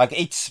 Like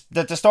it's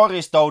the story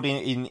is told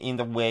in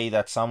the way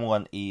that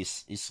someone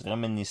is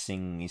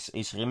reminiscing,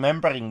 is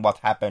remembering what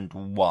happened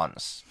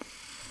once.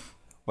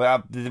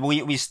 Well,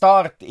 we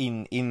start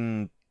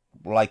in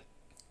like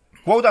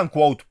quote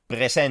unquote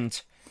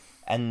present,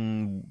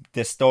 and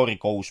the story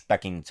goes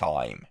back in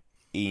time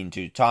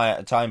into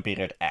time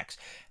period X,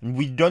 and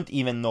we don't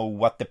even know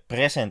what the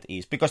present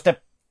is, because the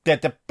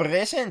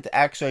present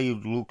actually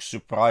looks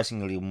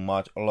surprisingly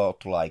a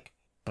lot like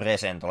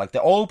present. Like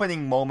the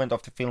opening moment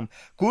of the film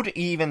could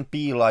even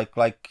be like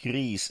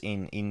Greece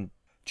in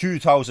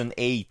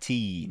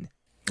 2018.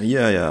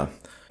 Yeah,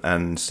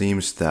 and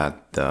seems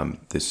that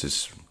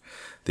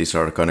these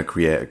are kind of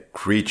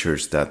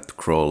creatures that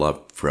crawl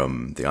up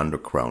from the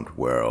underground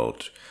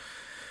world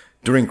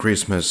during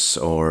Christmas,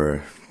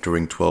 or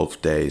during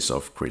 12 days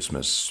of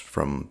Christmas,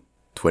 from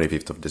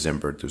 25th of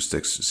December to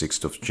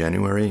 6th of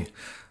January,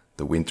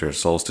 the winter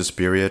solstice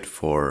period,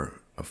 for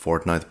a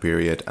fortnight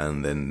period,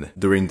 and then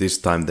during this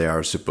time they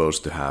are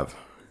supposed to have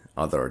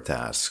other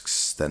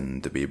tasks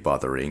than to be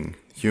bothering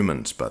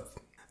humans, but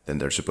then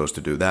they're supposed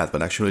to do that,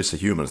 but actually it's the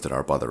humans that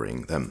are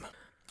bothering them.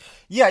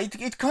 Yeah,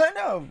 it kind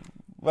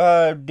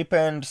of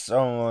depends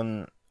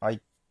on, I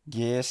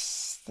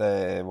guess,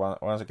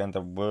 once again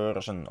the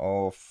version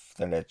of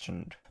the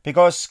legend,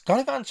 because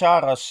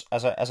Kalikancharos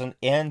as an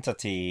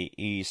entity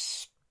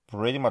is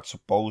pretty much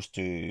supposed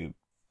to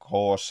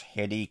cause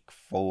headache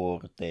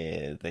for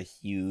the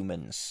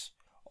humans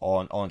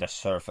on the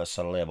surface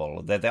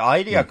level. The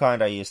idea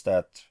kind of is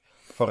that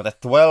for the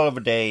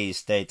 12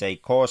 days they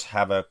cause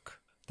havoc,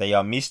 they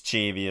are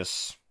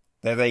mischievous,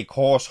 they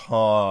cause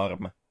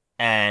harm,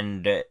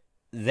 and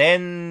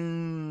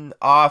then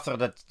after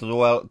the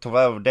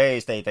 12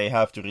 days they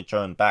have to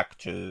return back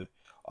to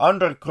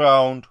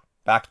underground,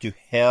 back to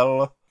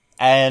hell.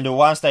 And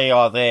once they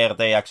are there,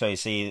 they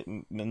actually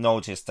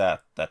notice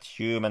that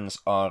humans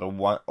are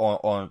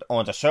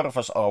on the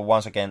surface are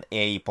once again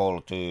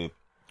able to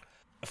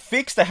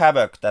fix the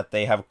havoc that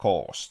they have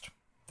caused.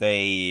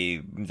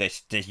 The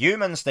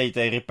humans they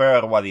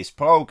repair what is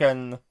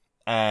broken,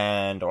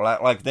 and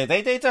like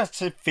they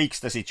just fix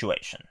the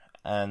situation.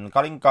 And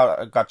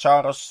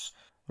Kalikancharos,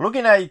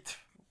 looking at it,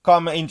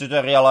 come into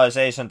the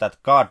realization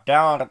that god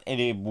darn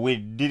it, we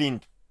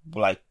didn't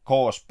like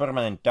cause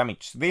permanent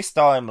damage this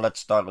time.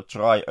 Let's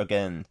try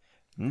again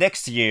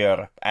next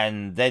year,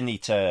 and then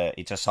it's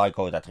a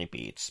cycle that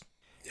repeats.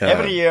 Yeah.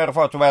 Every year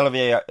for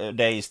 12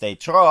 days they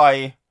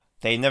try,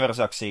 they never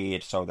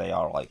succeed, so they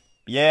are like,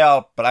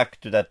 yeah,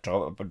 back to that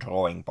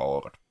drawing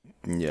board.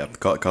 Yeah,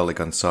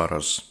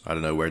 Kalikancharos, I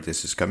don't know where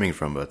this is coming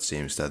from, but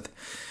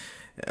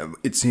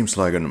it seems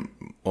like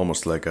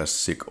almost like a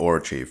sick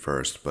orgy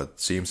first, but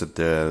seems that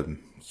the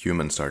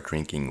humans are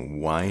drinking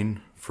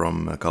wine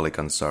from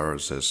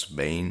Kalikancharos'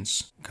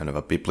 veins, kind of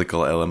a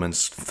biblical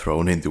elements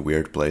thrown into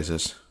weird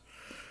places.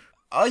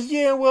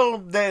 Yeah, well,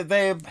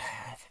 the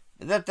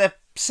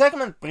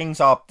segment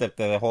brings up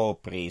the whole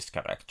priest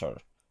character.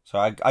 So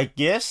I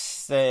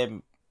guess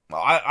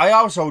I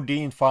also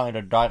didn't find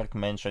a direct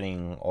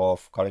mentioning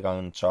of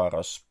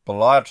Kalikancharos'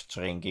 blood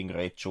drinking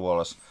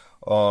rituals,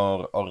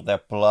 or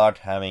the blood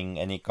having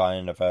any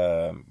kind of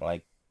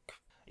like.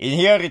 In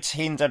here, it's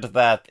hinted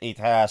that it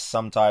has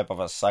some type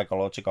of a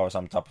psychological,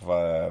 some type of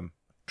a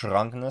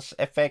drunkenness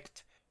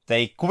effect.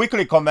 They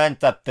quickly comment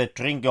that the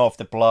drinking of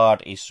the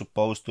blood is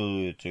supposed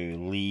to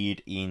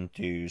lead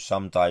into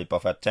some type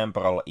of a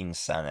temporal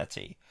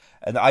insanity.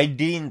 And I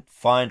didn't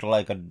find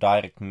like a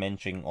direct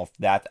mention of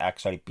that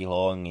actually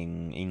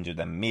belonging into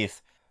the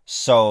myth.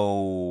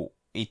 So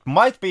it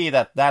might be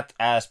that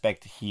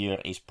aspect here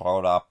is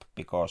brought up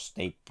because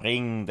they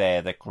bring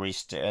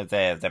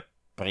the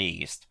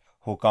priest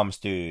who comes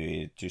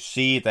to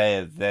see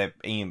the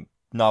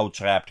now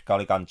trapped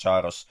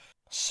Kalikancharos.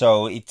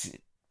 So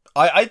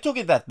I took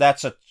it that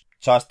that's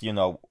just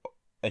a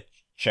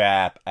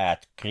jab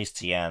at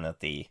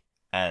Christianity,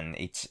 and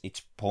it's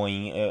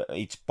poking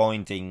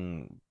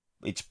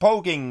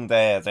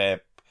the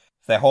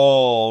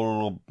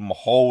whole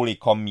Holy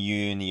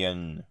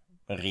Communion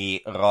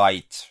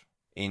right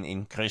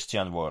in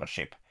Christian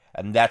worship,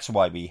 and that's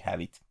why we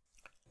have it.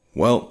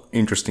 Well,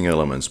 interesting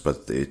elements,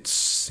 but it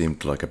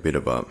seemed like a bit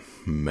of a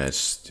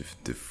mess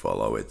to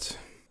follow it.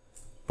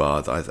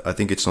 But I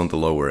think it's on the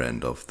lower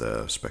end of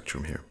the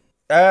spectrum here.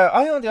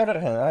 On the other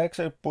hand, I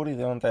actually put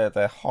it on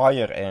the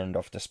higher end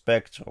of the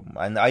spectrum,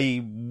 and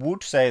I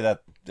would say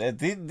that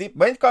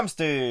when it comes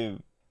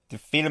to the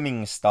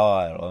filming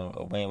style,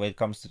 or when it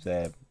comes to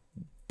the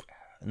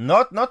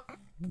not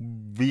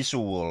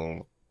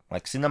visual,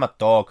 like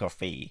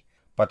cinematography,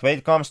 but when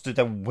it comes to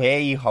the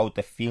way how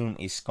the film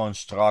is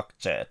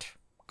constructed,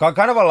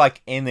 kind of a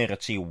like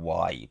energy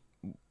vibe,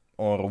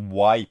 or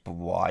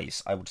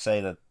vibe-wise, I would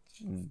say that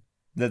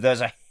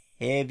there's a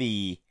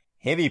heavy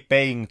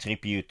paying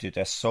tribute to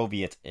the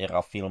Soviet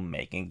era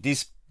filmmaking.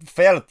 This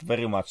felt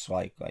very much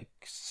like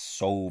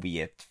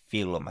Soviet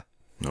film.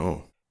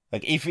 No.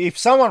 Like if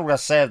someone would have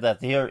said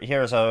that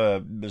here's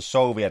a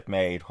Soviet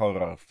made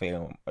horror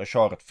film, a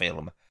short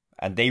film,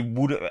 and it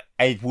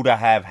would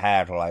have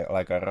had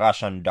like a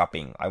Russian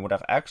dubbing, I would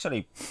have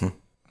actually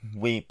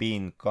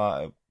been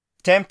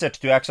tempted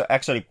to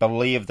actually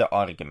believe the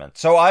argument.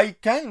 So I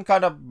can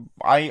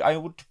I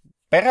would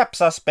perhaps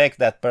suspect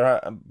that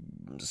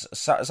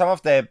some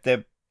of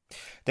the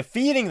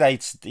feeling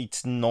that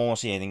it's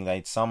nauseating, that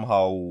it's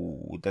somehow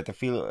that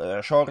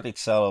the short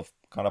itself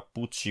kind of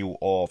puts you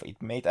off.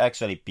 It may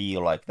actually be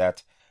like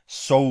that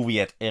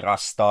Soviet era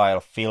style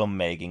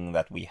filmmaking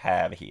that we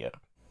have here.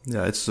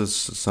 Yeah, it's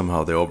just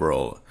somehow the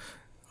overall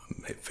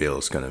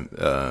feels kind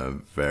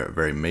of very,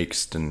 very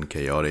mixed and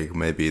chaotic.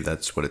 Maybe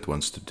that's what it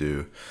wants to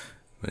do.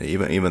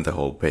 Even the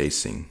whole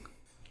pacing.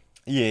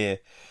 Yeah.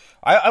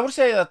 I would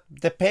say that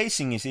the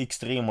pacing is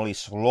extremely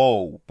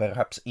slow,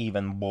 perhaps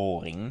even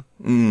boring.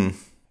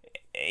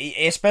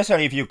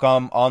 Especially if you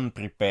come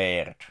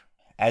unprepared.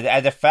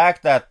 And the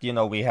fact that,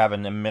 we have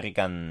an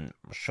American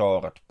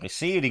short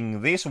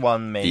preceding this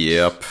one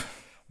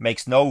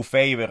makes no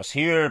favors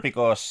here,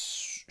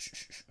 because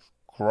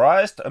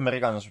Christ,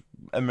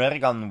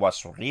 American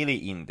was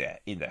really in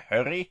the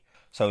hurry.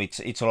 So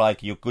it's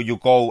like you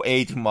go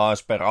 80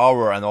 miles per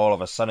hour and all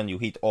of a sudden you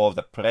hit all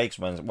the brakes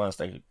once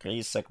the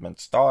Grease segment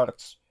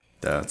starts.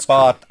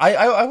 But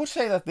I would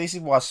say that this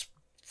was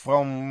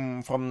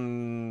from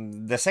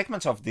the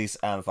segments of this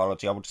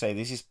anthology, I would say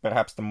this is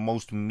perhaps the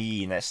most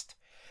meanest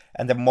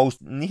and the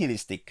most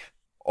nihilistic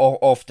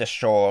of the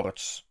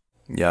shorts.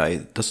 Yeah,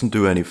 it doesn't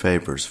do any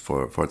favors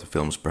for the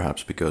films,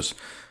 perhaps, because,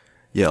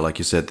 yeah, like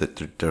you said,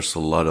 that there's a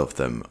lot of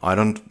them. I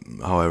don't,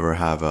 however,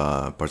 have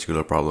a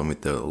particular problem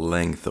with the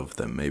length of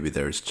them. Maybe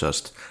there's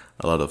just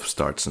a lot of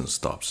starts and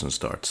stops and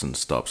starts and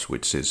stops,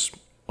 which is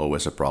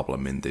always a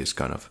problem in these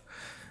kind of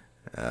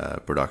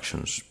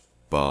productions.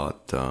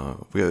 But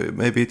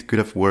maybe it could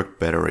have worked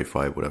better if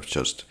I would have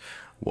just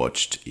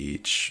watched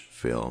each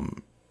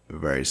film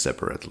very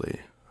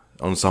separately.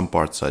 On some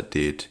parts I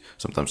did.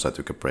 Sometimes I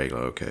took a break,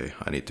 like, okay,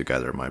 I need to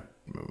gather my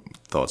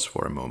thoughts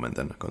for a moment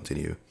and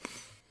continue.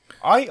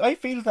 I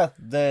feel that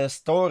the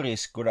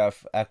stories could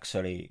have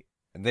actually...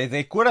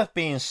 They could have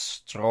been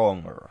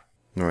stronger.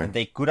 Right.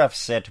 They could have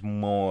said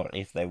more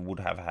if they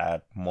would have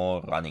had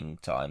more running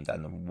time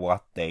than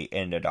what they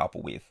ended up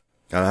with.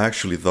 And I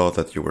actually thought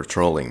that you were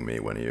trolling me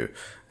when you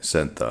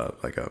sent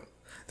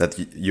that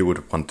you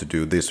would want to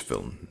do this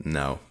film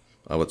now.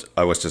 I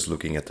was just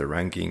looking at the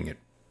ranking,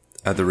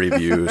 at the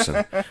reviews,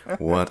 and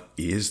what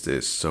is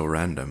this? So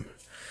random.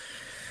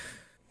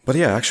 But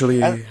yeah,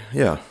 actually,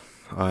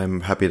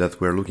 I'm happy that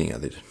we're looking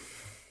at it.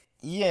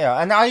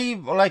 Yeah, and I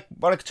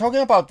like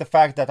talking about the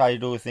fact that I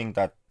do think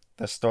that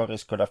the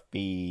stories could have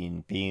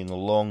been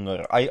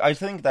longer. I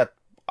think that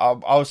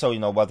also,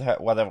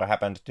 whatever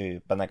happened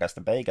to Banagas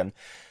the Bacon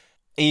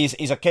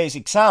is a case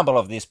example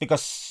of this,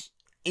 because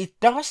it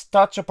does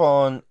touch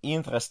upon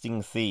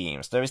interesting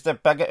themes. There is the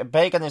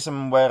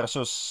Baconism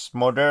versus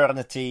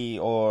modernity,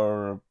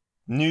 or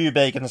new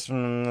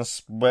Baconism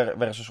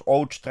versus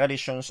old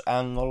traditions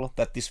angle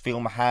that this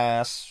film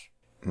has.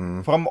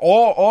 From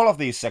all of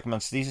these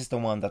segments, this is the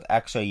one that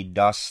actually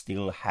does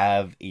still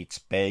have its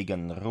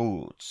pagan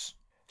roots.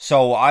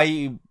 So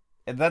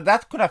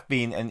that could have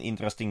been an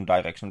interesting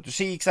direction to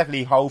see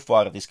exactly how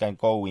far this can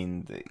go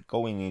in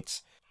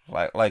its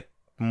like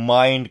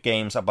mind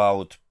games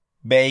about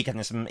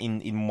paganism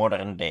in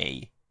modern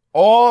day,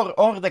 or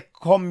the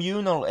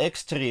communal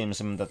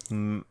extremism that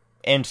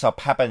ends up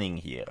happening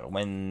here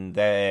when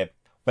the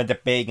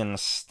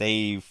pagans,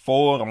 they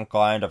form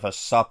kind of a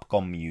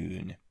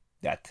subcommune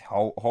that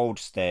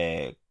holds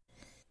the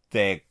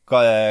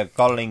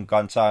Kallin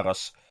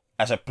Kantsaros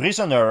as a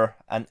prisoner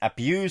and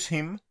abuse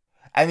him,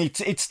 and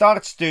it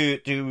starts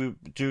to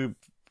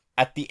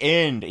at the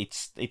end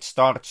it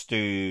starts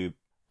to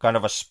kind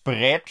of a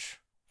spread.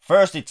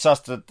 First, it's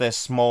just the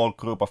small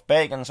group of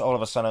pagans. All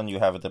of a sudden, you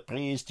have the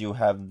priest, you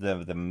have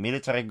the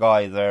military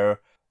guy there.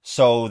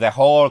 So the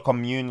whole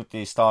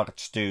community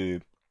starts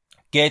to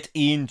get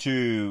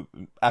into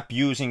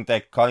abusing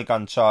the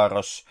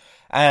Kaliganjaros,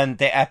 and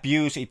the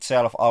abuse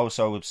itself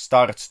also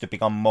starts to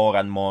become more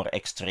and more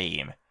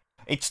extreme.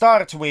 It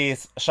starts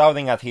with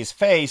shouting at his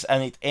face,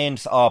 and it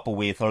ends up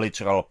with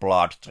literal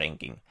blood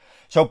drinking.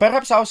 So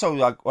perhaps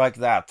also like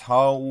that,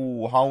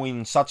 how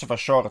in such of a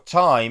short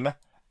time,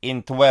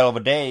 in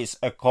 12 days,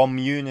 a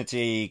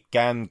community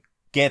can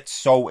get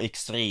so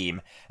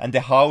extreme, and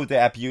how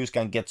the abuse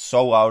can get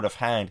so out of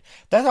hand.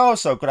 That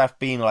also could have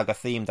been like a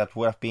theme that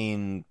would have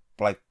been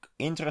like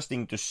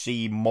interesting to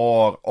see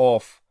more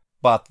of,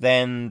 but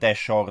then the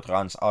short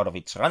runs out of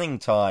its running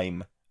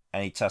time,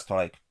 and it's just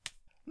like,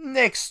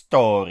 next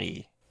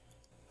story.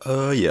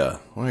 Yeah,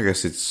 well, I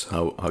guess it's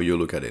how you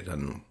look at it,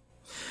 and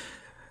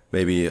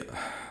maybe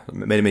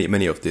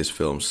many of these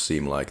films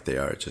seem like they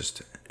are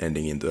just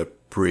ending into a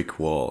brick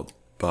wall,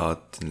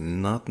 but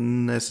not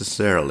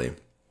necessarily.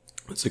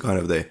 It's a kind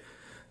of the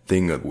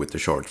thing with the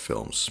short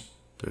films.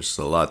 There's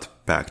a lot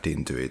packed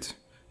into it.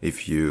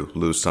 If you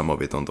lose some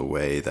of it on the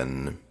way,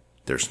 then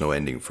there's no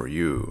ending for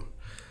you.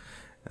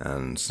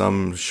 And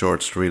some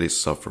shorts really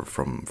suffer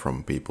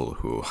from people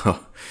who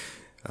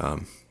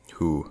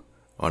who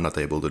are not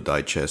able to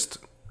digest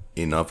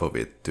enough of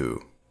it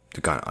to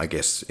kind of, I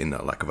guess, in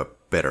a lack of a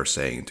better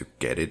saying, to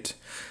get it.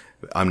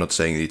 I'm not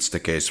saying it's the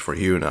case for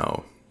you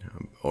now,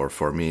 or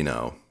for me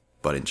now,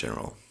 but in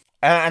general.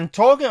 And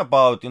talking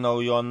about,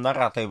 your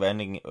narrative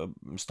ending,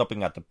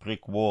 stopping at the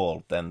brick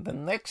wall, then the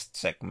next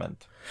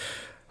segment.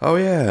 Oh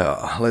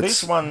yeah,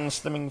 This one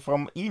stemming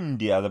from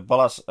India, the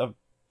Palace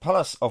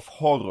of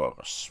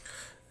Horrors.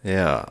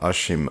 Yeah,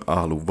 Ashim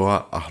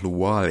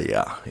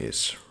Ahluwalia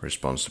is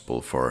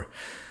responsible for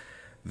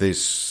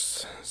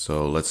this.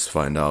 So let's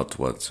find out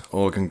what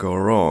all can go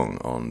wrong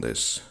on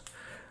this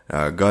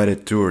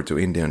guided tour to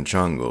Indian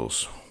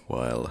jungles,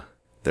 while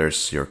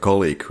there's your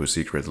colleague who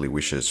secretly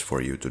wishes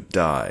for you to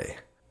die.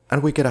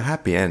 And we get a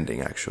happy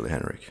ending, actually,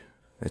 Henrik.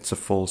 It's a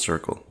full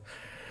circle.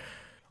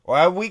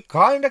 Well, we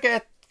kind of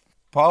get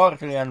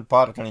partly and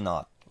partly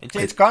not.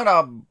 It's kind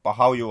of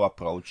how you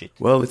approach it.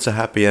 Well, it's a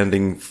happy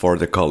ending for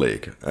the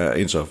colleague,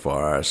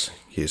 insofar as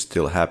he's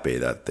still happy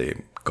that the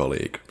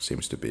colleague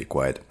seems to be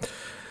quite,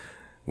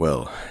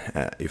 well,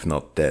 if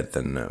not dead,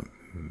 then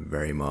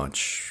very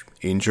much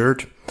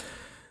injured.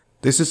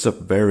 This is a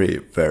very,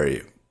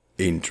 very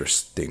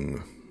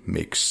interesting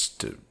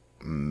mixed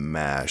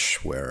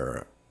mash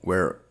where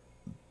we're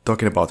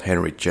talking about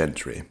Henry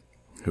Gentry,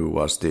 who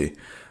was the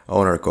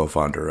owner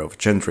co-founder of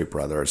Gentry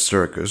Brothers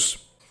Circus.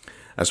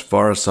 As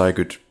far as I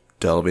could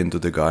delve into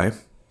the guy,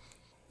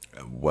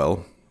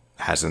 well,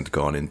 hasn't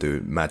gone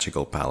into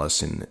magical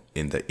palace in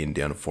the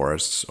Indian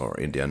forests or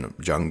Indian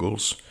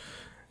jungles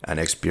and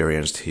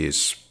experienced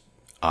his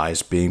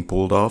eyes being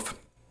pulled off.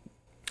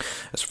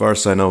 As far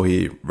as I know,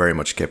 he very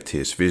much kept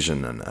his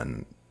vision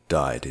and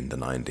died in the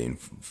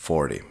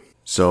 1940.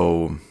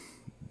 So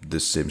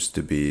this seems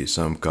to be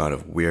some kind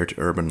of weird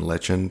urban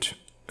legend,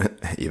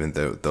 even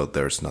though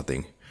there's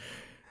nothing.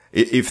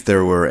 If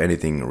there were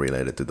anything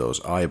related to those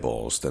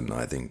eyeballs, then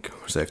I think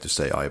safe to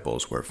say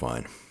eyeballs were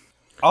fine.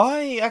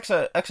 I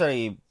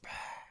actually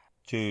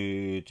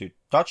to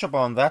touch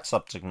upon that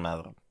subject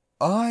matter,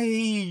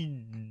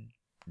 I'm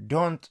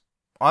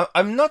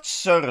not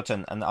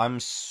certain, and I'm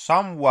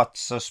somewhat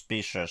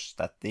suspicious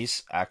that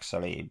this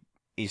actually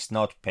is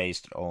not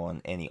based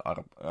on any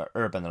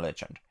urban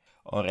legend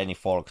or any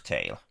folk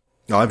tale.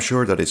 I'm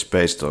sure that it's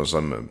based on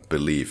some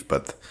belief,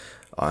 but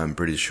I'm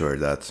pretty sure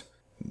that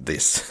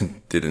this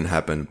didn't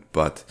happen,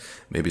 but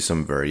maybe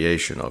some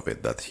variation of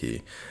it that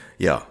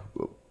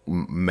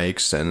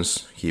makes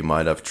sense. He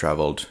might have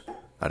traveled,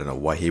 I don't know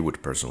why he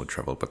would personally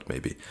travel, but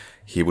maybe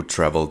he would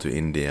travel to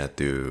India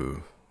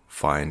to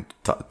find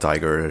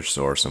tigers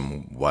or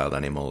some wild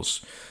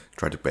animals,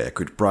 try to pay a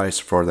good price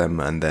for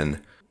them, and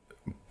then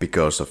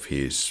because of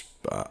his,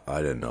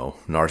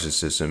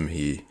 narcissism,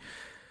 he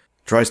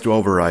tries to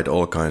override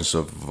all kinds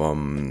of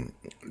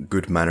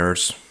good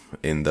manners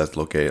in that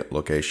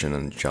location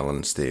and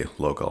challenge the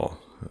local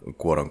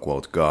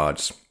quote-unquote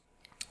gods.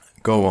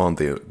 Go on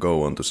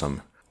to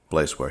some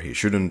place where he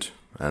shouldn't,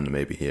 and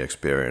maybe he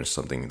experienced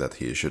something that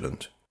he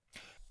shouldn't.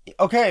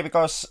 Okay,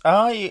 because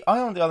I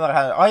on the other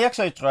hand, I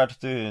actually tried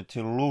to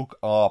look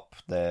up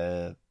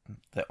the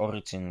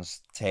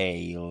origins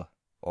tale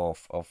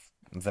of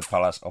the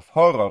Palace of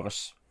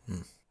Horrors.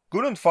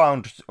 Couldn't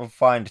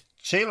find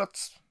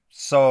chills,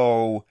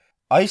 so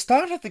I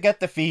started to get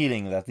the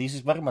feeling that this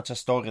is very much a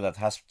story that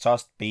has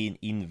just been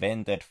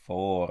invented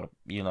for,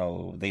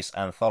 this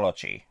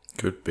anthology.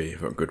 Could be,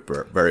 or could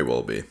very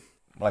well be.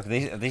 Like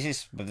this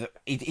is,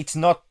 it's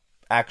not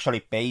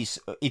actually based,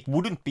 it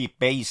wouldn't be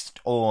based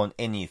on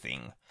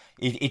anything.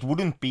 It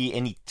wouldn't be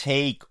any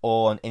take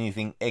on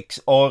anything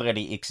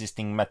already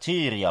existing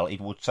material. It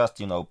would just,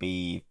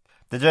 be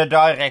the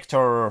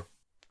director,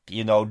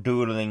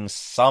 doodling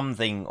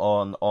something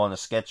on a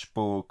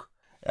sketchbook,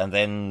 and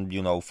then,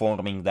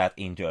 forming that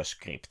into a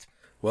script.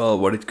 Well,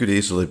 what it could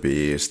easily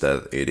be is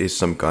that it is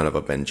some kind of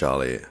a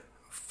Bengali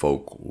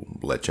folk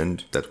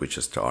legend that we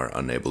just are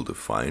unable to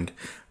find.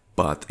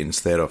 But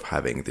instead of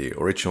having the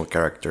original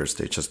characters,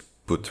 they just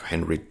put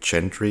Henry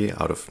Gentry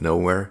out of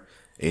nowhere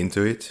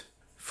into it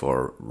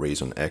for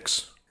reason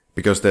X.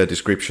 Because the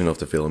description of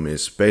the film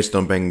is based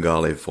on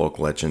Bengali folk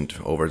legend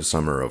over the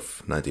summer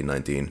of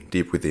 1919,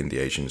 deep within the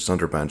Asian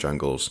Sundarban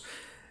jungles,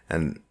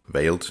 and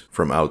veiled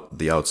from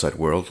the outside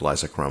world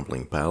lies a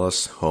crumbling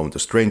palace, home to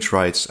strange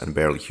rites and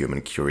barely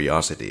human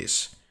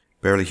curiosities.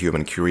 Barely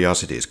human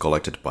curiosities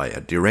collected by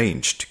a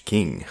deranged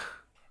king.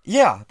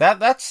 Yeah,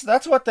 that's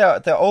what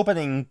the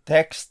opening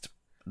text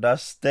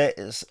does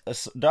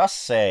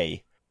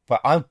say.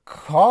 But I'm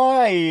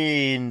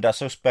kinda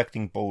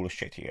suspecting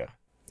bullshit here.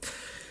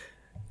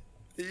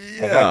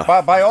 Yeah.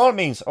 Like, by all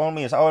means,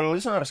 our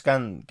listeners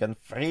can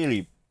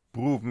freely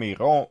prove me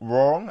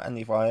wrong, and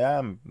if I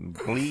am,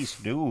 please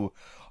do.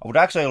 I would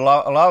actually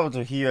love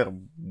to hear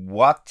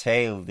what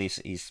tale this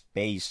is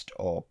based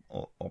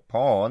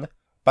upon.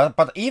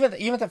 But even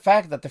the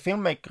fact that the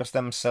filmmakers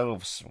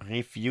themselves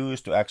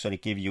refuse to actually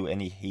give you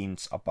any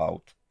hints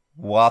about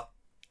what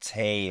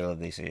tale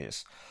this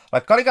is.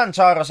 Like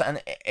Kaliganjaros and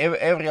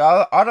every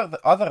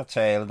other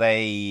tale,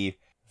 they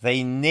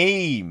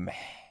name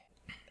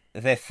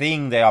the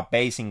thing they are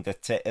basing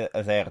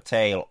their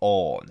tale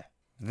on.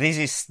 This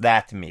is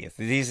that myth.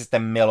 This is the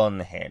melon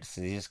heads.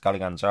 This is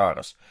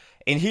Kaliganjaros.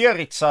 In here,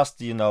 it's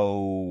just,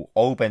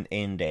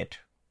 open-ended.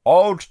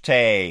 Old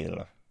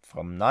tale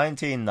from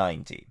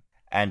 1990.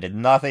 And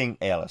nothing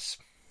else.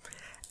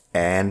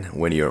 And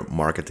when you're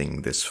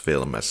marketing this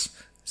film as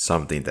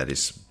something that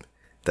is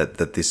that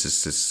this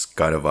is this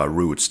kind of a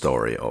root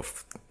story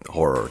of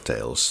horror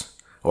tales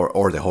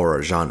or the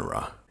horror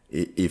genre,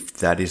 if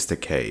that is the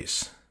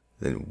case,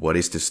 then what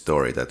is the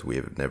story that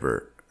we've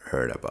never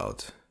heard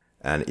about?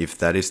 And if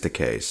that is the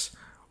case,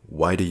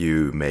 why do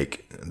you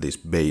make this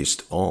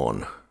based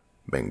on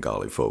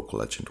Bengali folk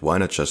legend? Why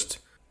not just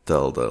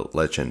tell the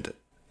legend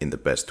in the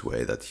best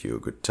way that you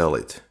could tell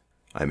it?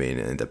 I mean,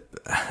 in the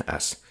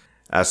as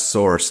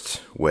sourced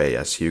way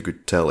as you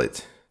could tell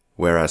it.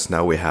 Whereas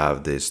now we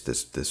have this.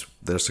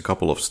 There's a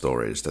couple of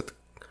stories that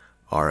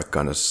are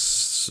kind of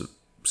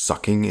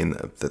sucking in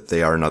that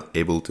they are not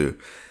able to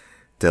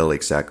tell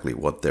exactly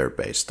what they're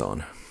based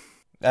on.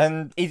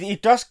 And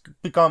it does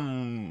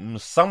become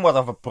somewhat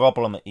of a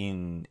problem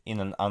in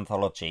an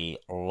anthology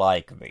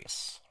like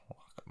this,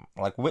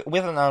 like with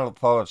an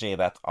anthology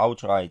that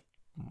outright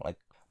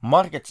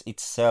markets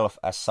itself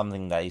as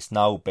something that is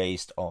now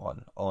based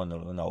on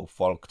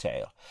folk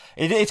tale.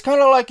 It's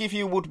kind of like if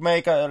you would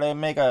make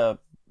a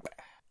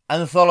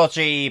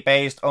anthology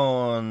based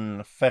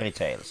on fairy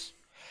tales,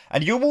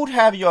 and you would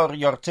have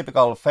your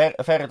typical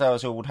fairy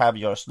tales. You would have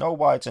your Snow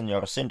Whites and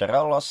your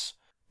Cinderellas,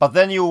 but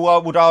then you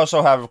would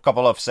also have a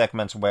couple of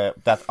segments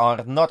that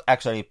are not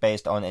actually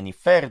based on any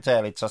fairy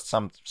tale. It's just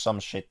some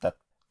shit that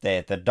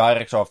the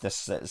director of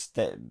this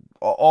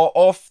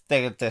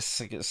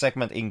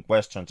segment in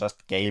question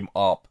just came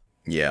up.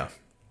 Yeah.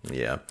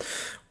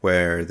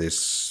 Where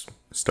this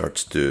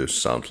starts to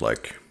sound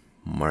like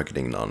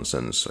marketing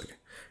nonsense, like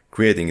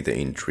creating the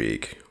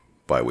intrigue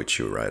by which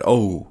you write,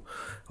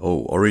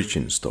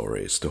 origin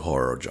stories to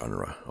horror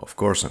genre. Of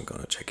course I'm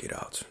gonna check it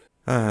out.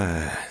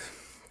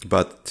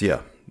 But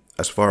yeah,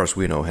 as far as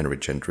we know, Henry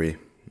Gentry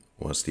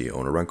was the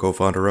owner and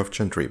co-founder of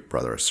Gentry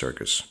Brothers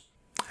Circus,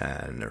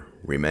 and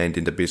remained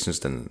in the business,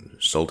 then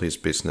sold his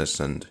business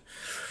and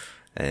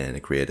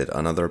created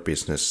another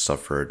business,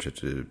 suffered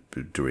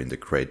during the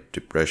Great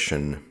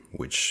Depression,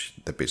 which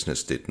the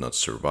business did not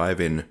survive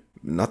in.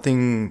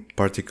 Nothing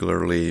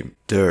particularly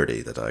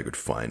dirty that I could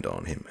find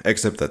on him,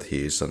 except that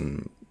he's a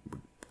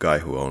guy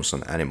who owns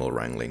an animal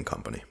wrangling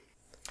company.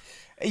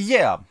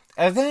 Yeah,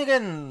 and then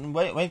again,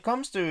 when it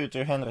comes to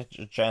Henry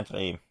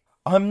Gentry,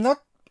 I'm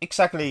not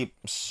exactly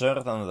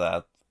certain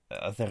that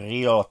the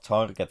real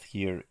target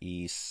here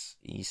is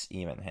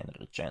even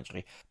Henry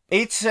Gentry.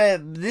 It's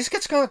this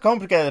gets kind of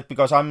complicated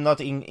because I'm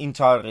not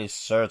entirely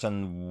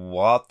certain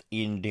what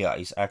India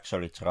is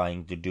actually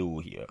trying to do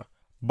here.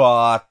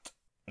 But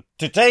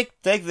to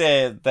take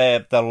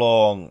the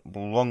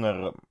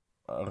longer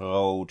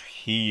road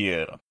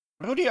here,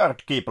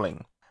 Rudyard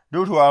Kipling,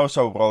 dude who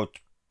also wrote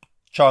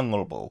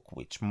Jungle Book,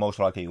 which most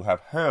likely you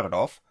have heard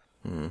of.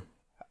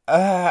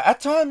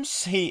 At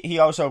times he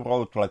also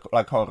wrote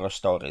like horror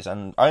stories,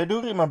 and I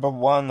do remember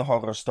one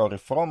horror story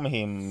from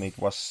him. It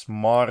was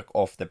Mark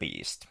of the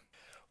Beast,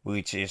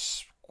 which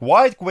is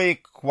quite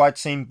quick, quite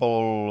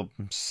simple,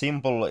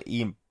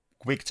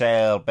 quick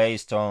tale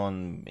based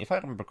on, if I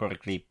remember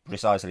correctly,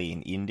 precisely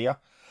in India.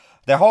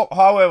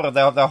 However,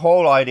 the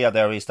whole idea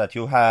there is that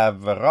you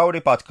have a rowdy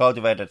but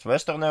cultivated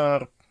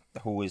Westerner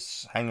who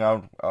is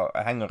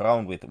hanging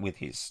around with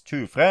his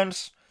two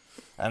friends.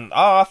 And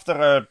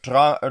after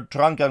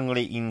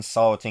drunkenly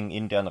insulting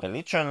Indian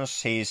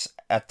religions, he's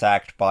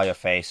attacked by a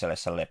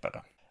faceless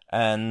leper.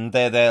 And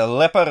the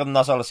leper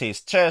nuzzles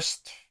his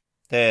chest.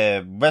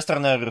 The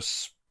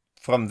Westerners,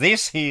 from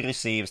this he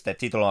receives the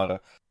titular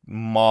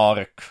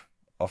Mark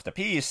of the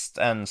Beast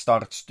and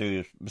starts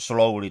to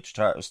slowly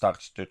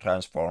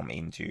transform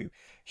into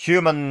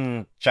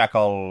human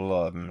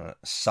jackal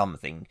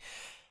something.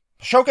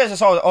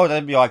 showcases all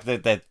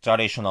the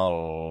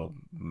traditional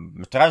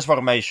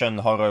transformation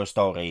horror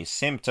stories.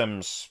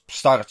 Symptoms,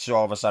 starts to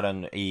all of a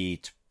sudden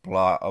eat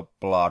blood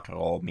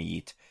raw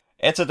meat,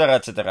 etc.,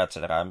 etc.,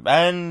 etc.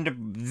 And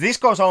this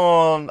goes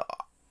on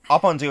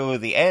up until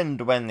the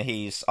end, when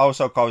his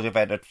also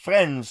cultivated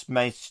friends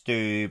manage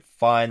to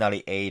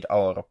finally aid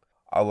our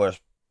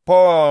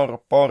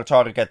poor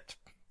target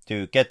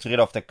to get rid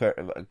of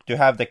to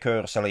have the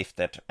curse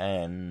lifted,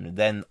 and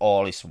then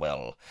all is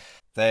well.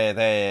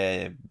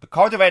 The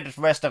cultivated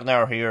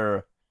Westerner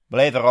here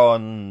later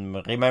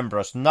on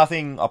remembers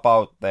nothing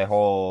about the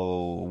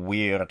whole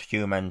weird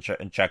human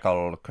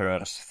jackal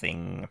curse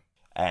thing,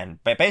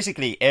 and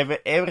basically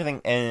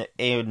everything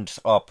ends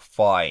up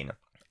fine.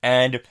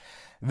 And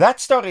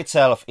that story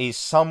itself is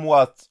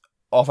somewhat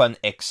of an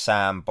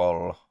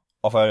example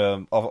of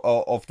the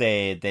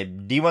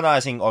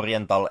demonizing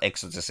Oriental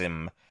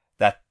exorcism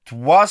that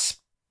was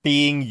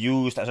being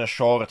used as a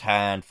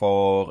shorthand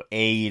for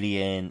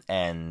alien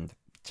and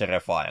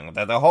terrifying.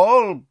 The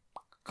whole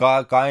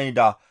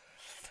kinda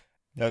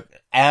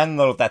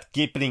angle that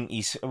Kipling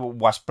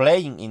was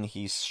playing in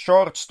his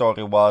short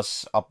story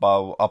was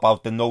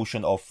about the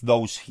notion of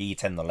those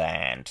heathen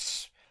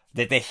lands.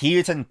 The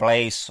heathen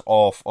place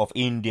of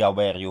India,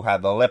 where you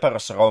have the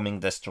lepers roaming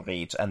the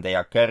streets and they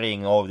are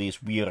carrying all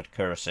these weird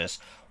curses,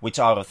 which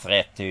are a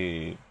threat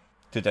to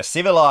the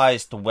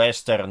civilized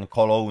Western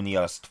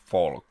colonialist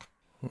folk.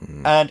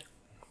 Mm. And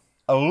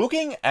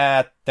looking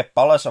at the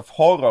Palace of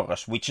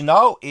Horrors, which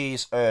now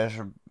is a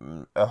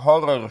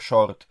horror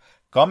short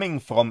coming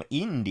from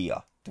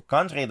India, the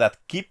country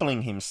that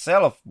Kipling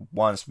himself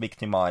once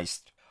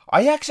victimized,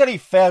 I actually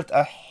felt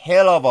a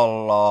hell of a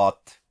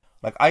lot.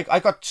 Like, I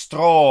got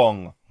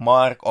strong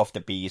Mark of the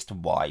Beast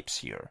vibes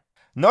here.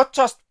 Not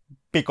just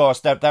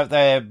because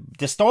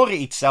the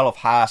story itself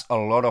has a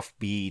lot of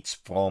beats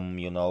from,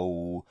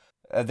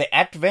 the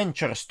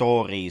adventure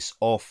stories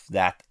of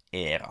that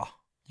era.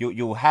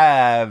 You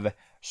have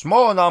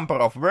small number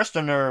of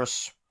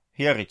Westerners.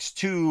 Here it's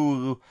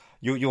 2.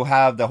 You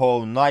have the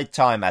whole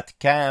nighttime at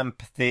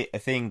camp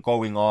thing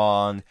going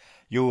on.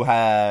 You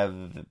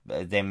have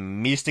the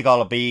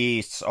mystical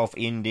beasts of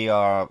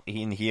India.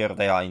 In here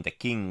they are in the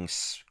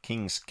king's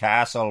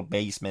castle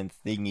basement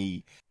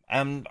thingy.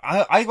 And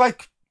I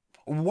like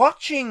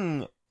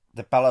watching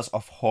the Palace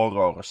of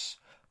Horrors.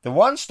 The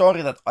one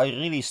story that I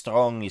really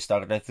strongly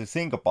started to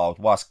think about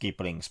was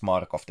Kipling's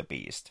Mark of the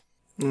Beast.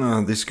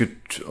 This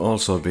could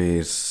also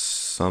be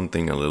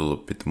something a little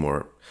bit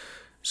more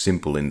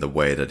simple in the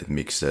way that it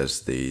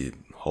mixes the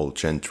whole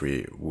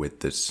gentry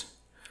with this,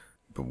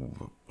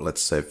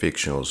 let's say,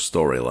 fictional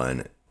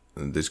storyline.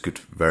 This could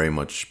very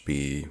much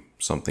be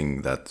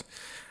something that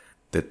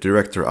the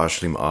director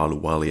Aslim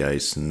Ahluwalia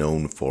is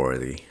known for,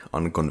 the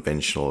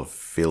unconventional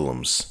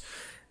films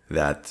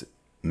that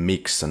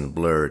mix and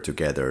blur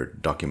together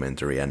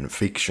documentary and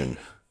fiction.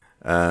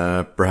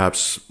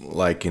 Perhaps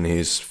like in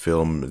his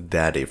film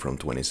Daddy from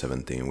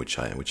 2017, which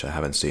I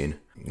haven't seen,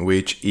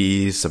 which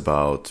is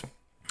about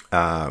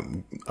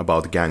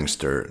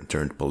gangster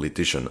turned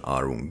politician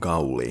Arun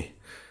Gauli,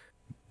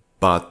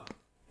 but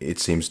it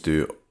seems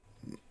to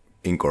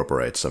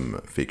incorporate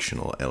some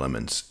fictional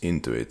elements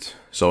into it.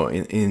 So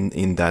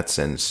in that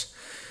sense,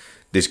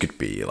 this could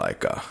be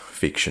like a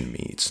fiction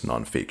meets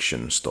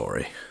non-fiction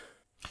story.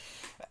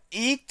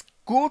 It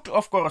could,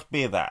 of course,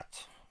 be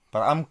that.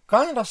 But I'm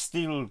kind of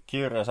still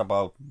curious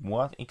about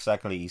what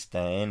exactly is the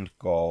end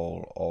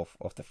goal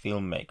of the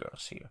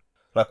filmmakers here.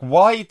 Like,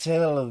 why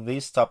tell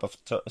this type of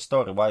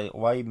story?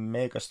 Why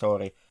make a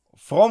story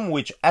from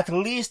which at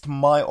least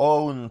my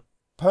own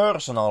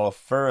personal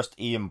first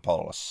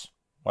impulse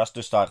was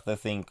to start to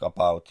think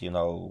about,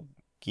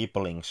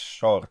 Kipling's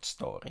short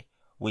story,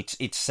 which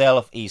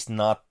itself is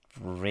not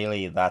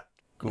really that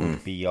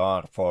good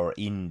PR for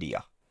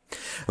India.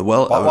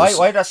 Well,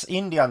 why does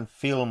Indian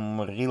film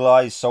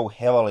rely so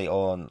heavily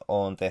on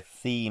the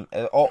theme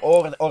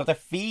or the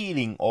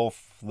feeling of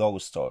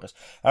those stories?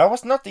 I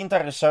was not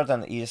entirely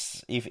certain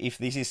if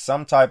this is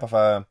some type of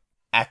a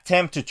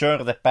attempt to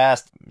turn the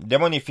past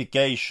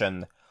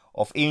demonification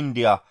of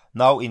India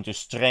now into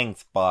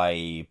strength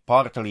by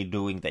partly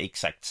doing the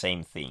exact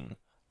same thing.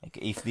 Like,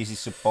 if this is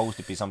supposed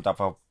to be some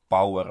type of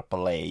power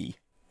play.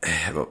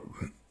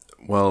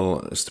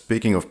 Well,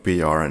 speaking of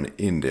PR in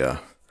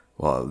India,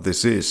 well,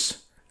 this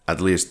is,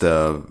 at least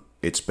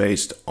it's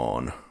based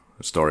on,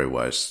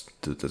 story-wise,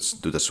 to the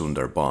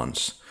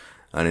Sundarbans.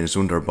 And in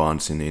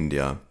Sundarbans in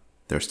India,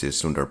 there's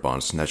this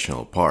Sundarbans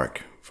National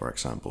Park, for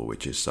example,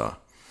 which is a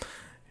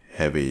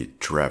heavy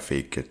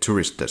traffic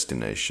tourist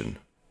destination.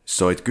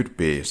 So it could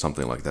be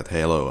something like that.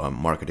 Hey, hello, I'm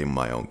marketing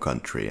my own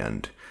country,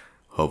 and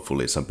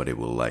hopefully somebody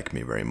will like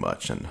me very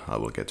much, and I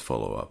will get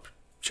follow-up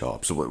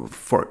jobs.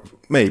 For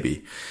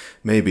maybe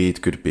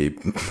it could be...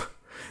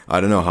 I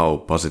don't know how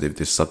positive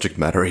this subject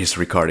matter is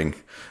regarding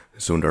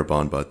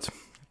Sundarban, but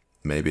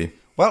maybe.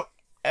 Well,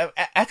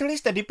 at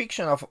least the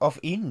depiction of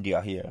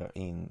India here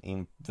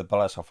in the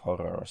Palace of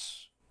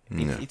Horrors,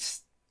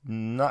 it's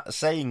not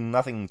saying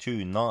nothing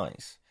too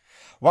nice.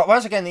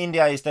 Once again,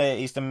 India is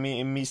the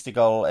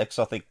mystical,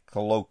 exotic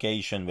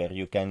location where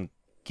you can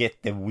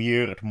get the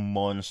weird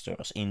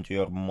monsters into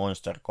your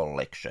monster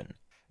collection.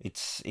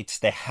 It's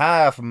the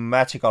half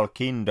magical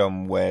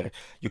kingdom where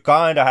you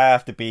kind of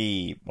have to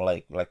be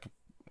like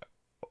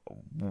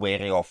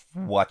wary of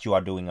what you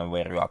are doing and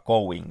where you are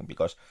going,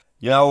 because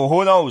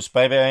who knows,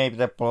 maybe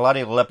the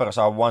bloody lepers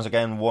are once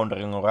again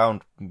wandering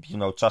around,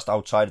 just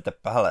outside the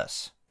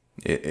palace.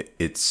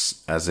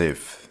 It's as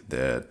if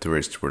the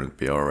tourists wouldn't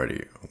be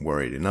already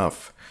worried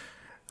enough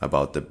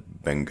about the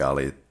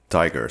Bengali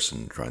tigers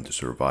and trying to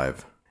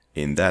survive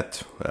in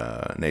that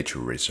nature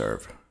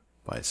reserve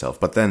by itself.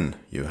 But then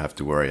you have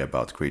to worry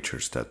about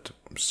creatures that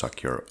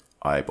suck your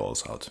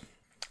eyeballs out.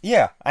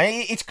 Yeah,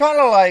 and it's kind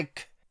of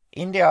like,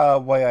 India,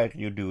 why are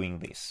you doing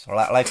this?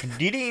 Like,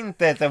 didn't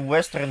the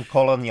Western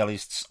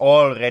colonialists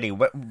already,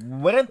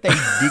 weren't they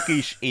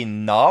dickish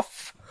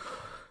enough?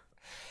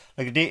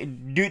 Like,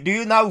 do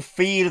you now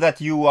feel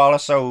that you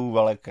also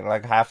like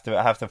have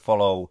to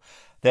follow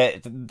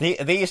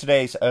these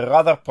days a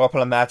rather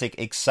problematic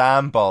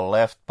example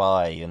left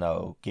by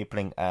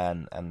Kipling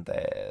and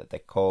the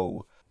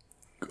co?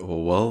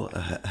 Well,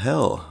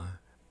 hell,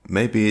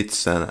 maybe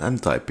it's an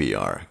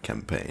anti-PR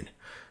campaign.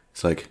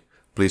 It's like,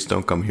 please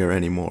don't come here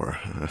anymore.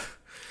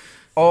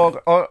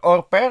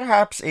 or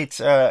perhaps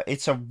it's a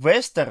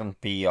Western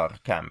PR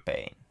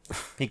campaign,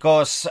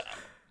 because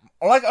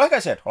like I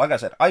said,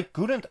 I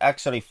couldn't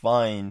actually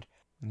find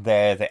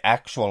the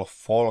actual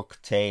folk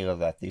tale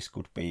that this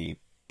could be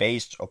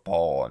based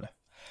upon.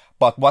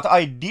 But what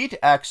I did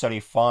actually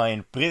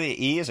find pretty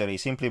easily,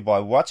 simply by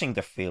watching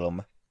the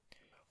film,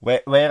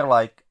 were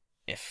like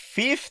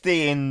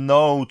 15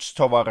 notes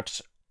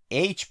towards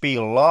H.P.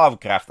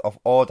 Lovecraft of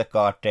all the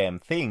goddamn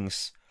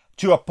things,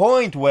 to a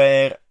point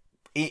where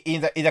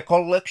in the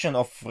collection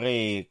of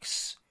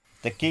freaks,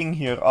 the king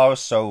here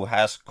also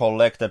has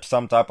collected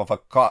some type of a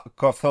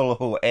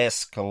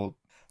Cthulhu-esque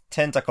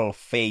tentacle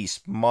face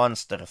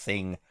monster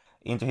thing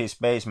into his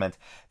basement.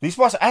 This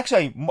was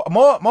actually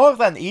more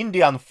than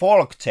Indian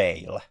folk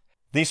tale.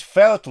 This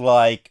felt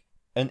like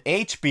an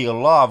H.P.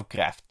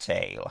 Lovecraft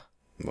tale.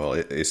 Well,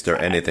 is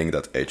there anything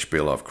that H.P.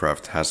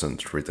 Lovecraft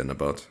hasn't written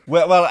about?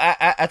 Well,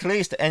 at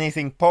least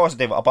anything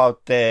positive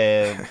about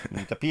the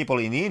people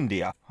in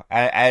India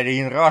and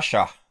in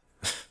Russia.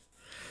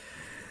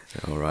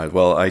 All right.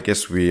 Well, I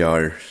guess we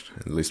are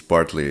at least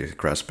partly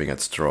grasping at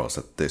straws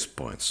at this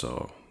point.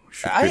 So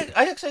I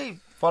actually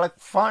find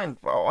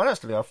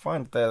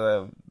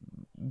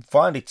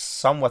it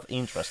somewhat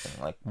interesting.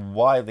 Like,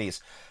 why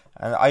this?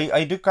 And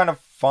I do kind of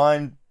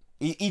find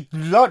it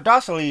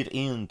does lead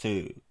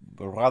into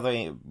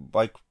rather,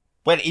 like,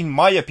 well, in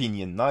my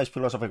opinion, nice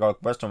philosophical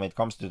question when it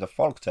comes to the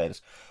folk tales,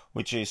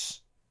 which is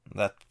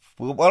that,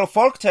 well,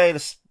 folk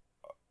tales,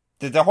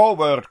 the whole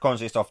word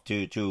consists of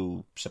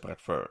two separate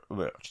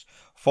words: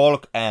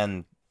 folk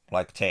and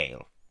like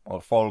tale,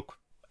 or folk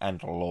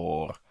and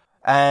lore.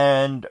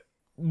 And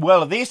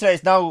well, these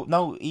days now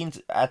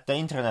at the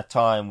internet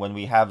time, when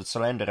we have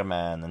Slender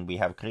Man and we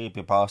have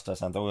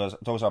creepypastas, and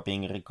those are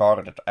being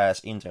regarded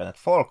as internet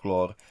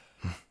folklore.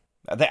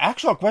 The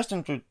actual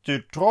question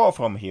to draw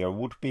from here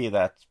would be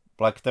that,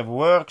 like, the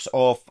works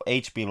of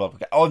H.P.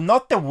 Lovecraft, or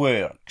not the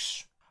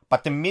works,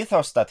 but the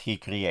mythos that he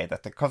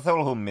created, the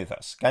Cthulhu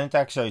mythos, can it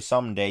actually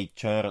someday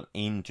turn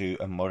into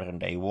a modern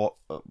day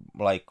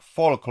like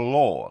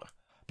folklore?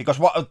 Because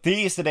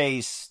these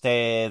days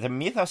the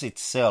mythos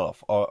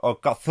itself, or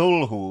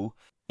Cthulhu,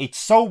 it's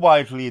so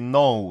widely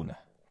known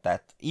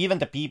that even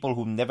the people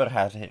who never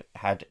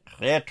had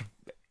read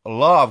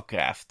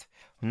Lovecraft,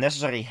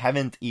 necessarily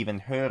haven't even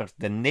heard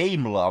the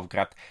name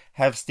Lovecraft,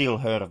 have still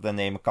heard the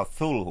name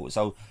Cthulhu.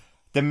 So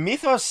the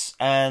mythos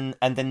and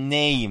the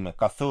name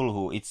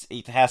Cthulhu,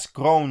 it has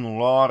grown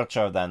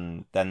larger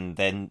than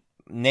the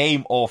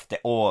name of the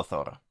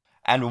author.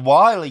 And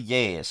while,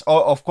 yes,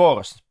 of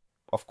course,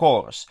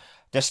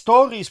 the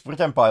stories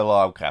written by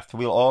Lovecraft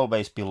will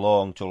always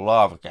belong to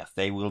Lovecraft.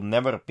 They will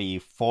never be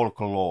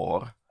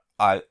folklore.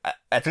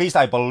 At least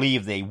I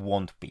believe they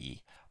won't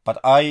be. But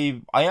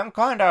I am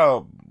kind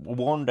of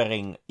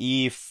wondering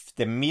if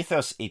the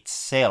mythos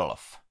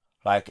itself,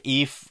 like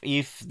if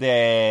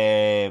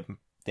the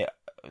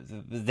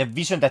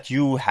vision that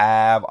you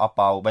have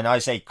about, when I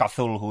say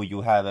Cthulhu,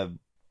 you have a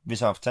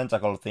vision of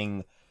tentacle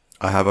thing.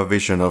 I have a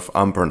vision of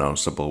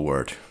unpronounceable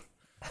word.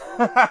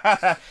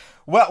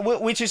 Well,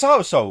 which is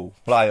also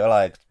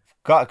like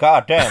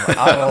goddamn,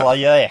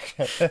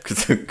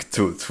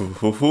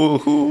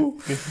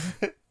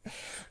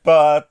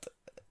 But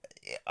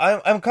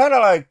I'm kind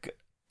of like,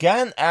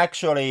 can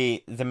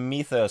actually the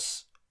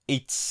mythos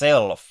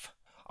itself,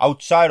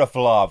 outside of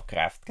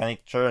Lovecraft, can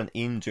it turn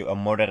into a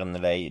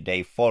modern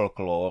day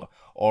folklore,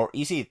 or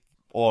is it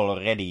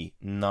already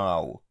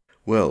now?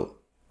 Well,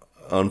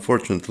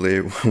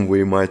 unfortunately,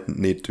 we might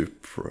need to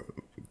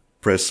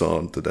press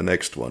on to the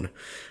next one.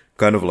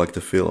 Kind of like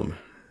the film,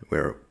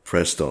 we're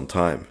pressed on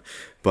time.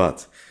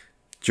 But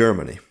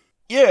Germany.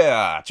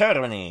 Yeah,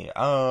 Germany.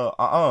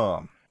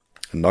 Nocturne.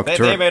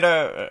 They made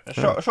a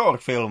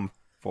short film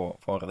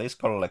for this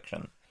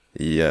collection.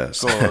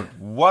 Yes. called,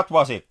 what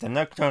was it? The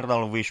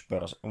Nocturnal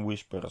Whispers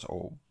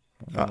or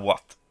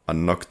what? A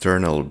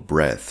Nocturnal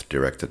Breath,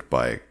 directed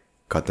by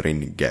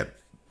Katrin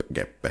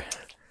Geppe.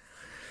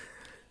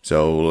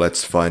 So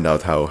let's find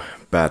out how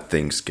bad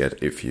things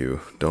get if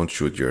you don't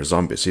shoot your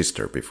zombie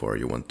sister before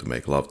you want to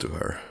make love to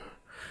her.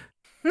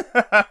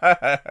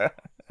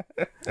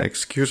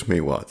 Excuse me,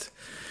 what?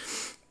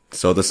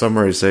 So the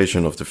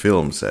summarization of the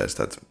film says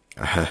that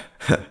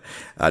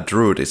a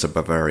druid is a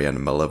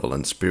Bavarian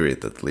malevolent spirit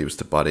that leaves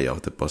the body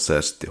of the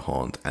possessed to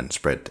haunt and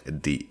spread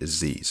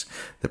disease.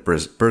 The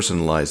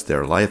person lies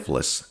there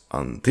lifeless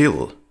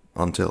until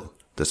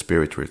the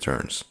spirit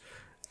returns.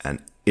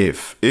 And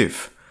if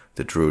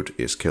the druid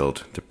is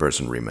killed, the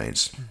person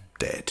remains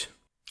dead.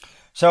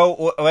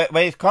 So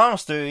when it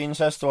comes to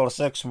incestual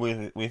sex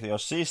with your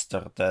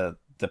sister,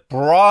 the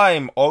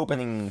prime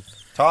opening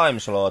time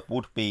slot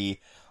would be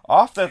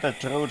after the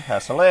druid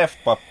has left,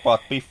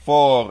 but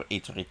before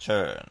it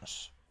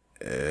returns.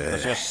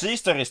 Because your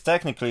sister is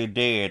technically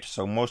dead,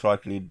 so most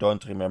likely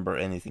don't remember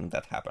anything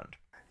that happened.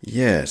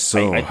 Yeah,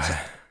 so...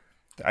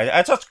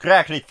 I just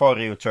cracked it for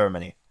you,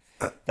 Germany.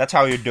 That's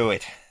how you do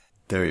it.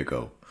 There you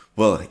go.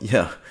 Well,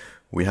 yeah,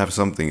 we have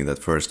something that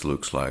first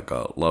looks like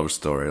a love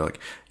story, like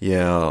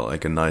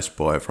a nice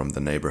boy from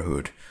the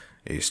neighborhood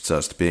is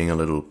just being a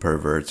little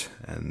pervert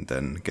and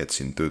then gets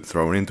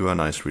thrown into a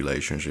nice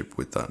relationship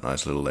with a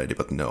nice little lady.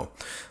 But no,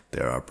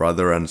 they are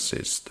brother and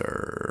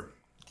sister.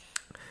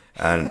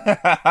 And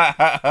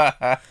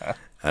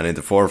and in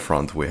the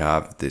forefront we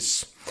have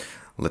this,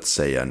 let's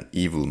say, an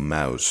evil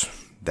mouse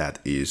that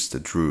is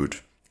the druid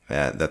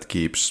that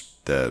keeps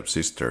the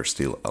sister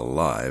still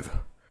alive.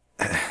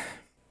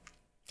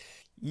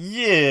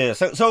 Yeah,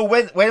 so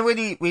when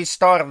we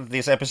started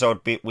this episode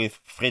with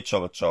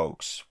Fritjof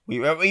jokes, we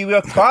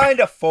were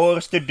kind of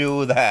forced to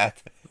do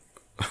that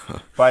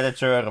by the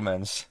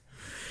Germans.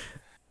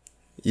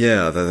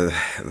 Yeah,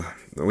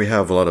 we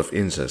have a lot of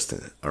incest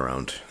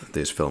around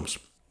these films,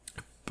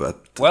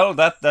 but well,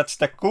 that's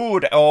the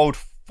good old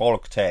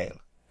folk tale.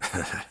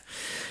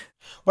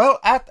 Well,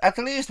 at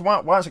least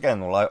once again,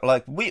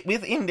 like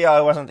with India,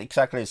 I wasn't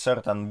exactly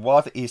certain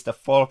what is the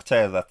folk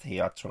tale that they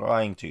are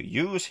trying to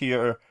use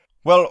here.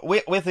 Well,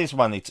 with this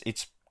one,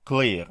 it's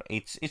clear.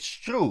 It's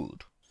true.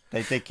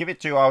 They give it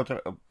to you out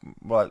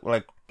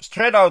like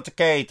straight out the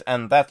gate,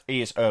 and that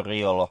is a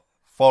real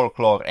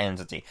folklore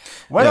entity.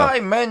 When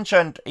I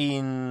mentioned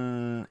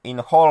in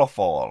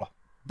Hallfall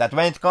that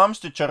when it comes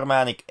to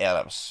Germanic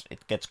elves,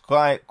 it gets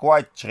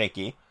quite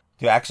tricky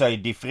to actually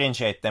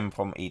differentiate them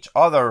from each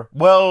other.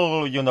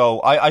 Well,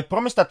 I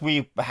promise that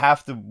we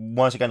have to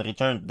once again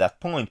return to that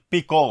point,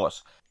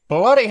 because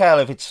bloody hell,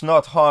 if it's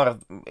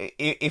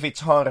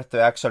hard to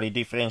actually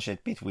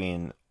differentiate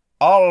between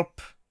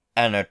Alp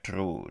and a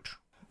druid.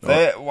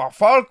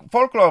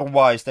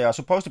 Folklore-wise, they are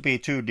supposed to be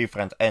two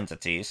different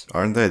entities.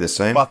 Aren't they the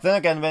same? But then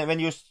again, when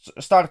you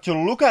start to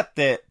look at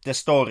the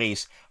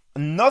stories,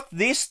 not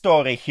this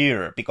story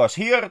here, because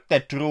here the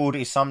druid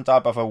is some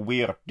type of a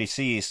weird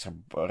disease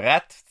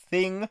rat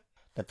thing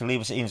that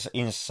lives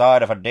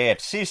inside of a dead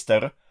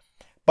sister,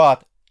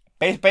 but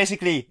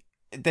basically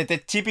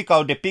the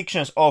typical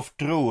depictions of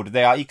druid,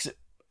 they are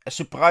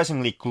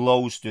surprisingly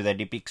close to the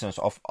depictions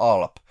of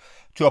Alp,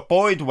 to a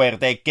point where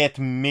they get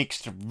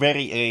mixed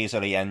very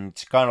easily, and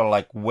it's kind of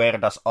like, where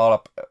does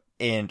Alp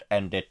end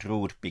and the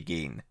druid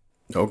begin?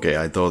 Okay,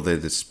 I thought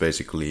that it's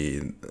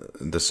basically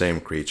the same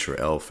creature,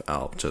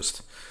 Alp,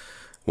 just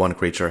one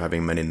creature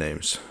having many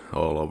names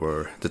all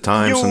over the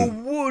times.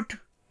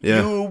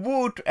 You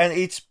would, and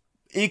it's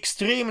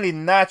extremely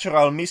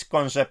natural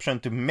misconception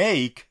to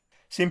make,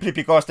 simply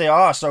because they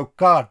are so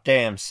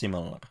goddamn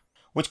similar.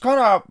 Which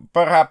kind of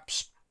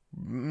perhaps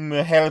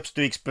helps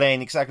to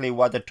explain exactly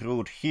why the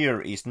druid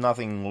here is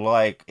nothing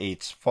like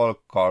its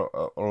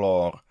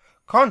folklore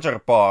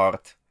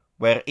counterpart,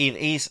 where it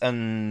is a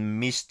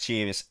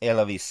mischievous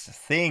elvish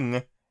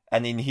thing,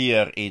 and in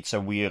here it's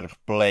a weird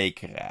plague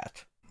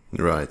rat.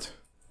 Right.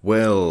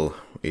 Well,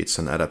 it's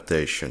an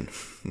adaptation.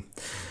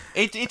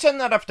 It's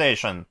an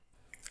adaptation.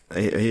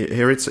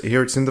 Here it's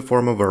in the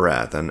form of a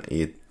rat, and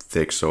it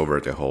takes over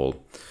the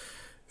whole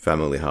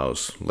family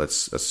house.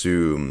 Let's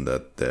assume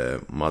that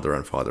the mother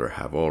and father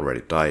have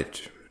already died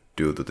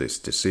due to this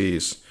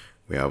disease.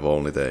 We have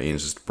only the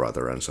incest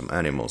brother and some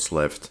animals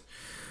left.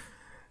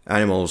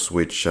 Animals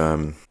which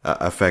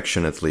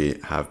affectionately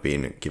have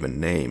been given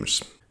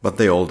names. But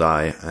they all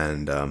die,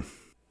 and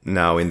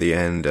now in the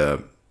end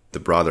the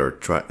brother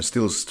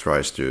still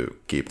tries to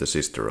keep the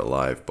sister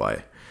alive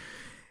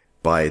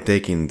by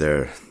taking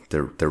the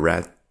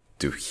rat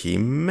to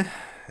him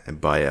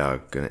by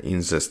an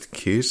incest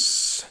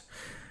kiss.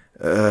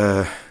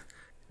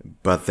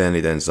 But then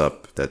it ends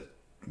up that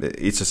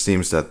it just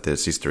seems that the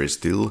sister is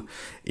still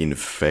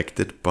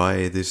infected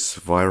by this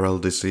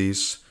viral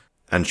disease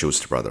and shoots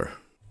the brother.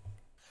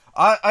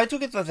 I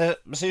took it that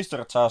the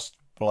sister just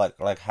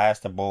like has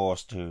the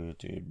balls to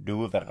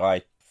do the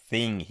right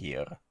thing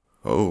here.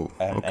 Oh,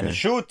 and, okay. And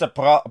shoot the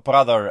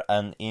brother,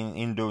 and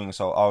in doing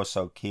so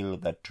also kill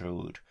the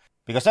druid.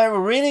 Because there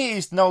really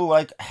is no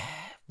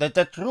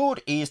the truth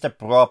is the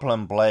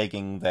problem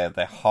plaguing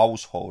the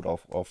household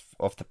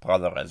of the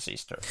brother and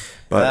sister.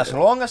 But as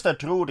long as the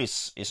truth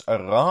is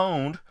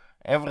around,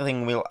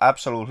 everything will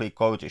absolutely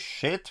go to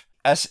shit,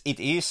 as it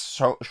is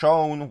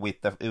shown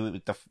with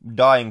the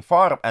dying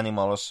farm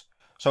animals.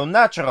 So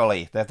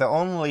naturally, that the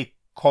only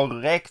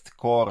correct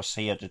course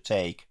here to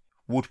take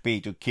would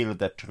be to kill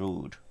the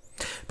truth.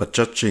 But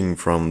judging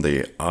from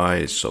the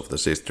eyes of the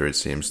sister, it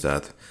seems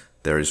that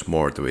there is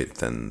more to it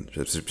than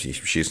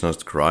she's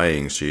not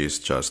crying. She's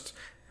just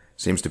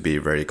seems to be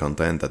very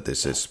content that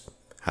this is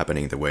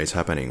happening the way it's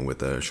happening with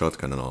the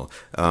shotgun and all.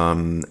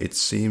 It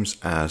seems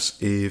as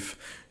if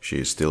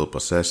she's still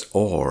possessed,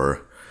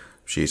 or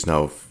she's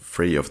now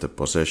free of the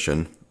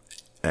possession,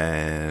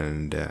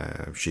 and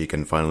she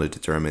can finally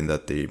determine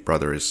that the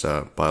brother is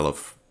a pile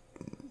of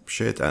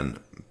shit and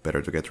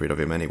better to get rid of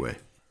him anyway.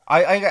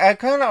 I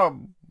kind of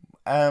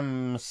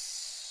am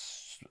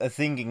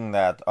thinking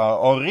that,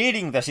 or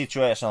reading the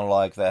situation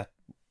like that,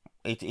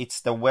 it's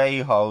the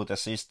way how the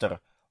sister,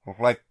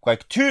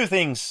 like two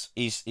things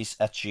is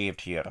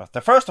achieved here.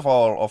 The first of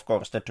all, of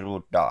course, the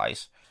truth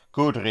dies.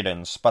 Good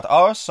riddance. But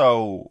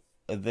also,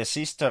 the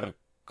sister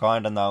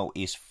kinda now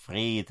is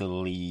free to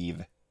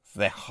leave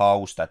the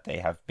house that they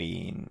have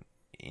been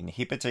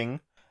inhibiting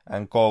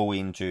and go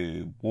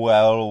into,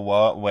 well,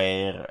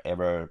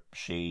 wherever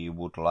she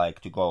would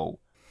like to go.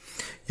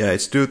 Yeah,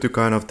 it's due to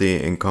kind of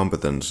the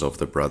incompetence of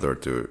the brother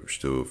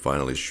to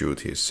finally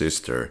shoot his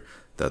sister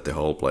that the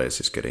whole place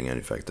is getting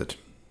infected.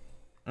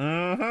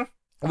 Mm-hmm.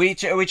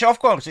 Which of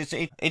course,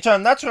 it's a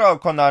natural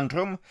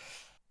conundrum.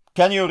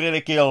 Can you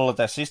really kill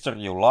the sister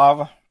you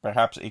love?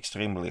 Perhaps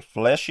extremely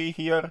fleshy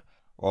here?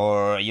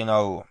 Or,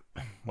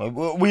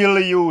 will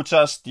you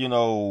just,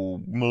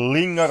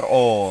 linger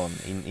on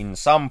in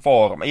some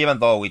form, even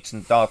though it's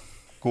not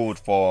good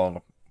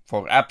for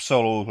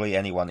absolutely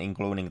anyone,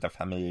 including the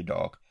family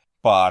dog.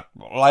 But,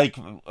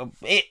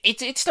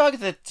 it's like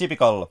the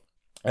typical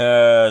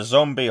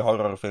zombie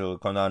horror film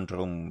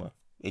conundrum.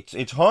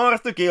 It's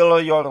hard to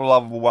kill your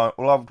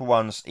loved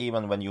ones,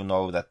 even when you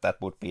know that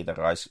would be the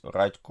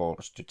right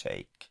course to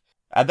take.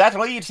 And that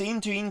leads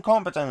into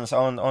incompetence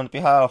on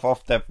behalf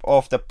of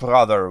the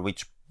brother,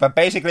 which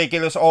basically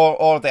kills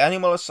all the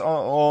animals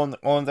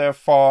on their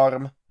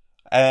farm,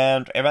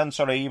 and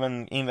eventually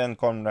even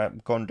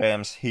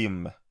condemns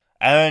him.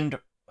 And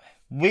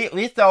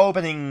with the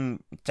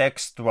opening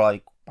text,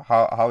 like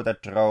how the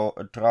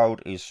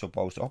drought is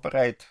supposed to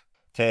operate,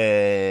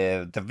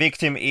 the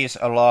victim is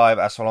alive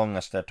as long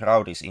as the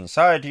drought is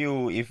inside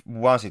you. If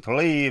once it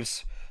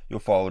leaves, you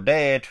fall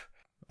dead,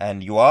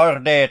 and you are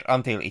dead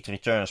until it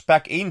returns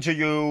back into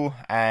you.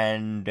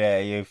 And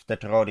if the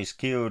drought is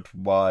killed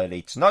while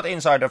it's not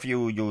inside of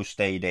you, you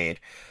stay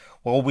dead.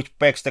 Well, which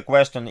begs the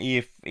question: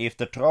 if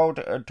the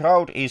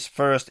drought is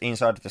first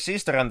inside the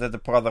sister, and then the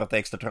brother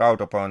takes the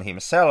drought upon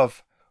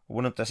himself,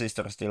 wouldn't the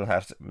sister still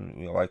have,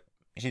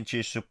 isn't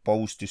she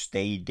supposed to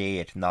stay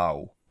dead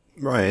now?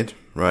 Right.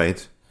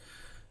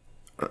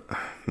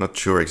 Not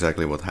sure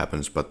exactly what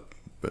happens, but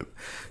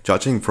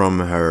judging from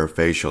her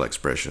facial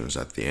expressions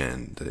at the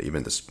end,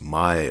 even the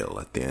smile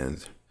at the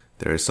end,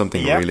 there is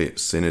something really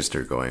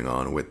sinister going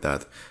on with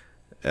that.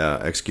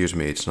 Excuse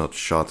me, it's not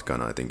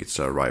shotgun, I think it's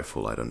a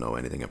rifle. I don't know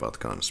anything about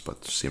guns, but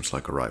it seems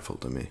like a rifle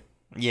to me.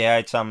 Yeah,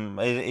 it's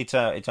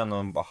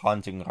a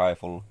hunting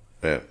rifle.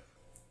 Yeah.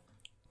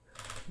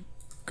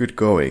 Good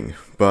going.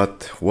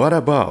 But what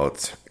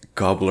about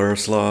Cobbler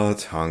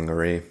Slot,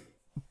 Hungary?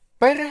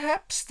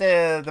 Perhaps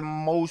the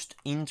most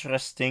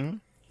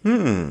interesting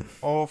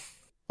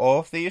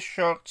of these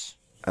shorts.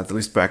 At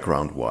least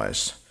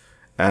background-wise.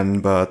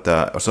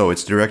 So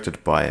it's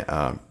directed by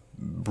a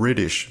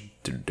British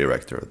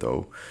director,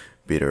 though,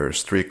 Peter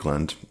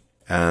Strickland,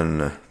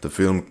 and the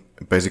film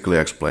basically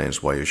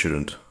explains why you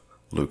shouldn't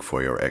look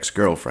for your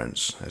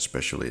ex-girlfriends,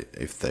 especially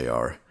if they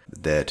are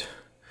dead.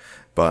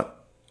 But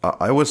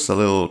I was a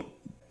little,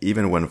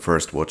 even when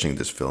first watching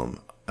this film,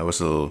 I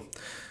was a little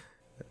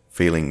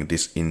feeling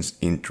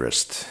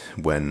disinterest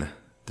when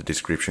the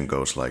description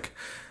goes like,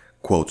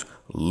 quote,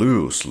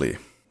 loosely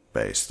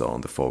based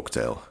on the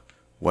folktale.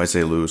 Why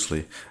say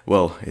loosely?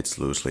 Well, it's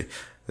loosely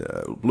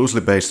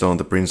based on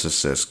the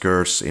princess's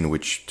curse, in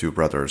which two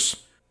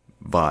brothers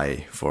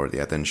vie for the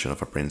attention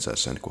of a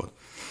princess, end quote.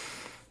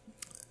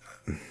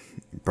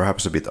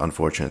 Perhaps a bit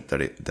unfortunate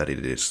that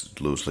it is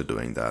loosely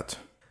doing that.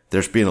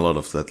 There's been a lot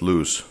of that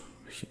loose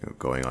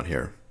going on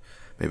here.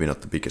 Maybe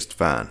not the biggest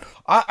fan.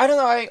 I don't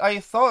know. I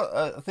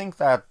think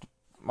that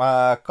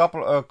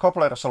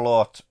Cobbler's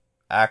Lot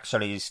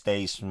actually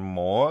stays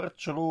more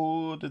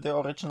true to the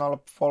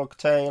original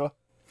folktale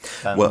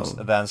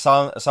than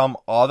some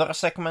other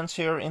segments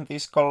here in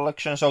this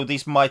collection. So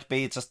this might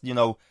be just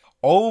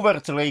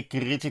overtly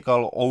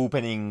critical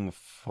opening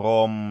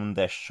from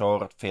the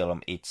short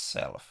film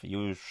itself.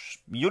 You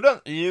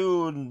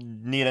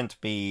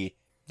needn't be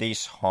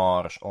this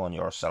harsh on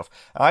yourself.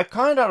 I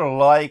kind of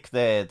like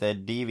the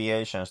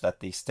deviations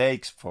that this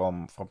takes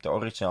from the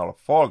original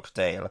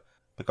folktale,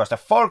 because the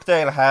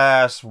folktale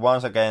has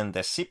once again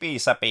the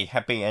sippy sappy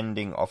happy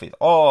ending of it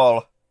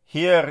all.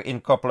 Here in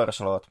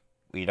Cobbler's Lot,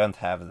 we don't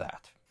have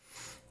that.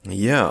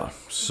 Yeah,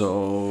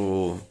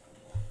 so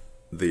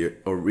the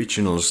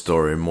original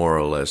story more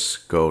or less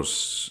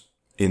goes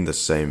in the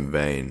same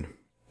vein,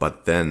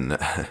 but then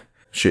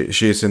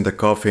she's in the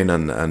coffin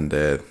and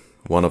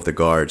one of the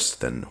guards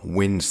then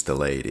wins the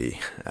lady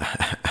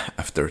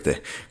after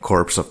the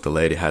corpse of the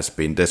lady has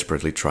been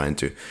desperately trying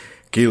to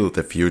kill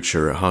the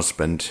future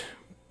husband,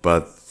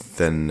 but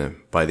then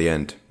by the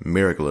end,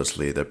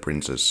 miraculously, the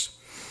princess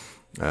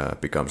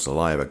becomes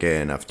alive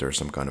again after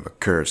some kind of a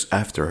curse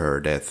after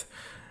her death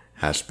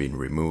has been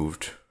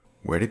removed.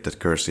 Where did that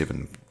curse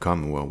even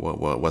come?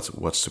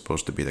 What's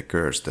supposed to be the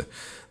curse? The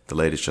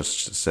lady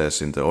just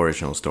says in the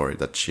original story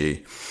that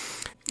she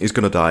is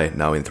gonna die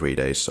now in 3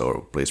 days,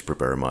 so please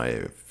prepare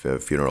my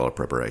funeral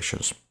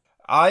preparations.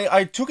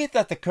 I took it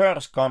that the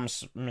curse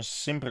comes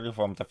simply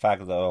from the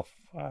fact of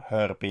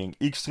her being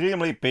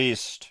extremely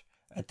pissed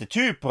at the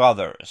two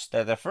brothers.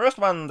 The first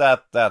one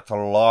that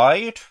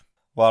lied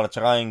while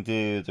trying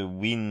to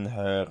win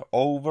her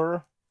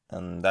over,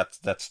 and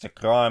that's the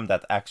crime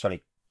that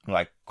actually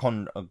like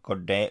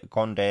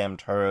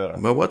condemned her.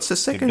 But what's the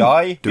second to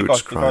die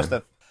dude's because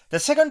crime? the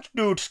second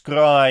dude's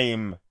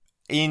crime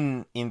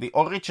in the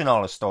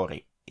original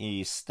story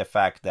is the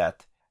fact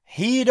that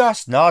he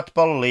does not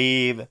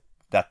believe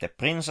that the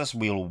princess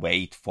will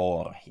wait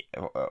for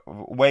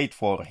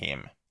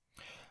him.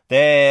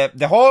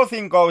 The whole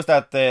thing goes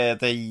that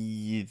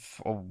the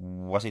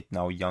was it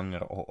now younger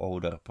or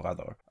older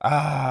brother?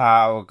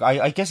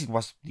 I guess it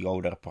was the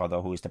older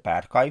brother who is the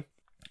bad guy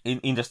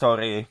in the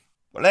story.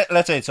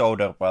 Let's say it's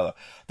older brother.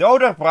 The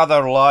older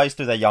brother lies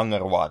to the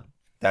younger one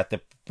that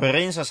the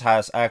princess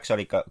has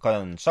actually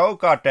gotten so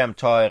goddamn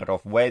tired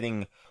of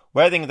waiting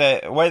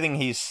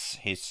his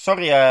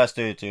sorry ass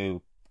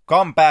to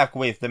come back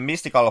with the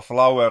mystical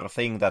flower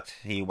thing that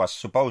he was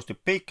supposed to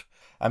pick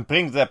and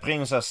bring the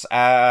princess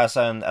as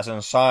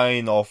a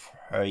sign of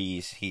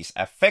his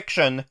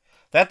affection,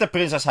 that the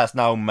princess has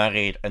now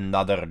married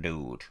another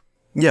dude.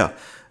 Yeah,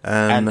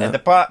 and the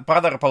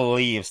brother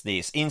believes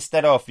this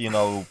instead of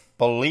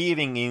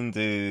believing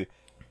into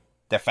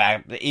the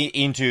fact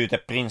into the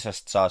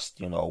princess just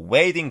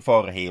waiting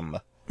for him.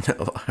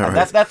 And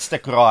right. that's the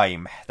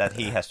crime that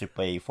he has to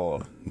pay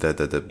for.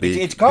 The big,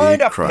 it's kind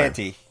big of crime.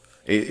 petty.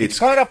 It's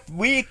kind of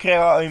weak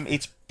crime.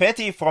 It's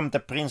petty from the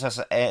princess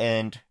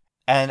and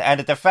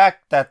the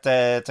fact that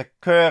the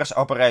curse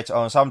operates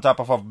on some type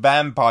of a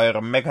vampire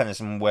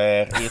mechanism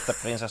where if the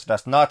princess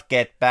does not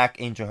get back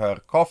into her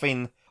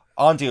coffin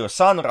until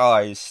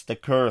sunrise, the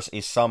curse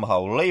is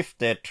somehow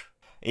lifted.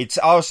 It's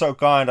also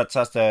kind of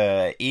just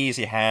a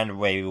easy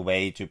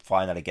way to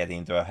finally get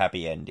into a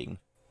happy ending.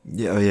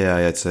 Yeah.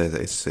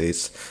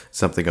 It's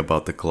something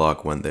about the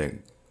clock when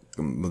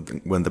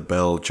the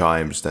bell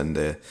chimes, then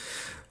the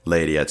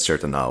lady at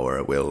certain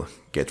hour will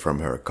get from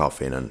her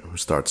coffin and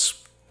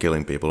starts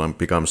killing people and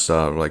becomes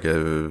like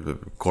a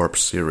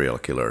corpse serial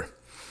killer.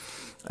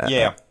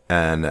 Yeah.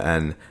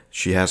 And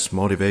she has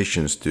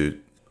motivations to,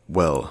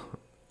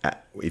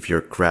 if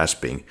you're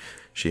grasping,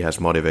 she has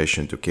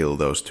motivation to kill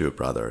those two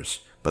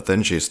brothers. But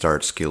then she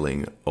starts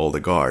killing all the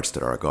guards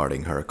that are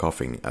guarding her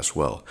coffin as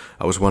well.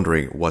 I was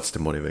wondering, what's the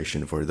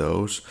motivation for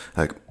those?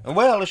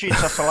 Well, she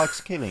just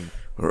likes killing.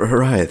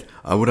 Right.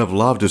 I would have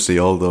loved to see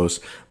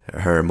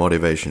her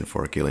motivation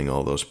for killing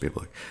all those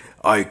people.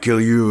 I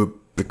kill you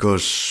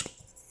because,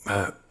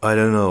 I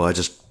don't know, I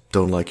just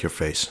don't like your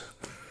face.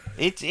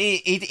 It's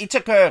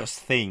a curse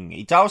thing.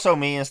 It also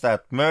means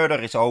that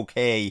murder is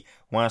okay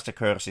once the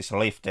curse is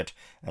lifted,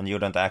 and you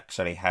don't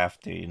actually have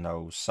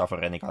to, suffer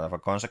any kind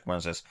of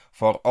consequences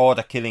for all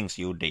the killings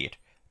you did.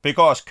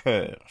 Because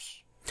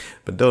curse.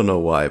 But don't know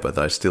why, but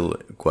I still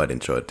quite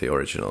enjoyed the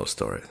original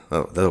story.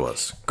 Oh, that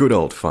was good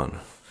old fun.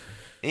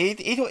 It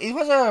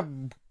was a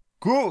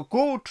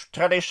good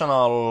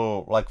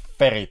traditional, like,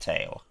 fairy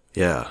tale.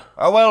 Yeah.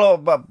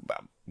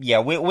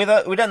 With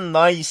a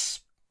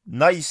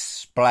nice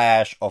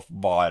splash of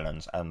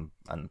violence and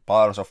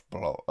piles of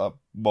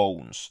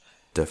bones.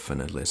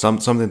 Definitely.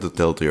 Something to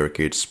tell to your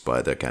kids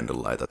by the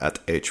candlelight at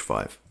age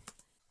 5.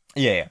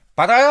 Yeah,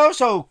 but I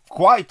also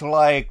quite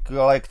like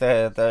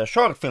the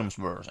short films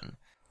version,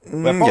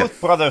 where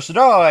both brothers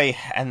die,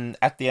 and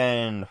at the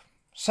end,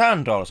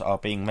 sandals are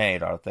being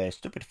made out of their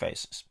stupid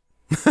faces.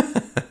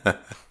 The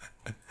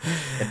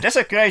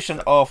desecration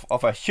of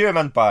a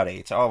human body,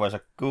 it's always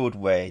a good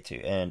way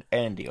to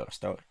end your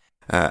story.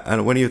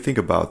 And when you think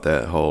about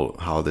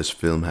how this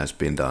film has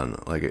been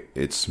done, like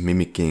it's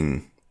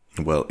mimicking,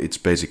 it's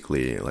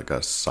basically like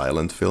a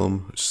silent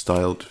film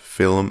styled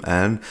film,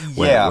 and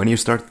when you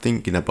start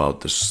thinking about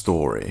the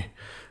story,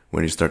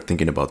 when you start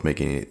thinking about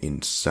making it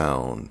in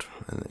sound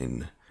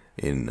and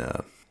in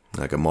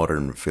like a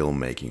modern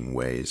filmmaking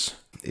ways,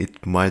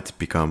 it might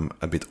become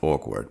a bit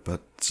awkward,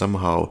 but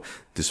somehow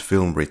this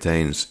film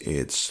retains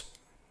its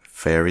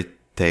fairy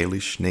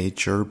tale-ish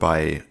nature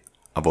by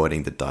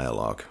avoiding the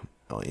dialogue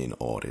in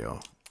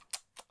audio.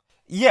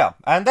 Yeah,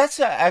 and that's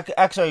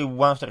actually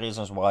one of the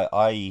reasons why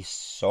I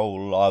so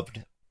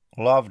loved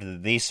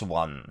this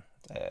one.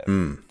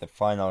 the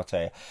final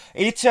tale.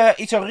 It's a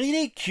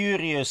really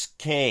curious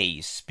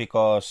case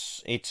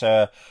because it's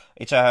the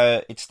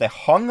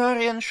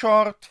Hungarian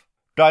short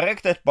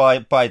directed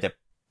by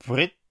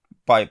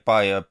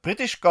a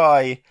British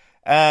guy,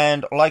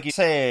 and like you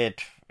said,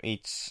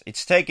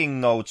 it's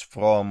taking notes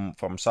from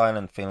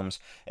silent films,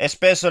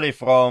 especially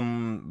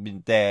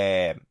from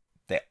the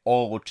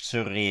old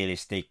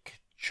surrealistic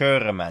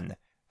German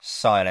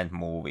silent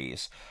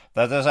movies.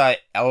 That is a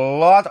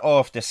lot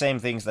of the same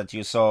things that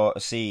you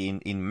see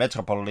in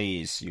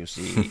Metropolis, you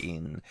see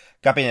in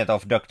Cabinet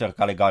of Dr.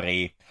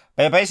 Caligari.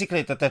 But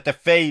basically, the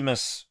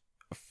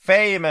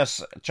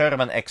famous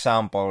German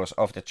examples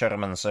of the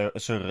German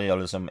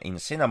surrealism in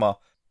cinema,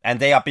 and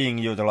they are being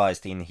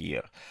utilized in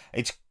here.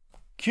 It's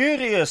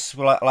curious,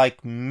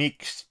 like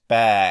mixed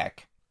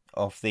bag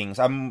of things.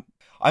 I'm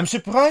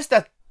surprised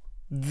that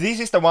this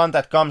is the one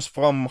that comes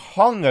from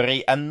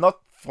Hungary and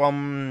not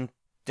from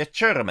the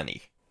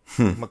Germany.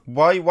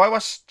 Why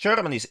was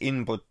Germany's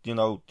input,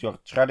 your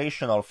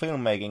traditional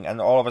filmmaking, and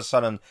all of a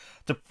sudden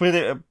the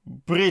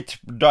Brit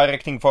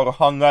directing for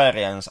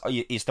Hungarians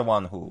is the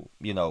one who,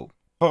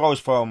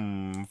 borrows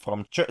from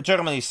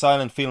Germany's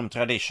silent film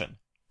tradition?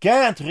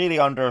 Can't really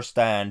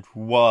understand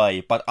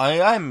why, but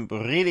I'm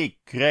really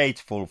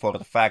grateful for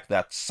the fact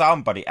that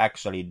somebody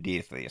actually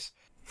did this.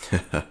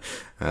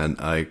 And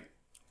I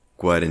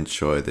quite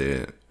enjoy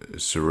the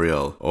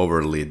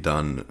overly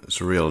done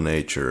surreal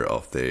nature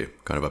of the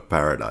kind of a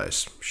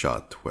paradise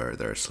shot where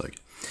there's like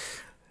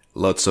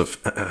lots of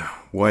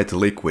white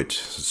liquid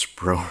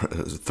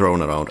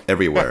thrown around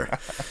everywhere.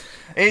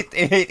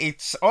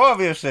 It's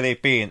obviously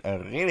been a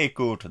really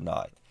good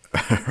night.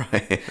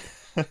 Right.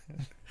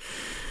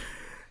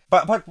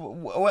 But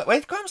when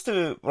it comes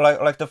to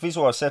like the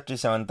visual set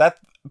design, that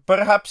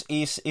perhaps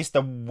is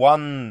the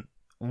one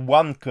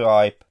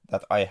gripe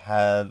that I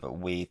have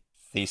with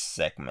this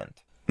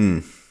segment.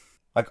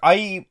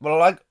 I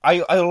love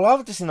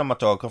the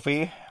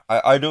cinematography.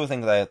 I do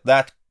think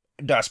that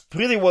does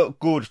pretty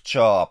good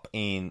job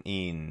in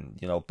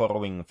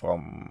borrowing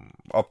from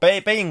or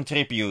paying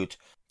tribute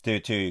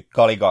to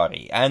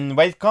Caligari. And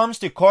when it comes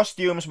to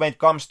costumes, when it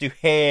comes to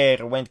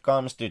hair, when it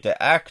comes to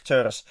the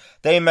actors,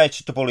 they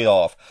managed to pull it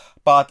off.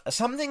 But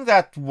something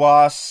that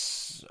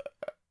was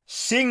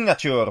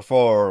signature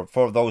for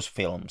those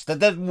films,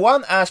 that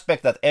one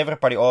aspect that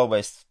everybody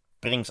always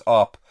brings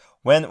up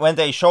when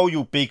they show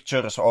you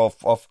pictures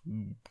of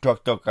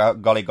Dr.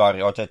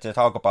 Caligari or they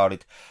talk about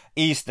it,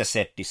 is the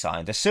set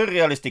design, the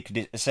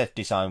surrealistic set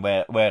design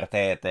where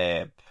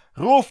the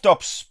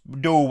rooftops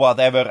do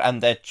whatever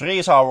and the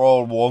trees are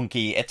all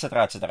wonky,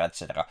 etc., etc.,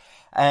 etc.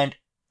 And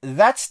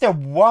that's the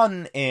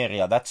one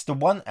area, that's the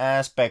one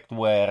aspect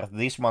where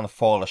this one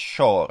falls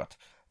short.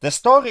 The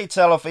story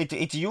itself,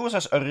 it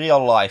uses a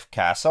real-life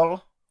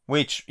castle,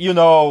 which,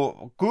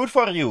 good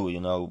for you,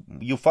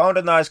 You found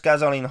a nice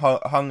castle in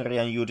Hungary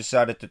and you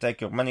decided to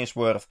take your money's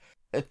worth.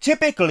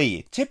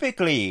 Typically,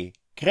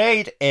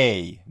 grade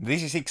A,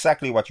 this is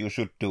exactly what you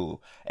should do.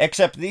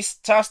 Except this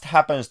just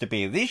happens to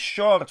be this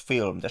short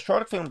film, the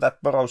short film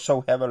that borrows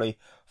so heavily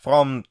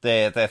from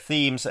the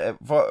themes,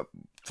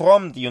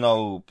 from,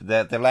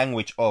 the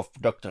language of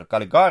Dr.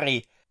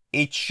 Caligari.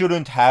 It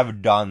shouldn't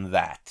have done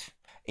that.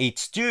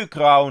 It's too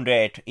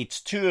grounded,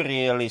 it's too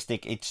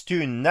realistic, it's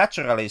too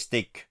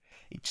naturalistic.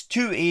 It's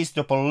too easy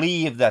to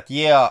believe that,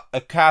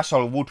 a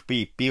castle would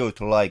be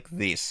built like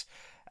this.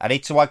 And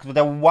it's like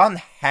the one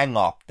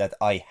hang-up that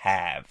I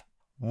have.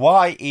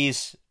 Why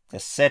is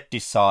the set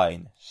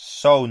design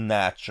so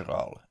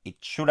natural? It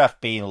should have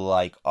been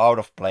like out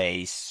of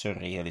place,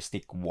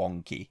 surrealistic,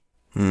 wonky.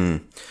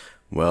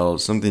 Well,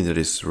 something that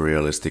is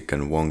realistic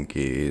and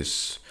wonky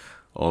is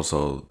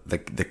also the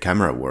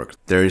camera work.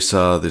 There is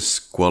this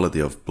quality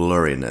of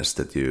blurriness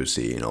that you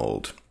see in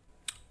old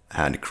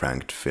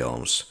hand-cranked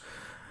films.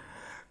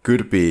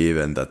 Could be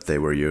even that they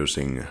were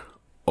using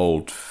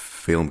old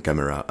film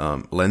camera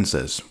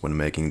lenses when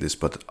making this,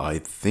 but I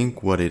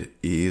think what it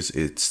is,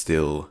 it's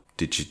still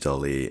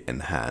digitally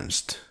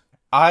enhanced.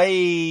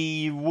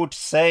 I would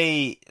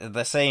say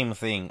the same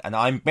thing, and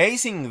I'm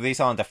basing this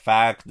on the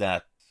fact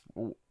that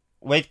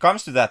when it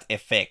comes to that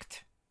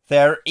effect,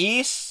 there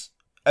is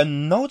a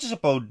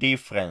noticeable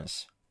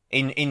difference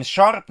in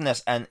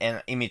sharpness and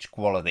image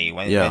quality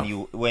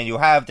when you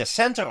have the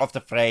center of the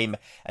frame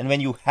and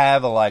when you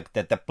have like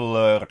the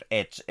blurred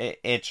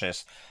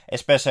edges,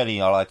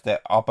 especially like the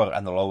upper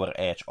and the lower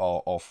edge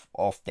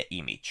of the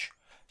image.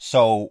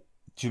 So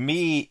to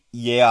me,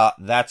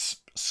 that's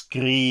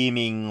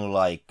screaming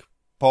like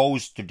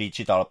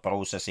post-digital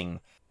processing,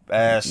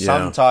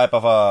 some type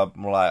of a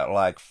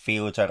like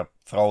filter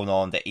thrown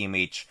on the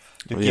image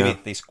to give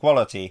it this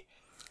quality.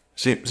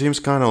 Seems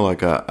kind of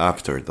like an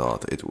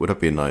afterthought. It would have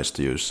been nice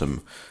to use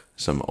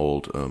some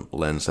old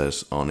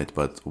lenses on it,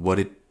 but what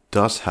it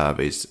does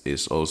have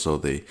is also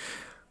the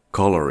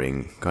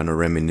coloring, kind of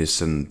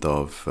reminiscent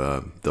of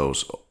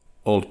those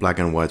old black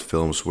and white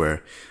films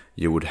where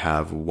you would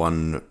have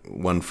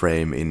one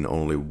frame in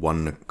only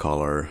one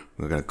color,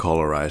 kind of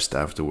colorized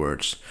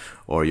afterwards,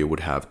 or you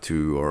would have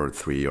 2 or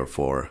 3 or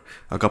 4,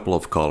 a couple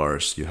of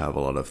colors. You have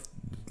a lot of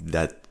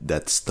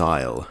that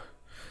style.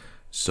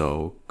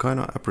 So kind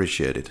of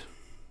appreciate it.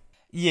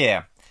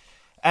 Yeah.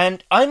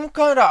 And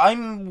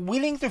I'm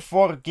willing to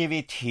forgive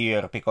it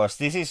here because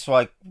this is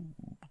like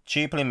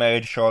cheaply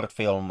made short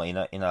film in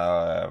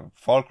a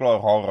folklore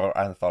horror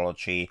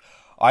anthology.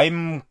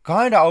 I'm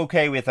kind of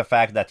okay with the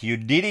fact that you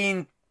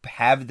didn't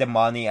have the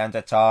money and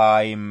the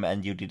time,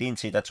 and you didn't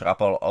see the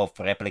trouble of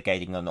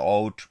replicating an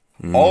old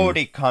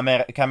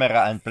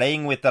camera and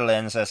playing with the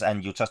lenses,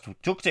 and you just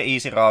took the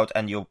easy route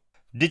and you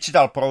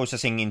digital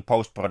processing in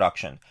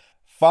post-production.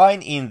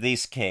 Fine in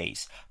this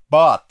case.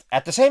 But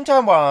at the same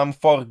time, while I'm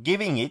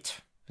forgiving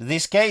it,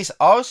 this case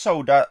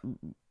also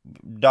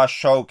does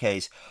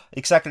showcase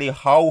exactly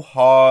how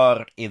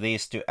hard it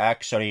is to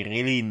actually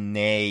really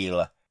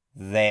nail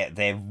the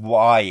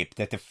vibe,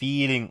 the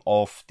feeling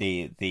of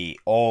the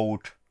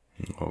old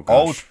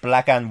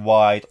black and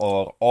white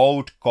or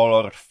old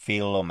colored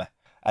film,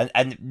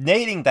 and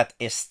nailing that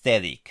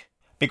aesthetic.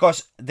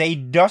 Because they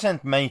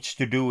doesn't manage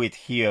to do it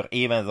here,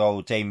 even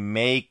though they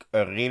make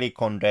a really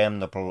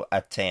condemnable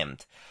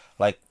attempt.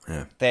 Like,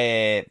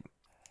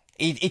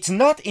 it's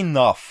not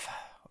enough.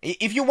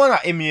 If you want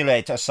to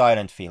emulate a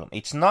silent film,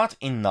 it's not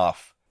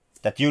enough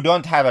that you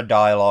don't have a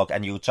dialogue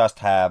and you just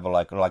have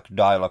like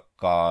dialogue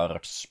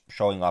cards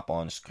showing up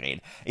on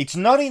screen. It's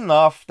not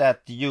enough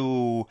that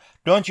you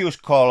don't use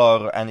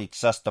color and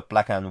it's just a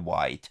black and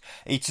white.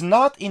 It's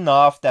not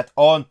enough that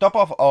on top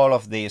of all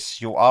of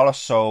this, you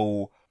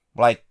also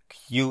like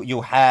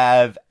you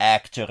have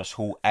actors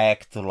who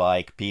act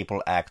like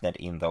people acted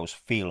in those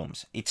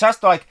films. It's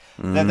just like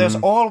that there's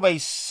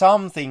always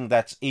something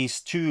that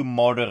is too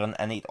modern,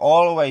 and it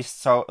always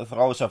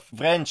throws a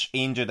wrench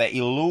into the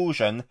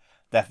illusion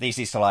that this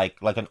is like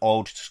an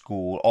old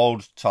school,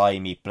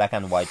 old-timey black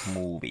and white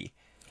movie.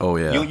 Oh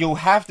yeah. You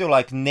have to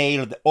like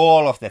nail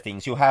all of the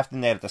things. You have to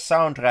nail the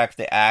soundtrack,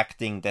 the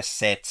acting, the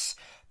sets,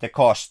 the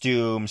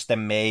costumes, the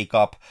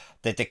makeup,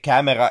 the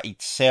camera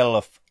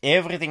itself.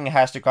 Everything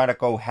has to kind of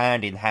go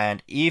hand in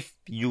hand if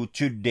you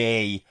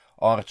today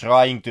are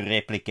trying to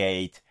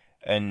replicate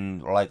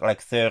an like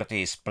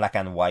 30s black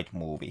and white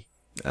movie.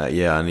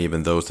 Yeah, and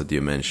even those that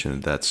you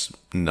mentioned, that's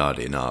not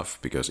enough,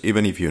 because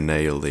even if you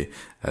nail the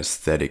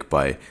aesthetic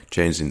by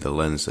changing the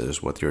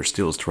lenses, what you're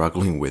still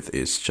struggling with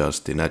is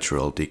just the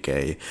natural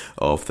decay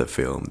of the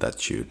film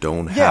that you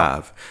don't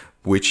have,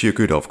 which you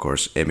could of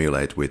course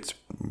emulate with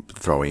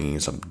throwing in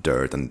some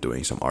dirt and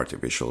doing some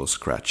artificial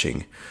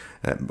scratching,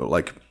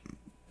 but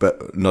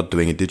not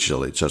doing it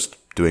digitally, just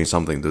doing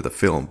something to the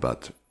film.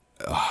 But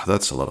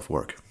that's a lot of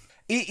work.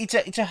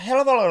 It's a hell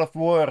of a lot of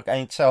work,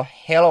 and it's a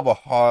hell of a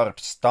hard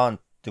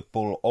stunt to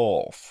pull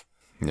off.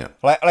 Yeah.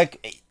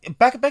 Like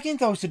back in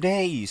those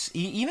days,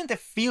 even the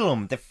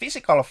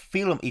physical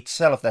film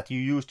itself that you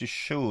used to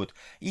shoot,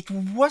 it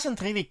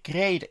wasn't really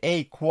grade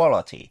A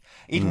quality.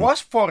 It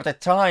was for the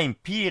time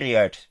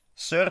period,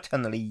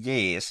 certainly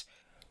yes.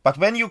 But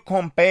when you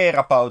compare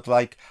about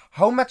like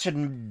how much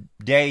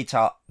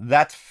data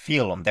that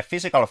film, the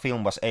physical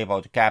film, was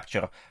able to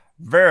capture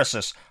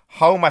versus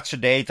how much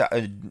data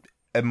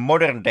a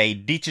modern day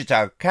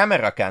digital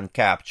camera can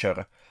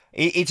capture,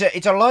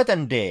 it's a light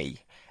and day.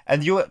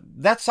 And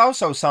that's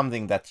also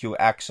something that you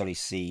actually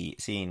see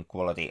in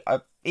quality.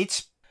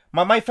 It's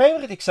my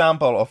favorite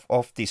example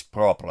of this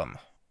problem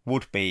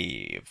would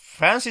be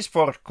Francis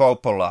Ford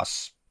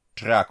Coppola's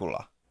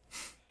Dracula.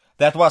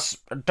 That was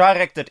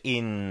directed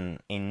in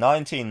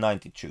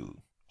 1992.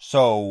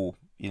 So,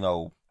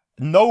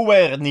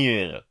 nowhere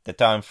near the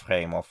time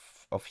frame of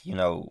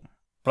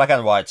black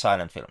and white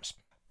silent films.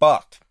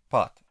 But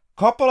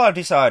Coppola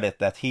decided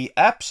that he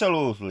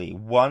absolutely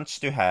wants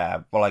to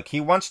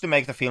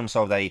make the film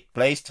so that it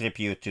pays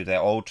tribute to the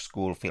old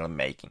school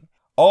filmmaking.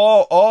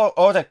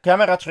 All the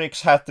camera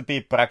tricks had to be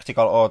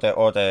practical, or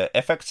the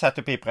effects had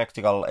to be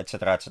practical,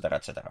 etc., etc.,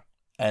 etc.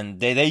 And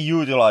they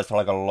utilized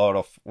like a lot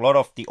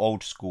of the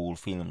old school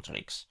film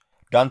tricks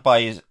done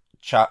by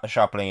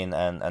Chaplin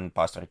and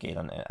Buster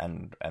Keaton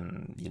and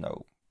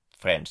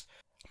friends.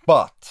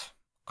 But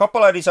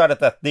Coppola decided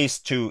that this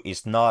too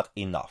is not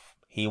enough.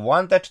 He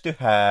wanted to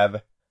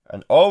have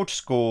an old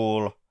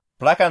school,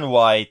 black and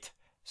white,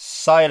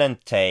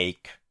 silent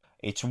take.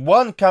 It's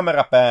one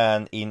camera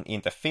pan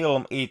in the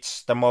film.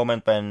 It's the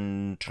moment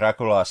when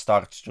Dracula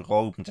starts to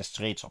roam the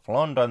streets of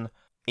London.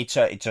 It's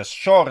a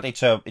short,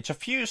 it's a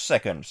few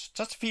seconds,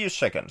 just a few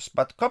seconds.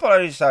 But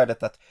Coppola decided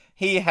that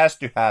he has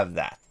to have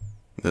that.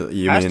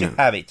 You has mean to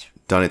have it.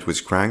 Done it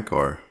with Crank,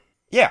 or?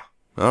 Yeah.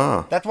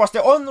 Ah. That was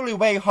the only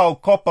way how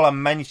Coppola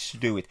managed to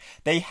do it.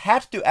 They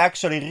had to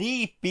actually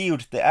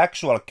rebuild the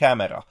actual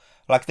camera,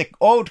 like the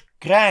old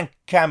Crank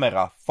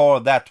camera, for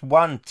that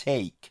one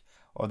take,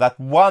 or that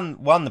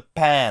one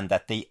pan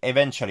that they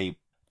eventually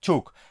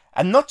took.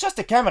 And not just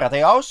the camera,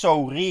 they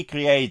also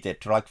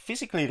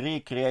physically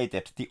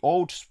recreated the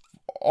old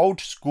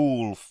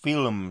school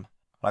film,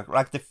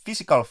 like the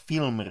physical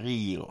film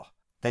reel.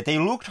 They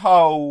looked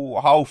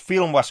how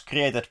film was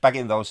created back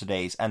in those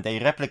days, and they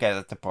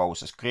replicated the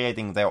process,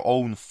 creating their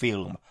own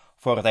film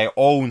for their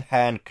own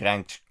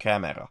hand-cranked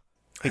camera.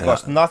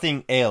 Because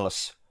nothing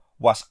else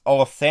was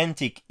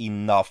authentic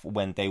enough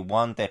when they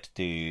wanted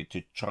to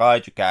try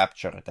to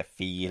capture the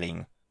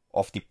feeling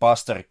of the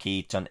Buster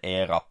Keaton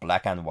era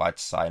black and white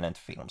silent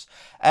films.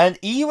 And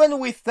even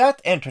with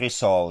that end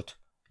result,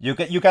 you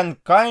can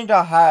kind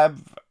of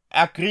have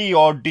agree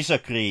or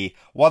disagree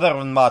whether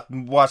or not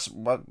was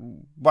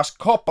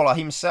Coppola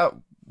himself,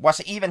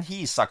 was even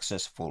he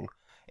successful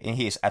in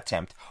his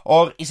attempt,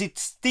 or is it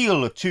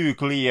still too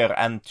clear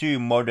and too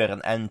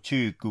modern and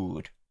too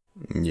good?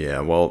 Yeah,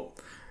 well,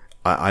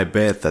 I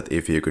bet that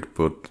if you could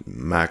put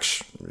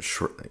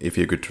if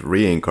you could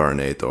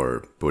reincarnate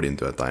or put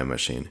into a time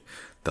machine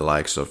the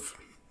likes of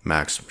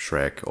Max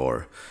Schreck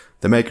or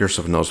the makers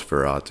of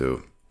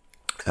Nosferatu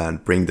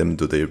and bring them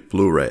to the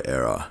Blu-ray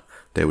era,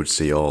 they would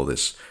see all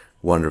this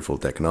wonderful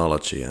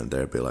technology and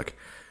they'd be like,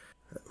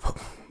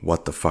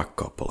 what the fuck,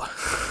 Coppola?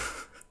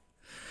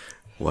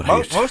 What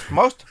are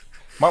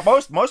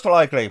most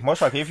likely,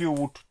 if you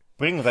would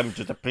bring them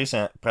to the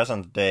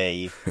present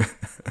day,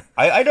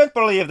 I don't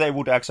believe they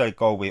would actually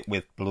go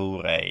with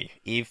Blu-ray.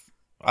 If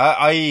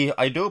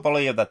I do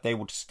believe that they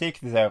would stick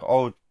to their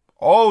old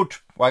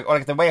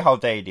like the way how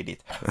they did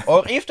it.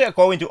 Or if they're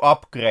going to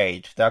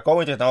upgrade, they're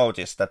going to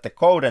notice that the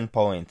golden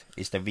point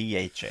is the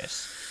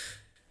VHS.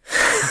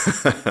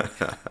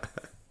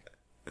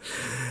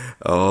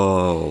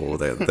 Oh,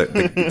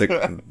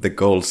 the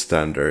gold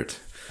standard.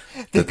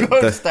 The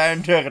gold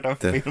standard of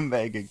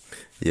filmmaking.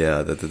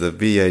 Yeah, the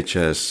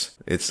VHS,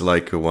 it's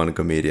like one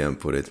comedian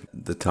put it,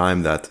 the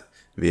time that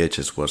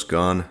VHS was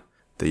gone,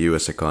 the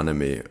US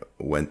economy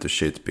went to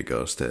shit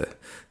because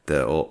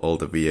all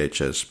the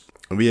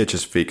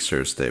VHS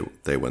fixers,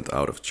 they went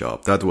out of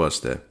job. It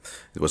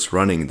was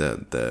running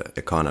the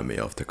economy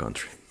of the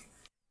country.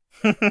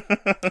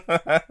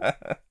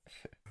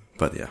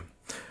 But yeah.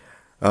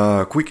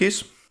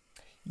 Quickies?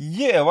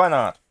 Yeah, why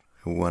not?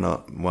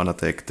 Wanna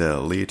take the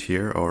lead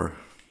here, or?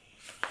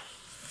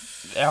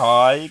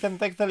 Yeah, you can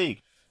take the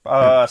lead.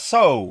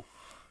 So,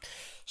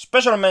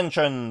 special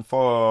mention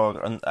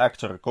for an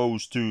actor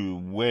goes to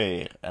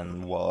where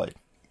and why?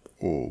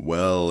 Oh,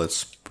 well,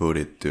 let's put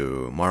it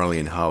to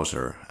Marlene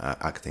Hauser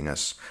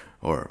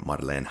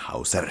Marlene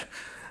Hauser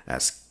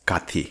as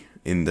Kathy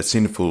in The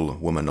Sinful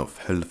Woman of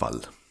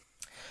Höllfall.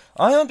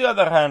 On the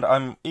other hand,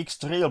 I'm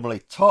extremely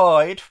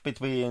tied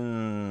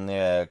between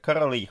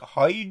Karoli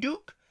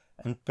Hajduk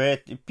and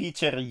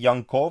Peter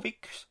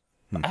Jankovic.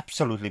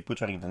 Absolutely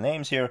butchering the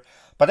names here.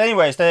 But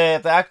anyways,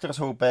 the actors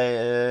who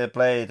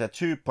play the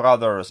two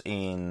brothers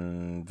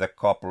in The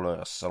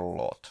Coppolas a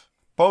lot.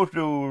 Both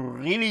do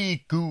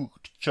really good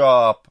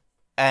job.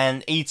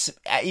 And it's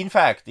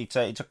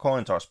a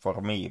coin toss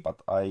for me,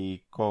 but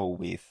I go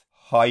with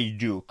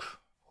Hajduk,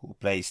 who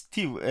plays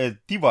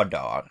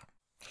Tivadar.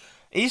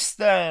 Is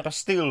there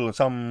still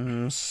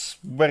some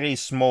very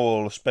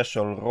small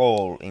special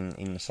role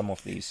in some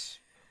of these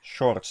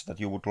shorts that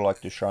you would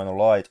like to shine a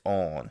light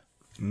on?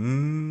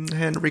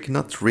 Henrik,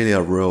 not really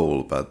a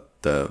role, but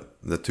the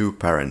two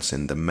parents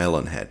in the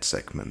Melonhead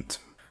segment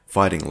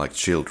fighting like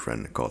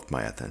children caught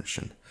my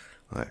attention.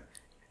 Like,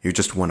 you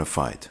just want to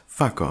fight.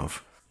 Fuck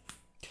off.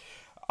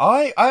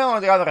 I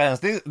on the other hand,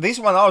 this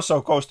one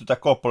also goes to the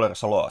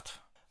Coppolas a lot.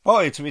 Oh,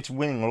 it's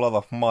winning a lot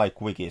of my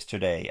quickies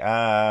today.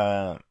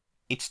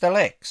 It's the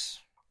legs.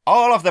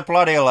 All of the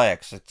bloody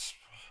legs. It's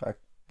like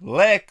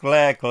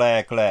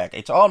leg.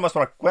 It's almost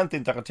like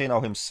Quentin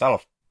Tarantino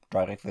himself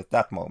directly at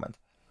that moment.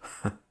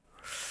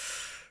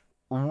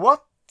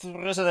 What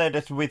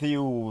resonated with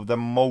you the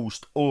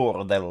most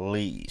or the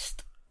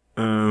least?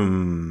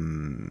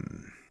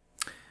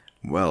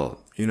 Well,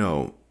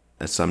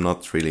 as I'm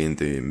not really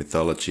into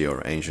mythology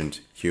or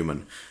ancient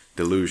human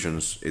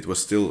delusions, it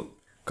was still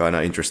kind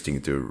of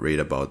interesting to read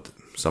about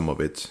some of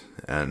it,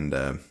 and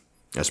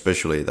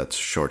especially that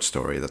short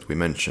story that we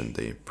mentioned,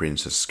 The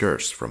Princess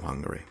Curse from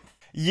Hungary.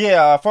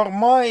 Yeah, for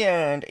my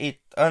end, it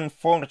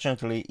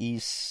unfortunately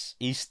is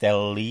the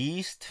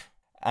least,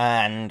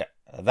 and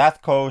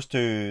that goes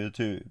to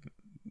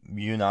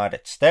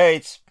United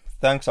States.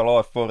 Thanks a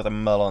lot for the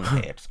melon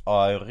heads.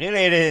 I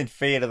really didn't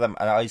feel them,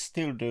 and I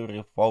still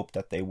do hope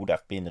that they would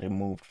have been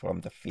removed from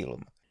the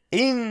film.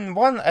 In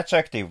one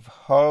adjective,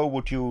 how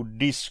would you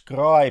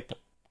describe,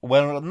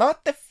 well,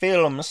 not the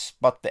films,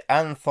 but the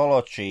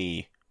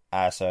anthology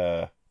as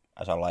a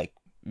like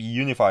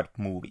unified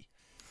movie?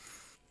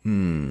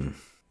 It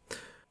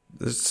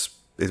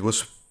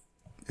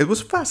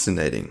was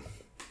fascinating.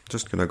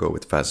 Just gonna go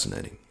with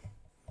fascinating.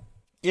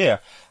 Yeah.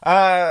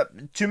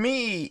 To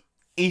me,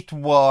 it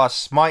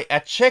was, my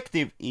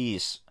adjective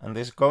is, and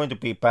this is going to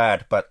be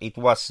bad, but it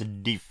was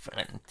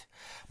different.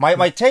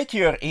 My take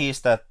here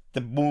is that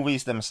the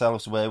movies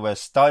themselves were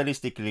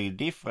stylistically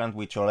different,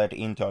 which led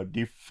into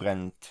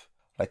different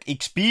like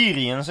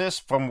experiences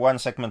from one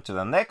segment to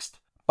the next.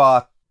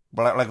 But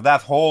like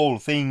that whole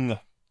thing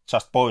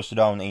just boils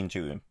down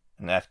into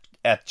an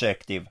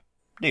adjective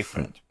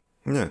different.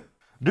 Yeah.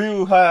 Do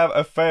you have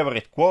a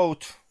favorite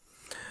quote?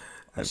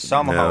 I'm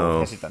somehow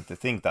hesitant to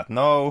think that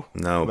no.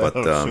 No, well,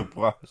 but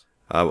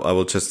I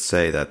will just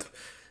say that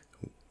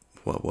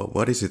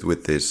what is it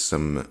with this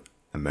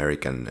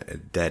American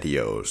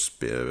daddios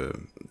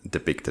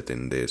depicted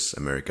in these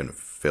American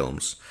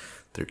films.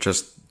 They're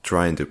just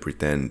trying to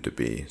pretend to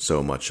be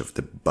so much of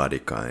the buddy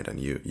kind and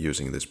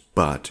using this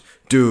 "but,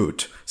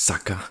 dude,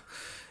 sucker."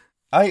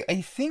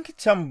 I think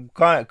it's some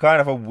kind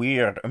of a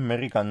weird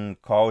American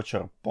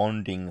culture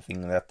bonding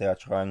thing that they are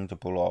trying to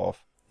pull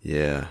off.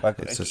 Yeah, like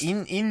it's just...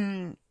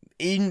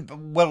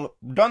 well,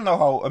 don't know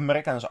how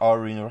Americans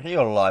are in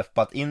real life,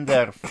 but in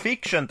their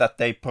fiction that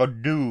they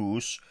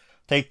produce,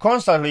 they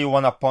constantly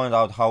want to point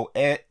out how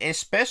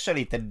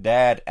especially the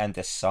dad and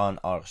the son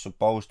are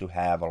supposed to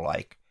have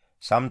like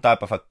some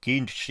type of a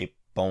kinship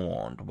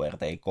bond where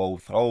they go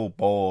throw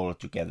ball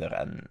together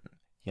and,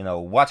 you know,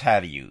 what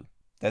have you.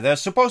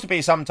 There's supposed to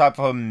be some type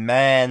of a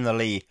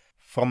manly,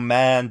 from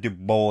man to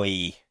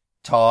boy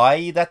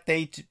tie that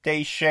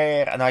they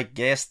share, and I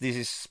guess this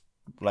is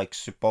like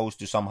supposed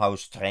to somehow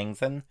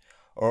strengthen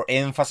or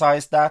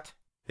emphasize that.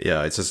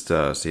 Yeah, it just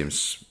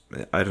seems,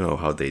 I don't know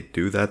how they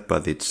do that,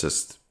 but it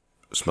just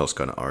smells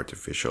kind of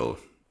artificial.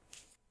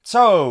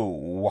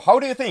 So, how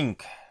do you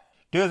think?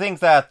 Do you think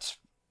that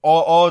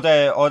or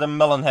the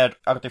melonhead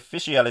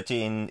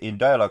artificiality in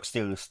dialogue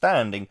still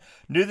standing?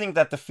 Do you think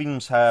that the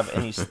films have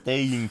any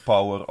staying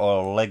power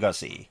or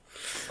legacy,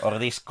 or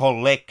this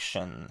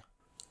collection?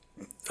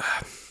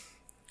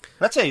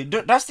 Let's say,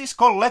 does this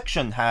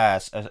collection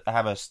have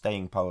a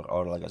staying power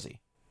or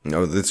legacy?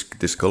 No,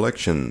 this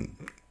collection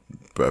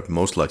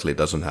most likely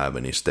doesn't have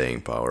any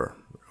staying power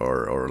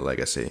or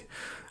legacy.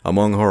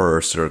 Among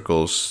horror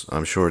circles,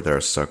 I'm sure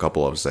there's a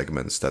couple of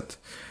segments that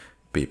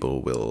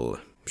people will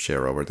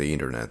share over the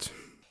internet.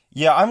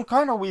 Yeah, I'm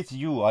kind of with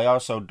you. I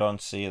also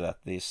don't see that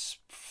this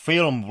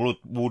film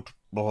would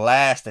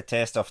last the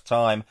test of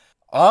time.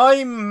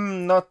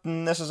 I'm not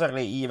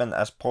necessarily even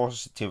as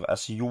positive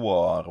as you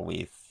are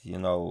with, you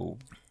know,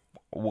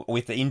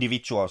 with the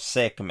individual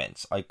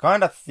segments. I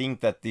kind of think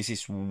that this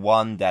is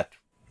one that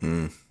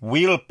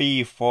will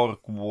be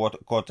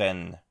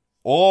forgotten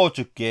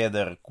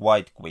altogether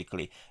quite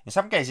quickly. In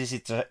some cases,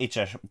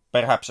 it's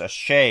perhaps a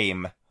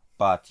shame,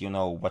 but you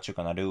know what you're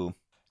gonna do.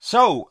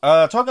 So,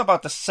 talking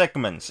about the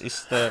segments,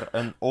 is there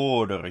an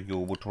order you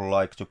would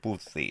like to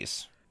put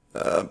these?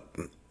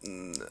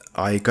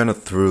 I kind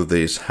of threw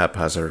these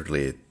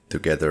haphazardly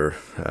together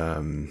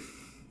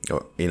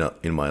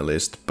in my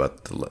list,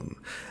 but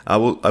I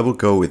will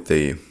go with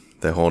the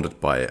Haunted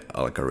by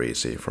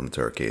Al-Kharisi from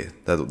Turkey.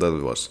 That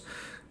was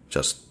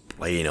just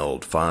plain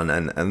old fun,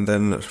 and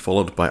then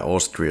followed by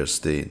Austria's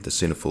the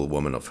Sinful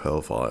Woman of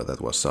Hellfire.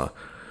 That was a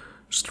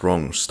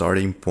strong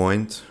starting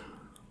point.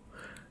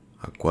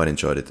 I quite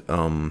enjoyed it.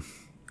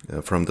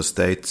 From the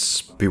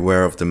States,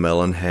 Beware of the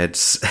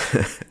Melonheads.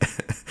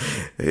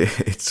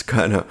 It's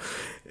kind of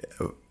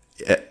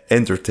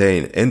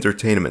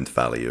entertainment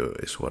value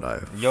is what I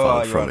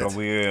found from it.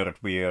 You're a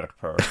weird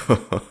person.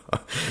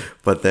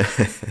 But then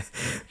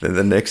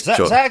the next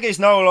Zach is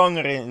no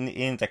longer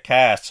in the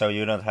cast, so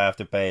you don't have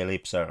to pay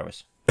lip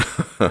service.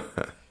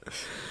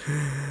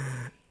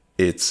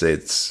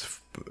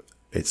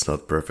 It's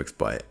not perfect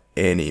by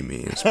any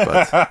means,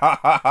 but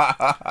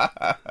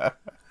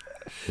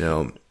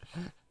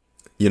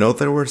you know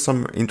there were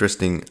some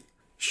interesting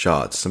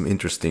shots, some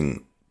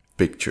interesting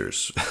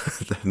pictures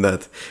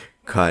that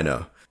kind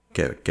of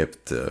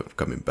kept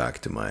coming back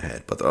to my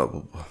head. But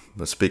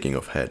speaking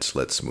of heads,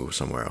 let's move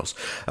somewhere else.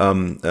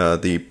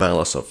 The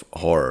Palace of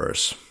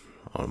Horrors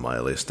on my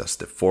list as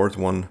the fourth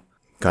one.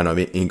 Kind of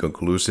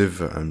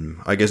inconclusive.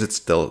 I guess it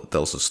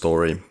tells a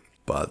story,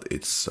 but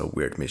it's a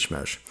weird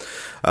mishmash.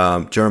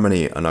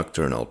 Germany, A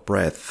Nocturnal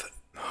Breath.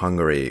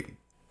 Hungary,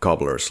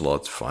 Cobbler's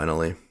Lot,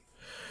 finally.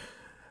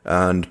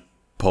 And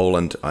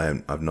Poland,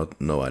 I've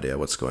no idea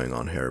what's going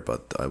on here,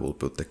 but I will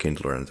put The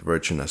Kindler and the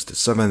Virgin as the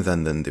seventh,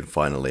 and then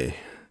finally,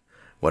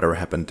 Whatever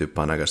Happened to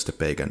Panagas the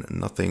Pagan,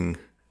 Nothing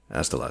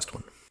as the last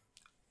one.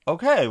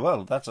 Okay,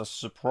 well, that's a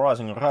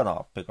surprising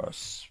run-up,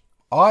 because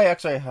I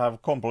actually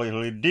have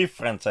completely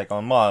different take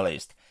on my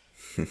list.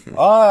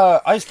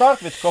 I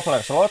start with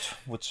Cobbler's Lot,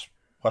 which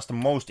was the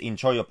most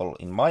enjoyable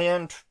in my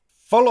end,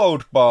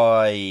 followed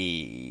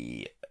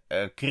by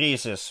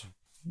Krisis,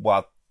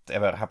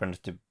 Whatever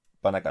Happened to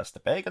Panagas the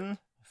Pagan.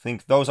 I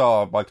think those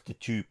are like the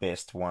two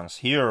best ones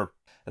here.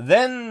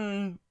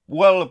 Then,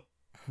 well,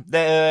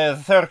 the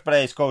third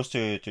place goes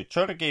to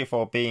Turkey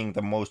for being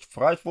the most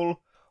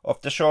frightful of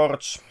the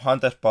shorts,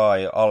 Haunted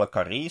by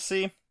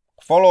Al-Kharisi,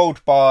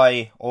 followed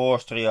by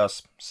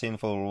Austria's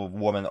Sinful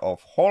Woman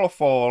of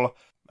Hellfall,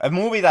 a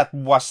movie that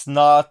was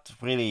not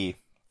really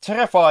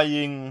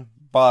terrifying,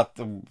 but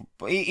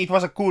it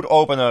was a good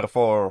opener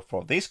for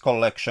this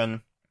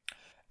collection.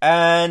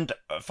 And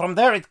from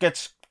there it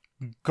gets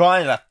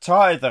kind of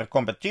tighter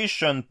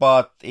competition,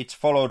 but it's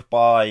followed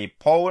by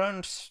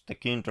Poland's The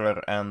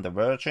Kindler and the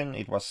Virgin.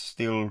 It was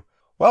still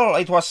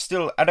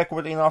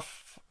adequate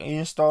enough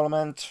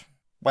installment.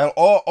 Well,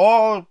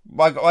 all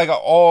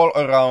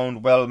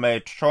around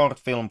well-made short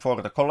film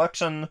for the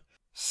collection.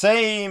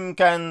 Same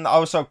can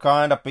also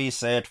kind of be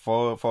said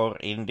for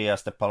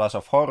India's The Palace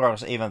of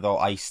Horrors, even though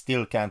I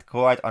still can't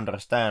quite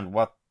understand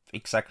what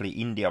exactly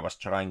India was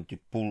trying to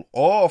pull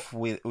off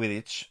with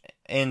its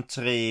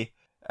entry.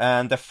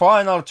 And the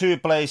final 2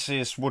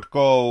 places would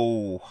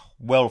go,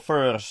 well,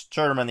 first,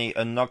 Germany,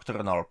 A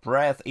Nocturnal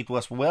Breath. It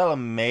was well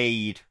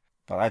made,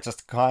 but I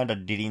just kinda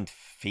didn't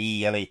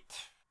feel it.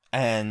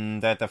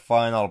 And the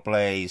final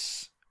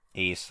place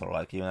is,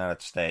 like,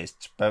 United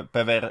States,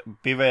 Beware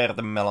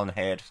the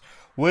Melonheads,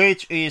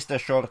 which is the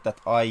short that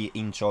I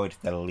enjoyed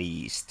the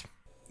least.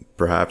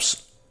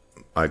 Perhaps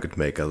I could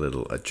make a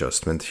little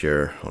adjustment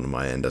here on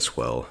my end as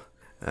well.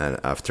 And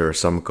after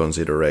some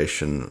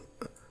consideration,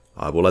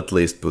 I will at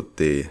least put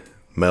the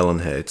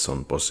Melonheads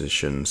on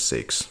position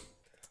 6.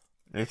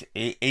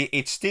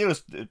 It's still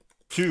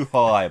too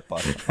high,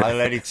 but I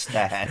let it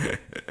stand.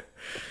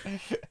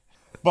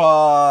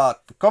 But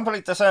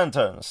complete the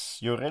sentence.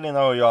 You really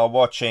know you are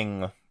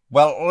watching...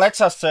 Well, let's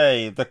just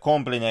say the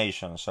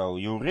combination. So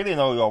you really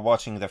know you are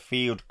watching the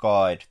Field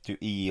Guide to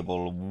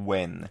Evil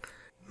when...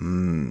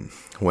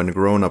 When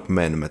grown-up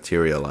men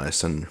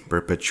materialize and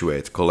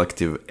perpetuate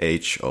collective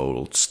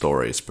age-old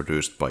stories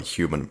produced by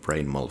human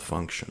brain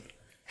malfunction.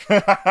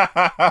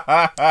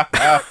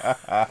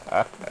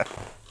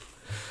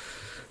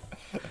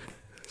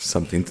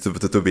 Something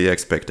to be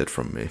expected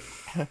from me.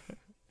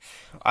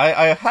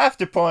 I have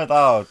to point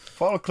out,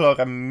 folklore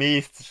and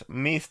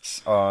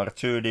myths are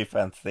 2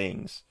 different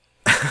things.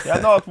 They are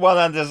not one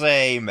and the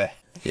same.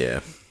 Yeah.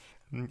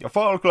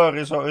 Folklore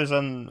is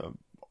an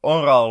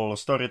oral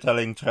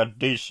storytelling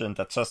tradition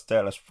that just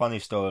tells funny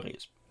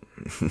stories.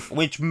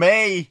 Which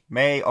may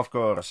of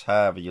course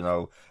have,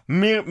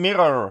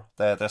 mirror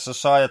the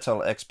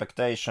societal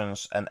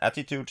expectations and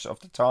attitudes of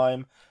the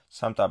time,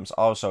 sometimes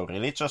also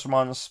religious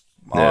ones.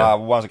 Yeah.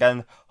 Once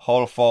again,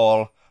 Whole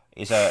Fall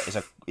is a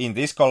in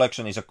this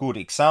collection is a good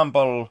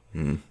example,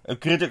 a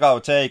critical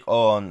take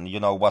on,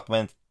 what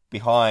went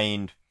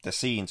behind the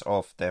scenes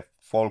of the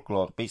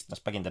folklore business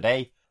back in the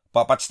day.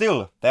 But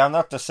still, they are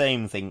not the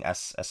same thing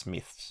as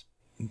myths.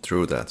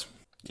 True that.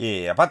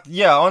 Yeah, but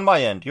yeah, on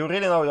my end, you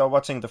really know you're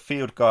watching the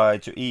Field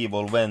Guide to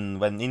Evil when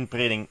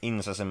inbreeding,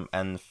 incest,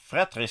 and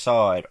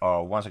fratricide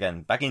are once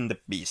again back in the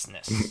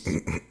business.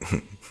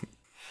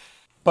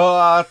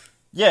 But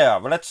yeah,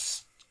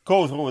 let's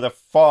go through the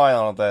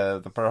final,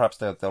 perhaps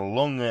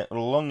the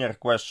longer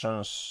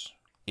questions,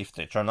 if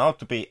they turn out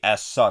to be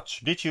as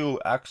such. Did you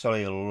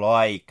actually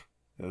like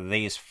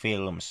these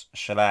films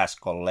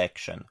 /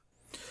 collection?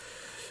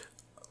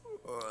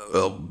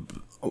 Well,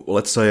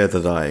 let's say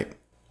that I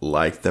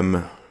like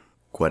them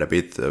quite a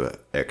bit,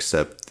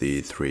 except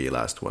the 3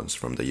 last ones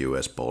from the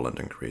US, Poland,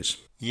 and Greece.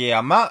 Yeah,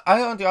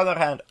 I on the other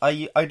hand,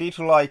 I did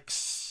like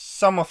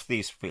some of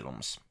these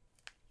films,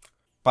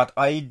 but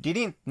I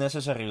didn't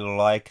necessarily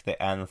like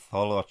the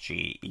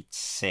anthology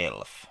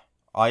itself.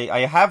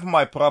 I have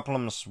my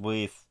problems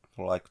with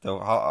like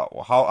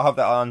how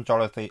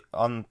the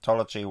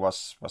anthology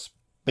was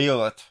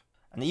built,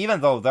 and even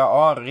though there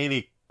are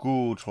really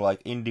good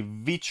like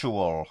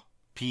individual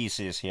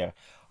pieces here,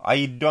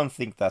 I don't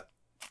think that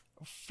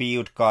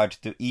Field Guide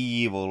to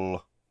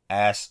Evil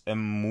as a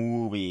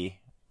movie,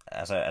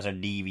 as a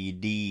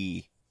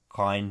DVD,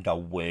 kinda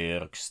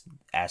works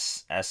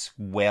as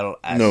well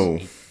as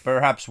it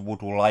perhaps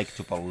would like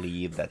to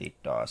believe that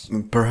it does.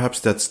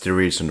 Perhaps that's the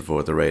reason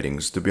for the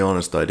ratings. To be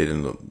honest, I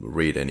didn't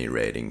read any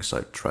ratings.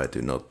 I tried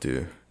to not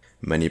to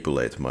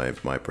manipulate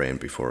my brain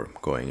before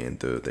going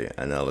into the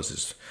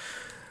analysis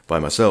by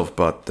myself,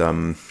 but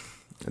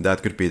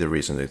that could be the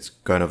reason. It's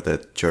kind of the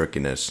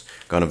jerkiness,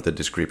 kind of the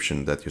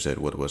description that you said.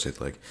 What was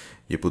it like?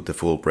 You put the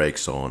full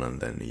brakes on and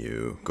then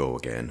you go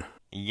again.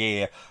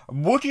 Yeah.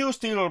 Would you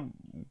still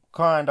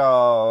kind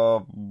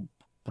of...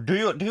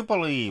 Do you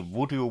believe,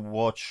 would you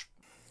watch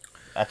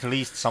at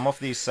least some of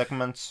these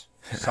segments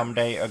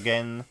someday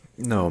again?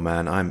 No,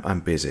 man,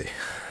 I'm busy.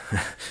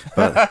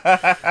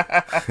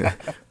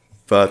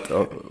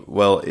 But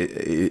well,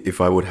 if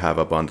I would have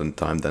abundant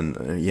time,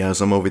 then yeah,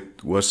 some of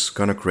it was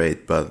kind of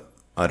great, but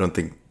I don't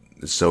think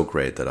it's so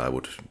great that I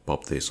would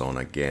pop this on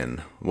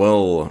again.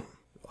 Well,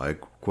 I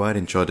quite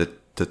enjoyed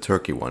the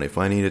turkey one. If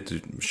I needed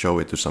to show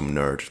it to some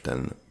nerd,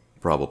 then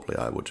probably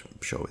I would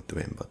show it to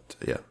him, but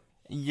yeah.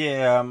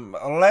 Yeah,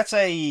 let's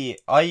say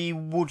I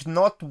would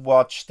not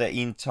watch the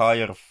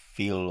entire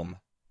film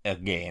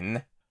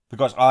again,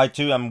 because I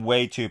too am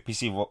way too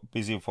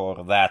busy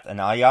for that,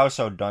 and I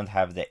also don't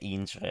have the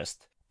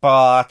interest.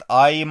 But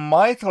I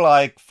might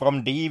like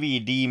from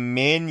DVD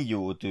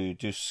menu to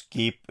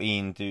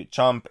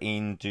jump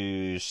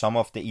into some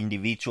of the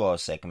individual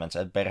segments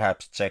and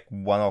perhaps check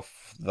one of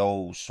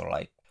those,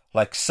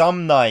 like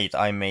some night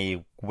I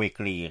may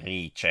quickly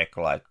recheck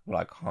like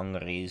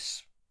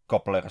Hungary's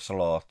Cobbler's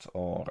Lot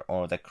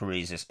or the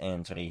Grease's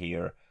entry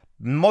here.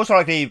 Most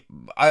likely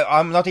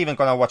I'm not even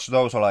gonna watch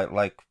those,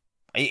 like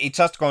it's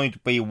just going to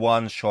be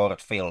one short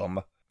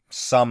film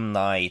some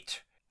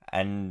night.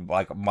 And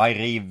like my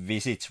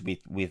revisits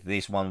with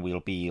this one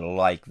will be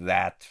like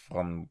that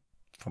from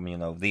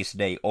this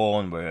day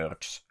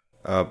onwards.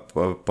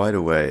 By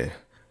the way,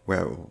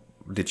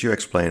 did you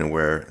explain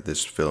where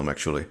this film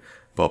actually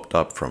popped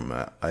up from?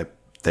 I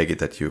take it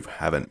that you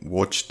haven't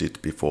watched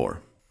it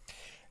before.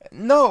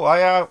 No,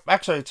 I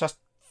actually just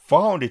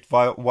found it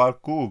while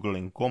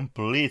Googling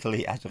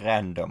completely at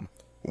random.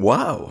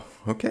 Wow.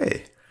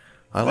 Okay.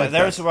 I like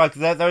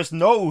that. There's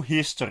no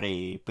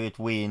history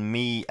between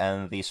me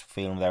and this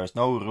film. There's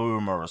no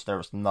rumors.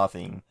 There's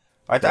nothing.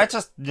 I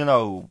just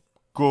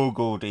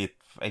Googled it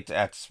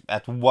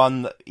at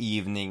one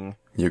evening.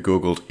 You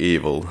Googled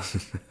evil.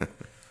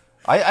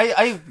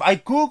 I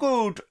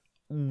Googled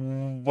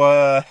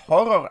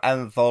horror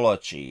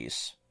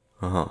anthologies.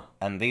 Uh-huh.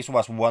 And this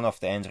was one of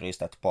the entries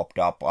that popped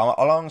up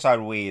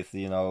alongside with,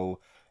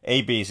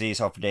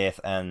 ABCs of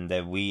Death and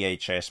the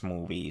VHS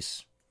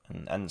movies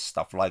and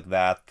stuff like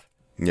that.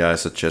 Yeah, I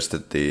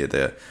suggested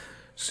the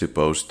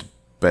supposed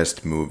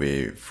best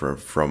movie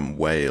from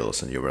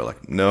Wales, and you were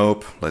like,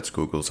 nope, let's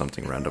Google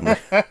something randomly.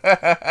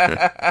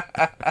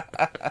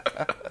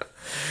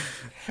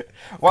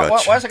 Gotcha.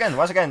 Once again,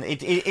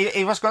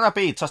 it was gonna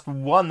be just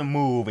one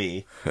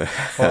movie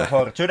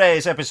for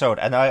today's episode,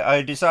 and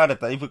I decided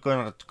that if we're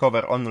gonna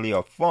cover only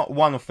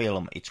one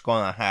film, it's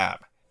gonna have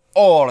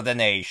all the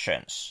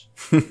nations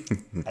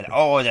and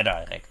all the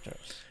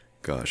directors.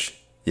 Gosh.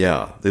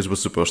 Yeah, this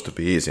was supposed to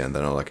be easy, and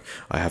then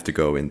I have to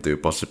go into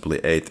possibly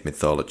 8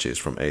 mythologies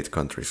from 8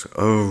 countries.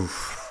 Oh.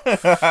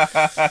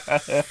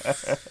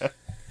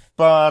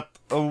 But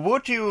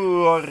would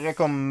you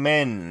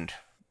recommend,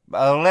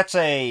 let's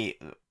say,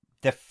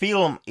 the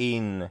film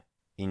in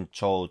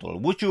total?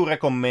 Would you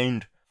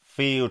recommend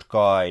Field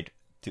Guide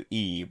to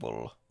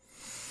Evil?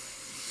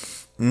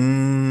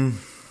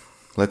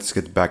 Let's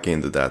get back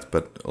into that.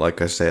 But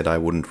like I said, I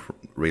wouldn't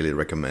really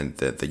recommend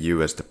the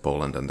US, the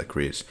Poland, and the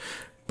Greece.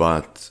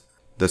 But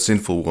The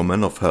Sinful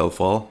Woman of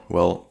Hellfall,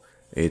 well,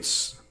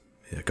 it's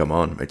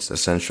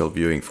essential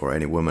viewing for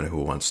any woman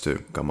who wants to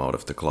come out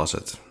of the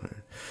closet.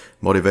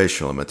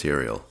 Motivational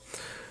material.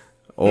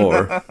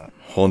 Or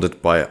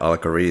Haunted by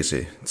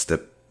Alcarisi, it's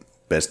the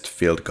best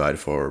field guide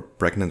for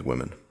pregnant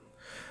women.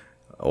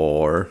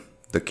 Or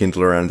The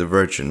Kindler and the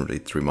Virgin,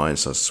 it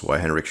reminds us why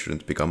Henrik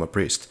shouldn't become a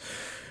priest.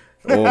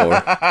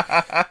 Or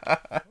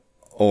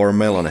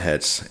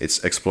Melonheads,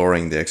 it's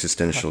exploring the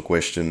existential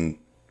question,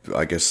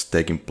 I guess,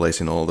 taking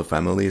place in all the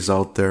families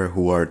out there.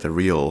 Who are the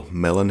real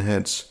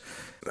Melonheads?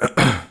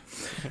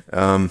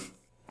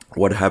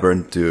 What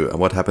happened to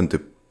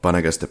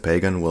Panagas the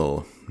Pagan?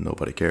 Well,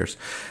 nobody cares.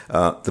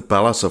 The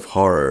Palace of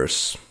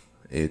Horrors,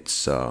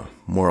 it's a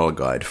moral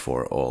guide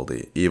for all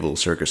the evil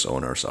circus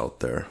owners out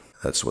there.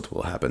 That's what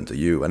will happen to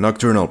you. A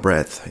Nocturnal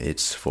Breath,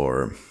 it's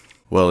for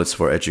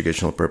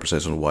educational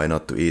purposes on why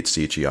not to eat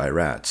CGI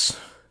rats.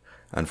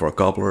 And for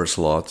Cobbler's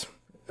Lot,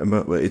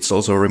 it's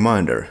also a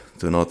reminder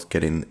to not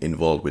get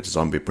involved with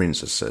zombie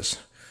princesses.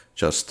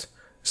 Just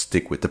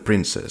stick with the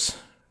princess.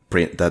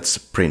 That's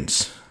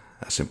prince,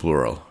 as in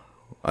plural.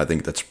 I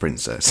think that's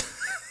princess.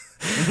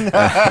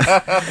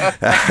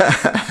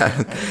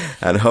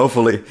 And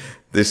hopefully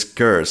this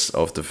curse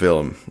of the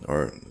film,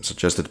 or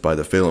suggested by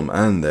the film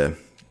and the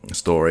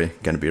story,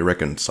 can be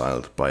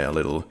reconciled by a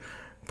little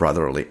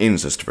brotherly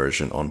incest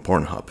version on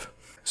Pornhub.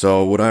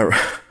 So would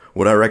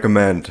I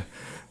recommend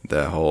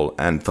the whole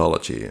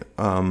anthology?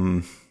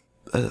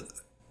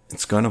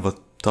 It's kind of a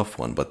tough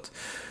one, but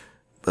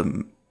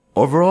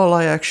overall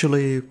I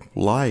actually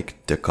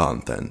liked the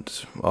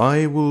content.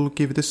 I will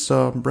give this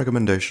a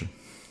recommendation.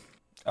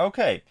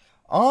 Okay.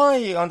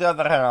 I, on the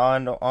other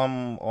hand,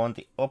 I'm on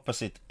the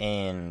opposite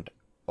end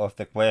of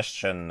the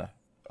question.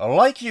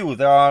 Like you,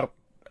 there are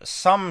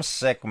some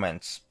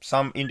segments,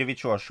 some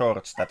individual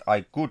shorts that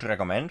I could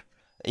recommend.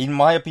 In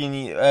my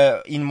opinion,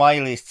 in my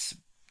lists,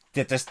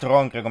 the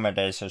strong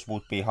recommendations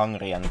would be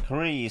Hungary and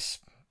Greece,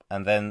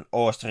 and then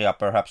Austria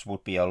perhaps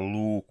would be a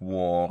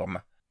lukewarm.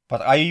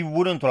 But I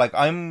wouldn't,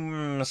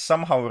 I'm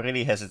somehow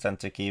really hesitant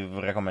to give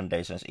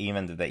recommendations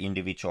even to the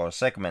individual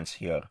segments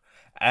here.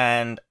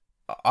 And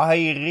I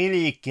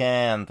really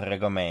can't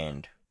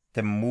recommend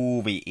the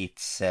movie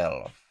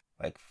itself.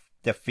 Like,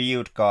 The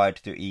Field Guide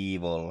to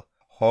Evil,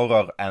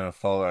 horror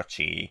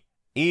anthology.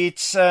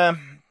 It's an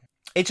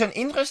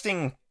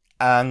interesting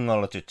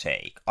angle to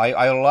take.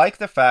 I like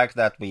the fact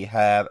that we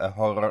have a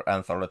horror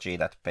anthology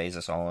that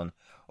bases on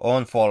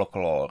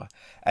folklore.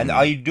 And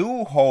I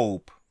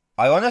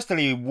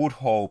honestly would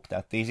hope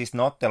that this is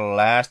not the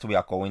last we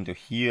are going to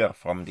hear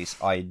from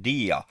this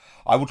idea.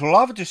 I would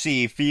love to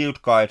see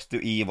Field Guide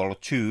to Evil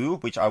 2,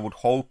 which I would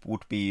hope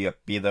would be a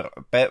better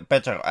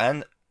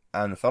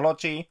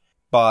anthology,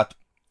 but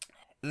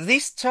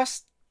this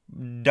just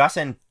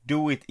doesn't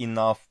do it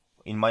enough,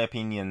 in my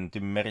opinion, to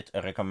merit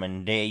a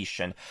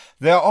recommendation.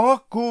 There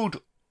are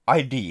good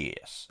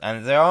ideas,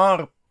 and there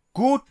are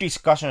good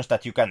discussions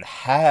that you can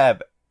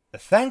have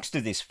thanks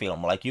to this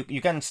film. Like,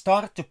 you can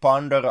start to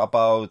ponder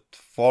about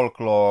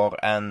folklore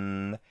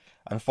and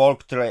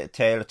folk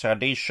tale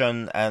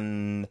tradition,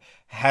 and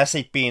has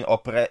it been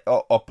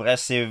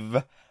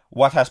oppressive?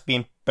 What has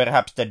been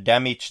perhaps the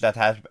damage that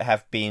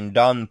have been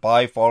done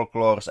by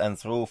folklores and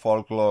through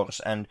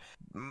folklores? And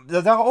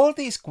there are all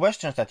these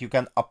questions that you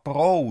can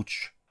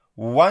approach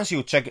once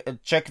you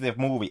check the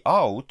movie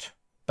out.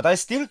 But I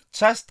still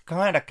just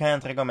kind of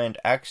can't recommend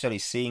actually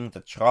seeing the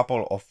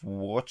trouble of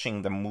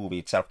watching the movie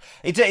itself.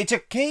 It's a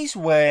case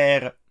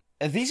where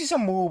this is a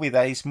movie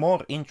that is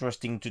more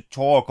interesting to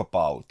talk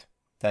about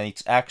than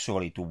it's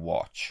actually to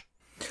watch.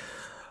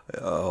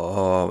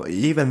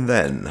 Even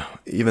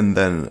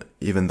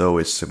though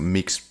it's a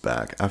mixed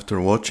bag,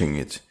 after watching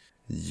it,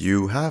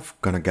 you have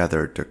kind of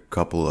gathered a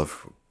couple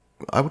of,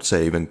 I would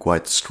say, even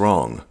quite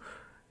strong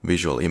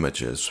visual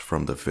images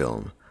from the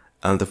film.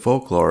 And the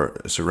folklore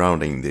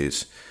surrounding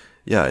this,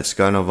 yeah, it's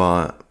kind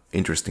of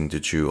interesting to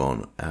chew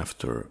on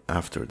after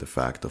the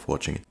fact of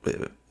watching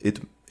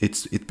it.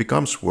 It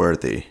becomes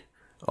worthy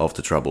of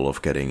the trouble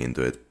of getting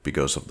into it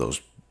because of those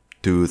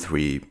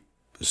 2-3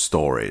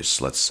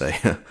 stories, let's say,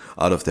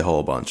 out of the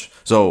whole bunch.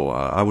 So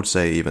I would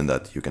say even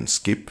that you can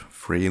skip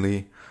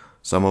freely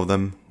some of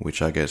them,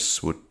 which I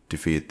guess would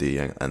defeat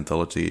the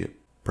anthology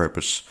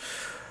purpose.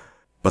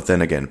 But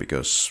then again,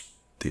 because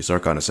these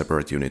are kind of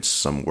separate units,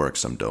 some work,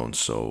 some don't.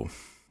 So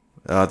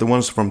the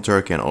ones from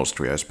Turkey and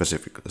Austria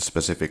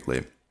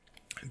specifically,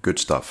 good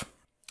stuff.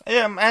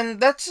 Yeah, and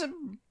that's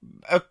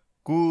a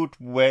good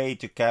way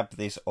to cap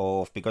this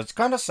off, because it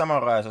kind of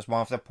summarizes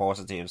one of the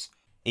positives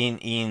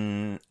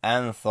in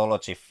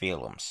anthology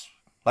films.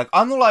 Like,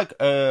 unlike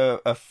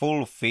a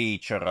full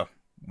feature,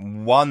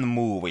 one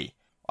movie,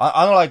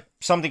 unlike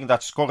something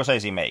that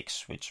Scorsese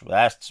makes, which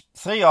lasts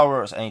 3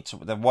 hours and it's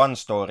the one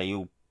story,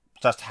 you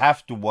just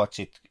have to watch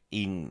it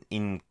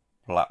in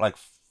like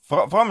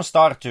from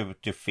start to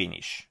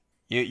finish.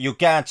 You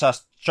can't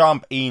just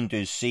jump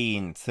into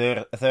scene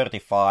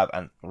 35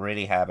 and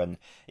really have an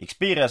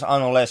experience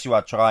unless you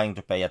are trying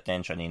to pay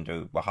attention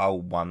into how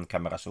one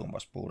camera zoom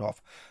was pulled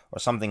off or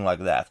something like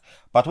that.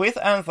 But with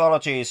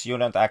anthologies, you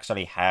don't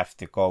actually have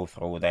to go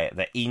through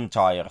the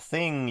entire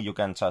thing. You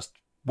can just,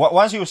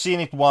 once you've seen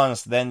it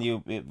once, then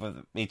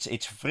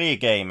it's free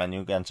game and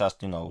you can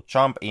just,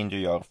 jump into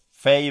your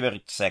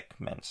favorite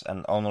segments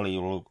and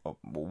only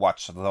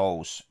watch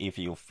those if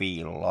you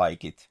feel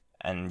like it.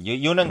 And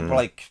you don't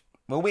like...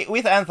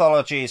 With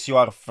anthologies, you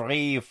are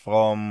free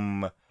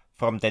from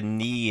the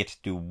need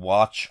to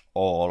watch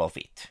all of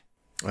it.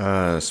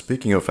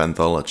 Speaking of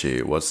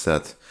anthology, what's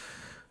that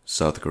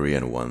South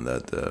Korean one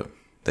that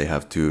they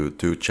have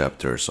two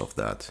chapters of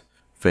that?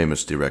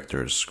 Famous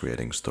directors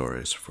creating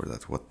stories for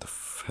that. What the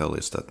hell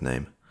is that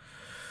name?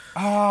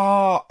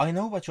 I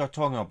know what you're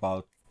talking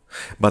about.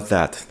 But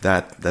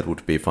that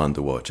would be fun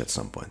to watch at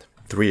some point.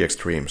 3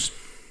 Extremes.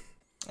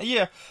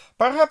 Yeah,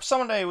 perhaps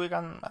someday we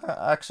can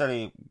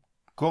actually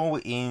go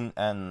in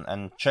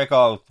and check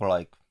out,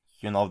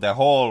 the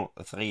whole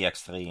 3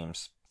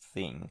 Extremes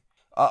thing.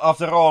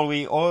 After all,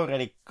 we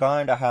already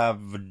kind of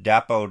have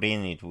dabbled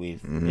in it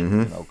with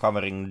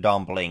covering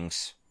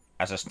Dumplings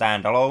as a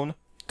standalone.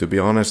 To be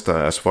honest,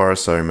 as far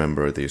as I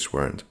remember, these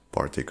weren't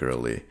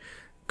particularly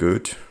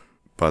good,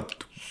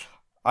 but...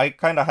 I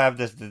kind of have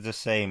the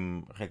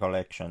same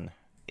recollection.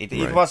 It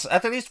was,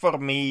 at least for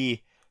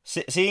me,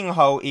 seeing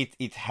how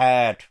it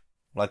had,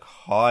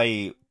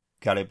 high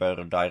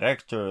caliber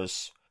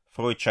directors,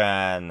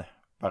 Fru-chan,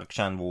 Park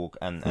Chan-wook,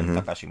 and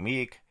Takashi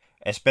Miike,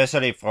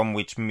 especially from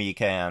which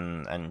Miike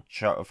and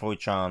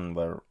Fru-chan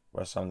were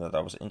something that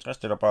I was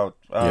interested about.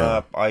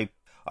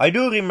 I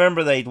do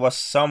remember that it was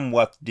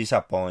somewhat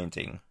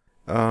disappointing.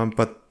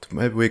 But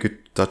maybe we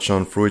could touch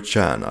on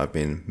Fru-chan. I've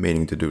been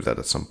meaning to do that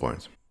at some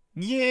point.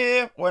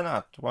 Yeah, why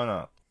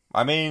not?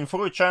 I mean,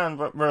 Fru-chan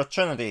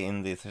virginity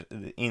in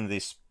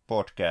this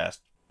podcast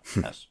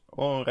has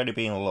already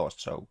been lost,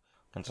 so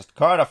can just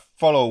kind of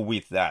follow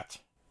with that.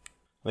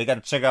 We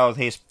can check out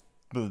his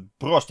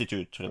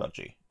Prostitute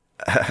trilogy.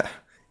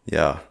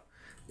 Yeah.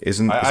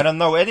 I don't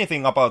know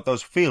anything about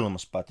those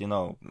films, but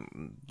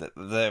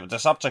the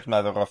subject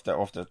matter of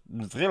the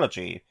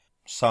trilogy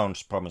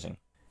sounds promising.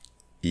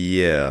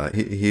 Yeah,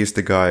 he's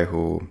the guy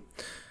who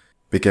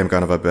became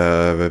kind of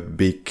a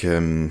big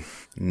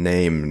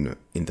name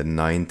in the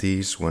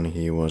 90s when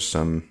he was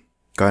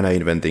kind of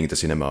inventing the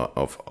cinema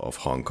of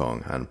Hong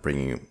Kong and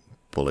bringing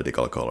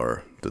political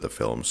color to the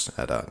films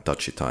at a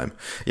touchy time.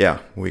 Yeah,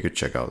 we could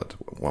check out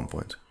at one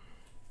point.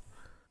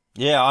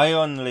 Yeah, I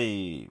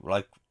only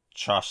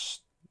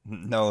just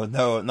know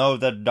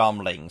the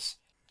Dumplings.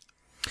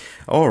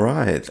 All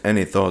right.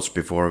 Any thoughts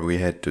before we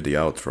head to the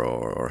outro,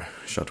 or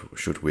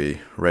should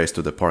we race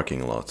to the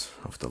parking lot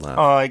of the lab?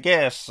 I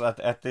guess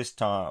at this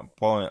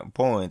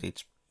point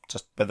it's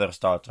just better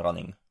start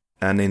running.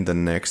 And in the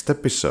next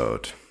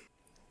episode,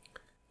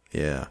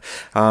 yeah,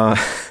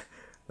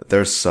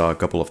 there's a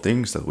couple of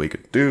things that we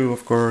could do,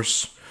 of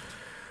course.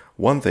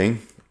 One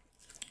thing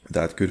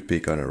that could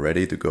be kind of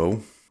ready to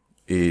go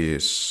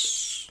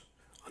is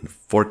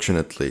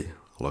unfortunately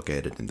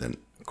located in the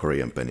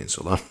Korean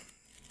peninsula.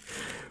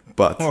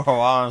 But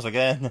once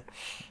again,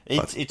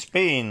 it's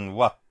been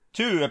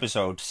 2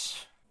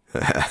 episodes.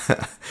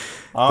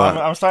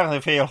 I'm starting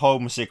to feel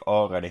homesick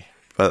already.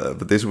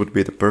 But this would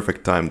be the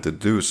perfect time to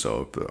do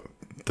so,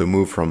 to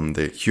move from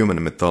the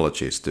human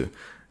mythologies to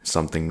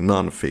something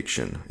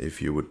non-fiction.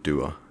 If you would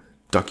do a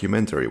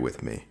documentary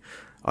with me,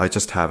 I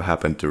just have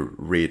happened to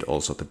read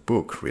also the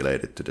book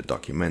related to the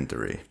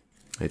documentary,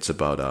 It's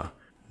about a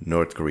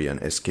North Korean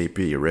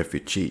escapee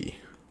refugee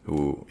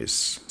who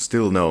is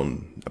still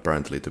known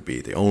apparently to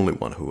be the only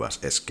one who has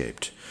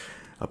escaped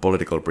a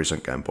political prison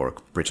camp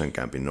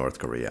in North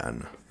Korea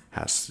and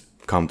has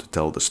come to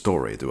tell the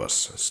story to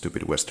us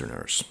stupid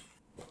Westerners.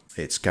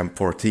 It's Camp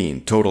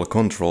 14, Total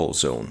Control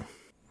Zone.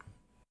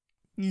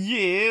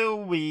 Yeah,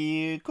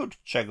 we could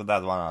check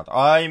that one out.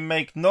 I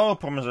make no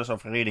promises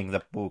of reading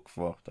the book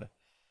for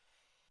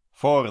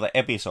the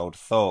episode,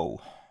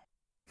 though.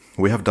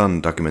 We have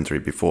done documentary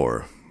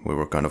before. We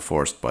were kind of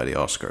forced by the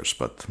Oscars,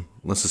 but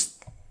let's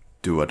just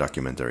do a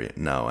documentary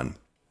now and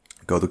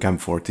go to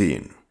Camp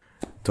 14,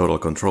 Total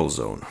Control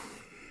Zone.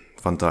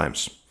 Fun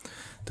times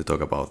to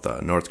talk about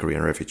the North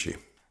Korean refugee.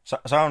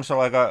 Sounds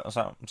like a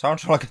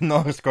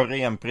North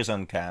Korean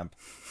prison camp.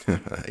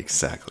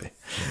 Exactly.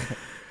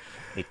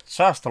 It's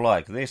just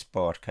like this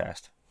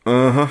podcast.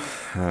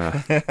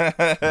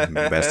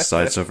 Best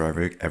sides of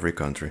every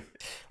country.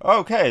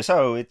 Okay,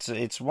 so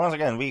it's once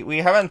again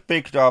we haven't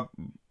picked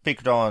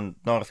on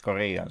North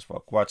Koreans for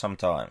quite some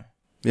time.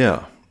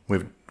 Yeah,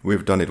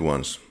 we've done it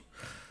once.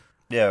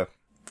 Yeah.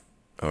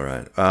 All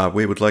right.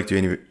 We would like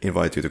to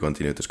invite you to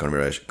continue this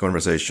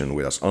conversation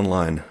with us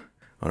online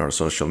on our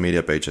social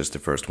media pages. The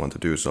first one to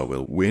do so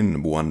will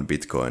win 1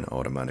 Bitcoin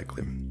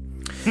automatically.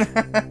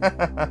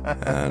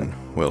 And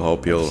we'll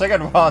hope you'll...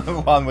 Second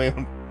one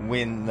will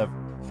win the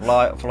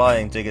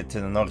flying ticket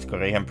to the North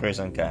Korean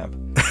prison camp.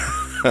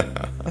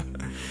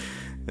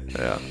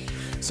 Yeah,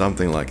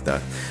 something like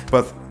that.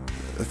 But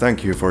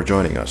thank you for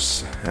joining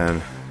us,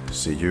 and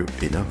see you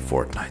in a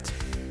fortnight.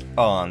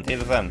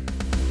 Until then.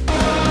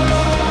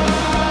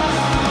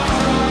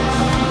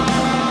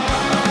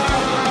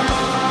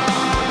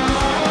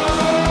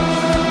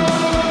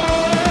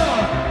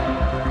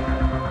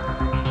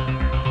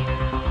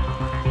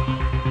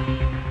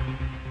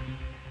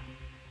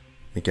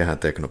 Mikähän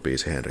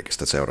teknobiisi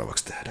Henrikistä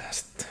seuraavaksi tehdään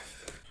sitten?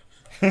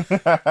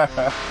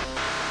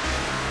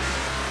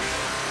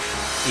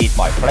 Eat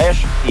my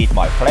flesh, eat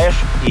my flesh,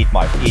 eat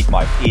my flesh,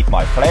 eat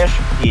my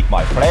flesh, eat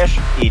my flesh,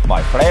 eat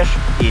my flesh,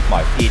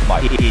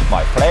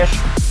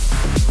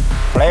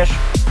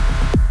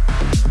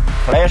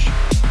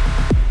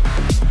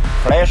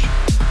 flesh,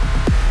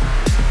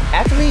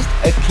 at least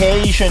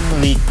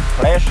occasionally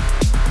flesh,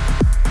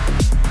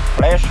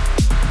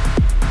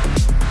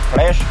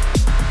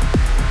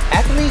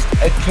 at least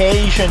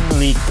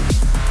occasionally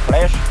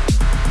flesh,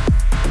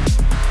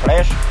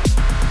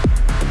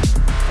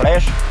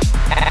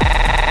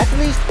 at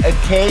least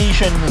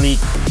occasionally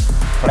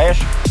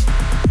flesh,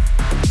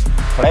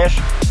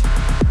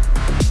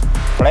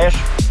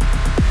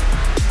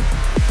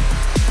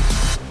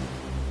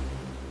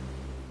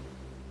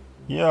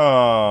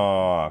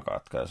 Jaa,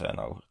 katkaisee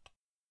nauhoittaa.